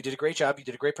awesome. You did a great job. You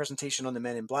did a great presentation on the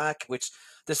Men in Black, which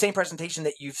the same presentation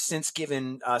that you've since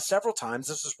given several times.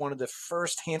 This was one of the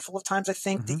first handful of times, I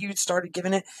think, that you'd started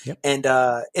giving it. Yep. And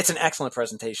it's an excellent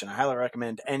presentation. I highly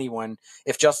recommend anyone,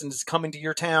 if Justin is coming to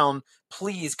your town,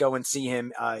 please go and see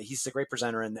him. He's a great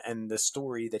presenter, and the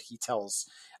story that he tells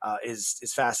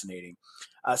is fascinating.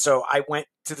 So I went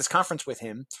to this conference with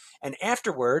him, and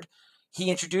afterward, he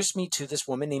introduced me to this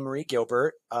woman named Marie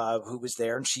Gilbert, who was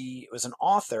there, and she was an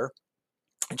author,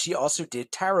 and she also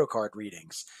did tarot card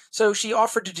readings. So she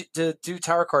offered to do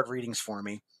tarot card readings for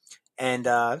me, and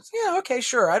okay,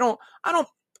 sure. I don't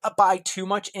buy too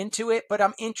much into it, but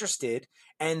I'm interested.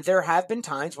 And there have been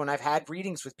times when I've had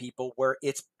readings with people where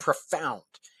it's profound.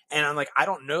 And I'm like, I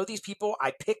don't know these people.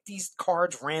 I pick these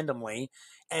cards randomly.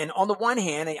 And on the one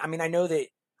hand, I mean, I know that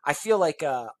I feel like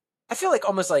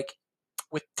almost like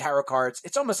with tarot cards,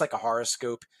 it's almost like a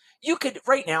horoscope. You could,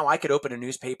 right now, I could open a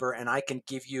newspaper and I can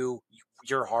give you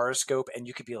your horoscope and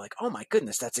you could be like, oh my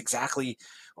goodness, that's exactly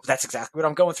what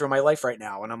I'm going through in my life right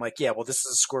now. And I'm like, yeah, well, this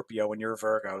is a Scorpio and you're a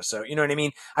Virgo. So, you know what I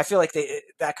mean? I feel like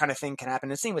that kind of thing can happen.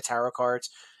 And same with tarot cards.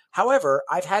 However,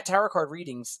 I've had tarot card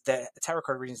readings that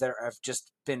have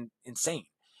just been insane.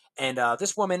 And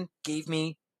this woman gave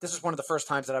me, this was one of the first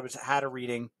times that I had a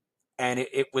reading, and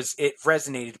it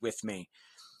resonated with me.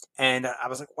 And I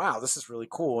was like, wow, this is really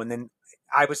cool. And then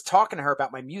I was talking to her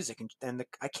about my music, and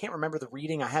I can't remember the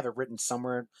reading. I have it written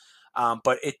somewhere,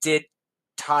 but it did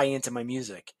tie into my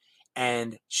music.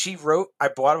 And I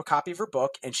bought a copy of her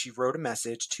book, and she wrote a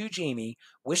message to Jamie,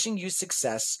 wishing you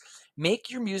success.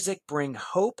 Make your music bring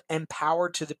hope and power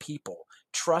to the people.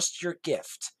 Trust your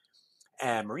gift.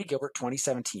 Marie Gilbert,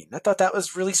 2017. I thought that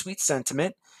was really sweet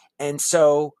sentiment. And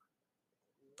so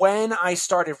when I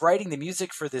started writing the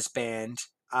music for this band,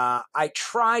 I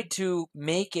tried to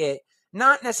make it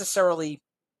not necessarily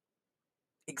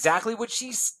exactly what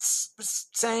she's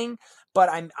saying, but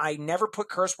I never put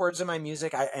curse words in my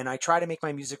music. I try to make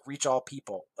my music reach all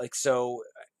people. Like, so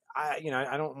I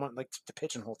don't want like to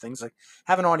pigeonhole things, like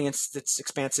have an audience that's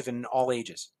expansive in all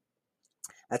ages.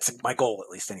 That's my goal,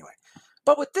 at least anyway.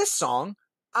 But with this song,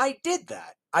 I did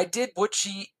that. I did what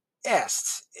she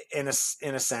asked in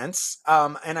a sense.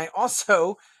 And I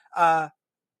also,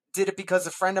 did it because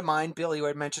a friend of mine, Billy, who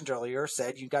I mentioned earlier,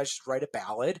 said, you guys should write a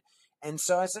ballad. And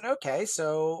so I said, okay,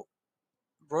 so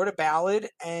wrote a ballad,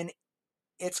 and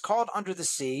it's called Under the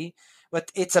Sea, but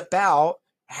it's about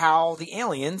how the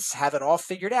aliens have it all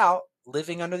figured out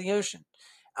living under the ocean,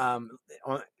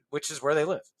 which is where they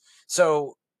live.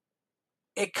 So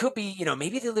it could be,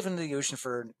 maybe they live under the ocean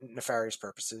for nefarious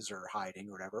purposes or hiding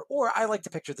or whatever. Or I like to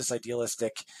picture this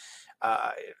idealistic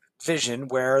vision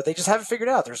where they just have it figured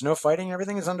out. There's no fighting.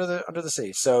 Everything is under the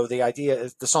sea. So the idea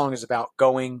is the song is about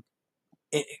going,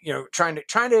 trying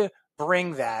to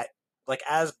bring that, like,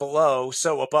 as below,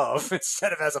 so above,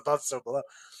 instead of as above, so below.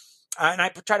 And I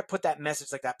try to put that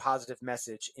message, like that positive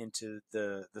message, into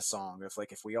the song of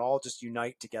like, if we all just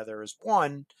unite together as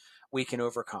one, we can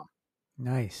overcome.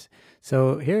 Nice.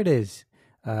 So here it is,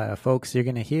 folks. You're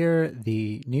going to hear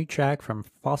the new track from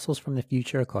Fossils from the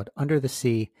Future called Under the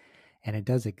Sea, and it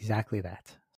does exactly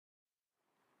that.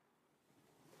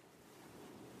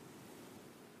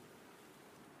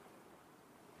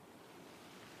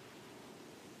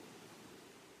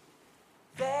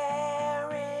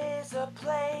 There is a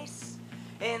place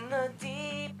in the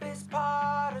deepest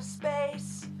part of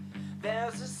space.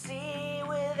 There's a sea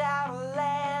without a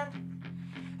land,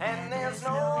 and there's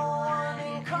no one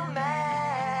in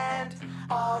command.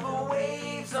 All the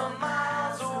waves are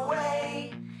miles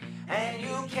away, and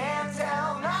you can't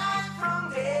tell night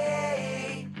from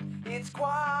day. It's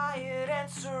quiet and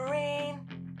serene,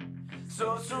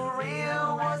 so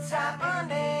surreal what's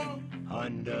happening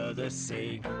under the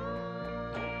sea.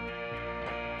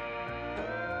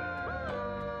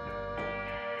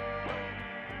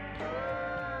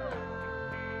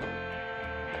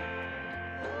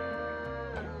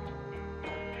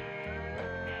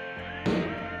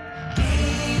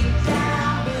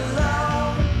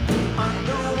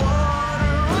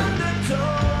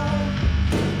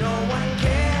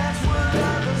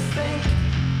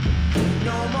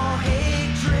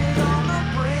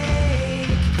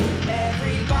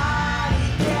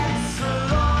 Everybody gets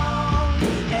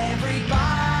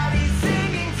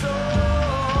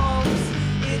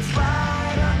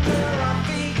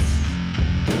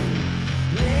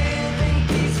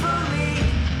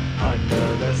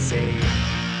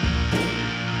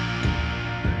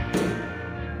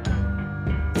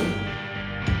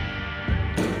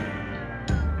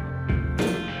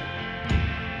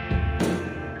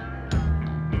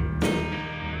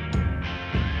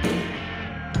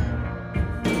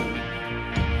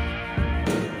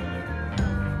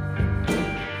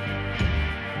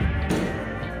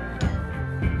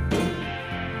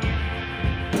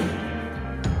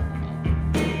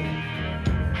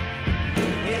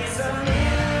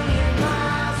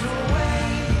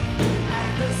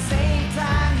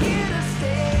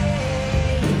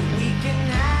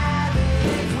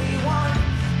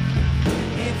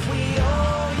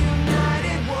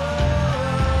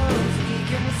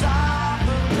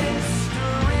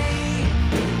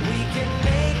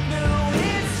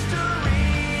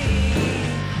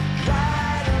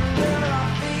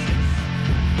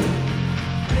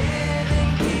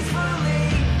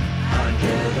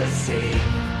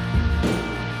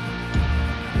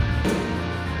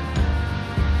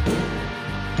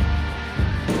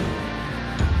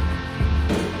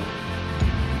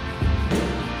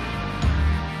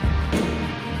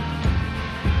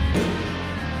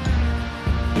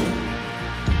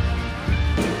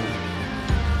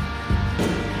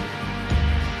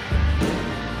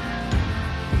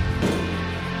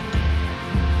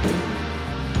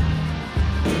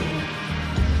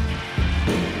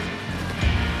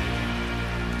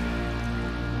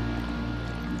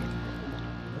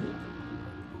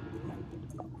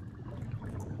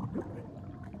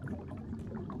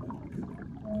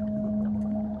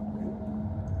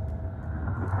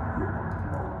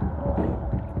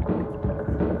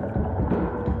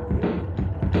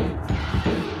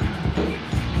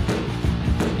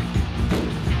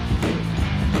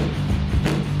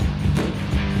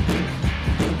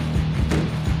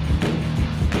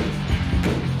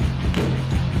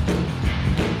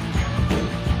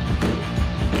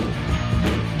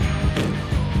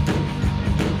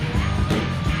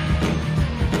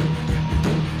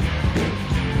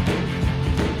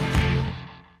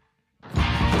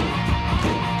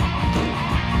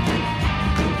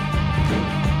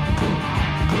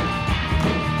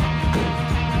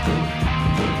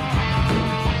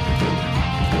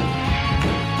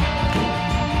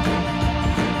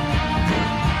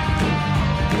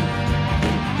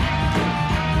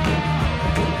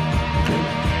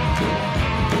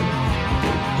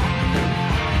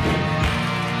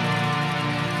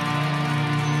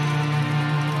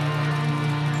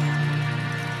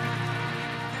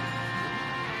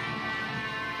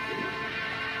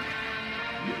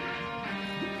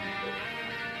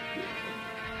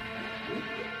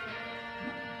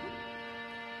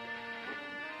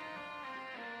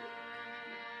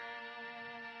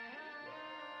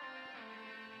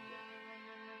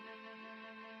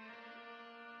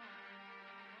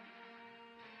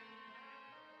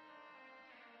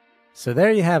So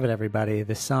there you have it, everybody.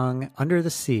 The song Under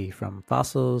the Sea from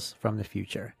Fossils from the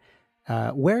Future.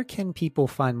 Where can people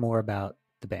find more about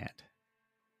the band?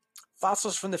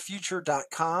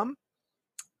 Fossilsfromthefuture.com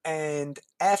and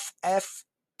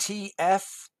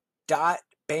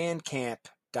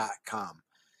fftf.bandcamp.com.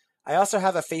 I also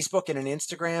have a Facebook and an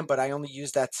Instagram, but I only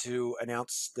use that to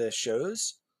announce the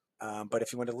shows. But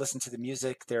if you want to listen to the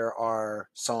music, there are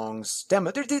songs,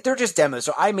 demo. They're just demos.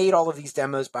 So I made all of these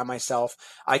demos by myself.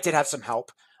 I did have some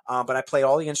help, but I play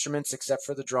all the instruments except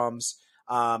for the drums.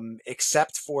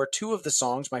 Except for two of the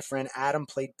songs. My friend Adam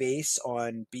played bass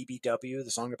on BBW,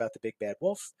 the song about the Big Bad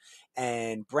Wolf,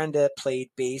 and Brenda played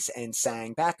bass and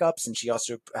sang backups, and she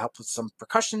also helped with some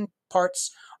percussion parts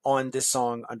on this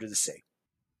song Under the Sea.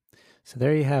 So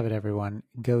there you have it, everyone.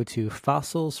 Go to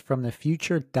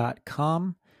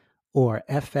fossilsfromthefuture.com or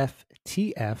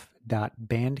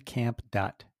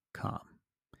fftf.bandcamp.com.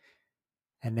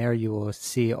 And there you will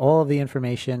see all of the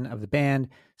information of the band,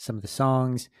 some of the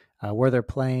songs, where they're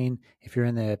playing. If you're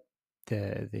in the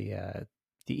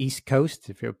East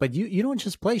Coast, but you don't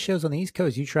just play shows on the East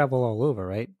Coast, you travel all over,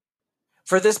 right?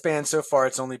 For this band so far,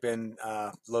 it's only been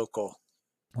local.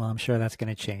 Well, I'm sure that's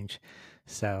going to change.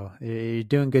 So you're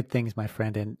doing good things, my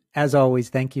friend. And as always,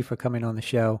 thank you for coming on the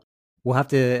show. We'll have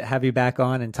to have you back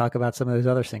on and talk about some of those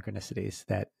other synchronicities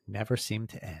that never seem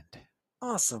to end.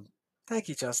 Awesome. Thank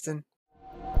you, Justin.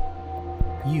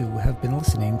 You have been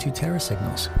listening to Terra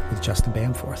Signals with Justin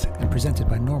Bamforth and presented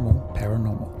by Normal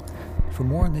Paranormal. For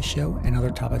more on this show and other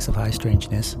topics of high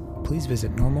strangeness, please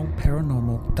visit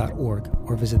normalparanormal.org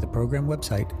or visit the program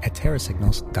website at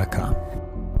terrasignals.com.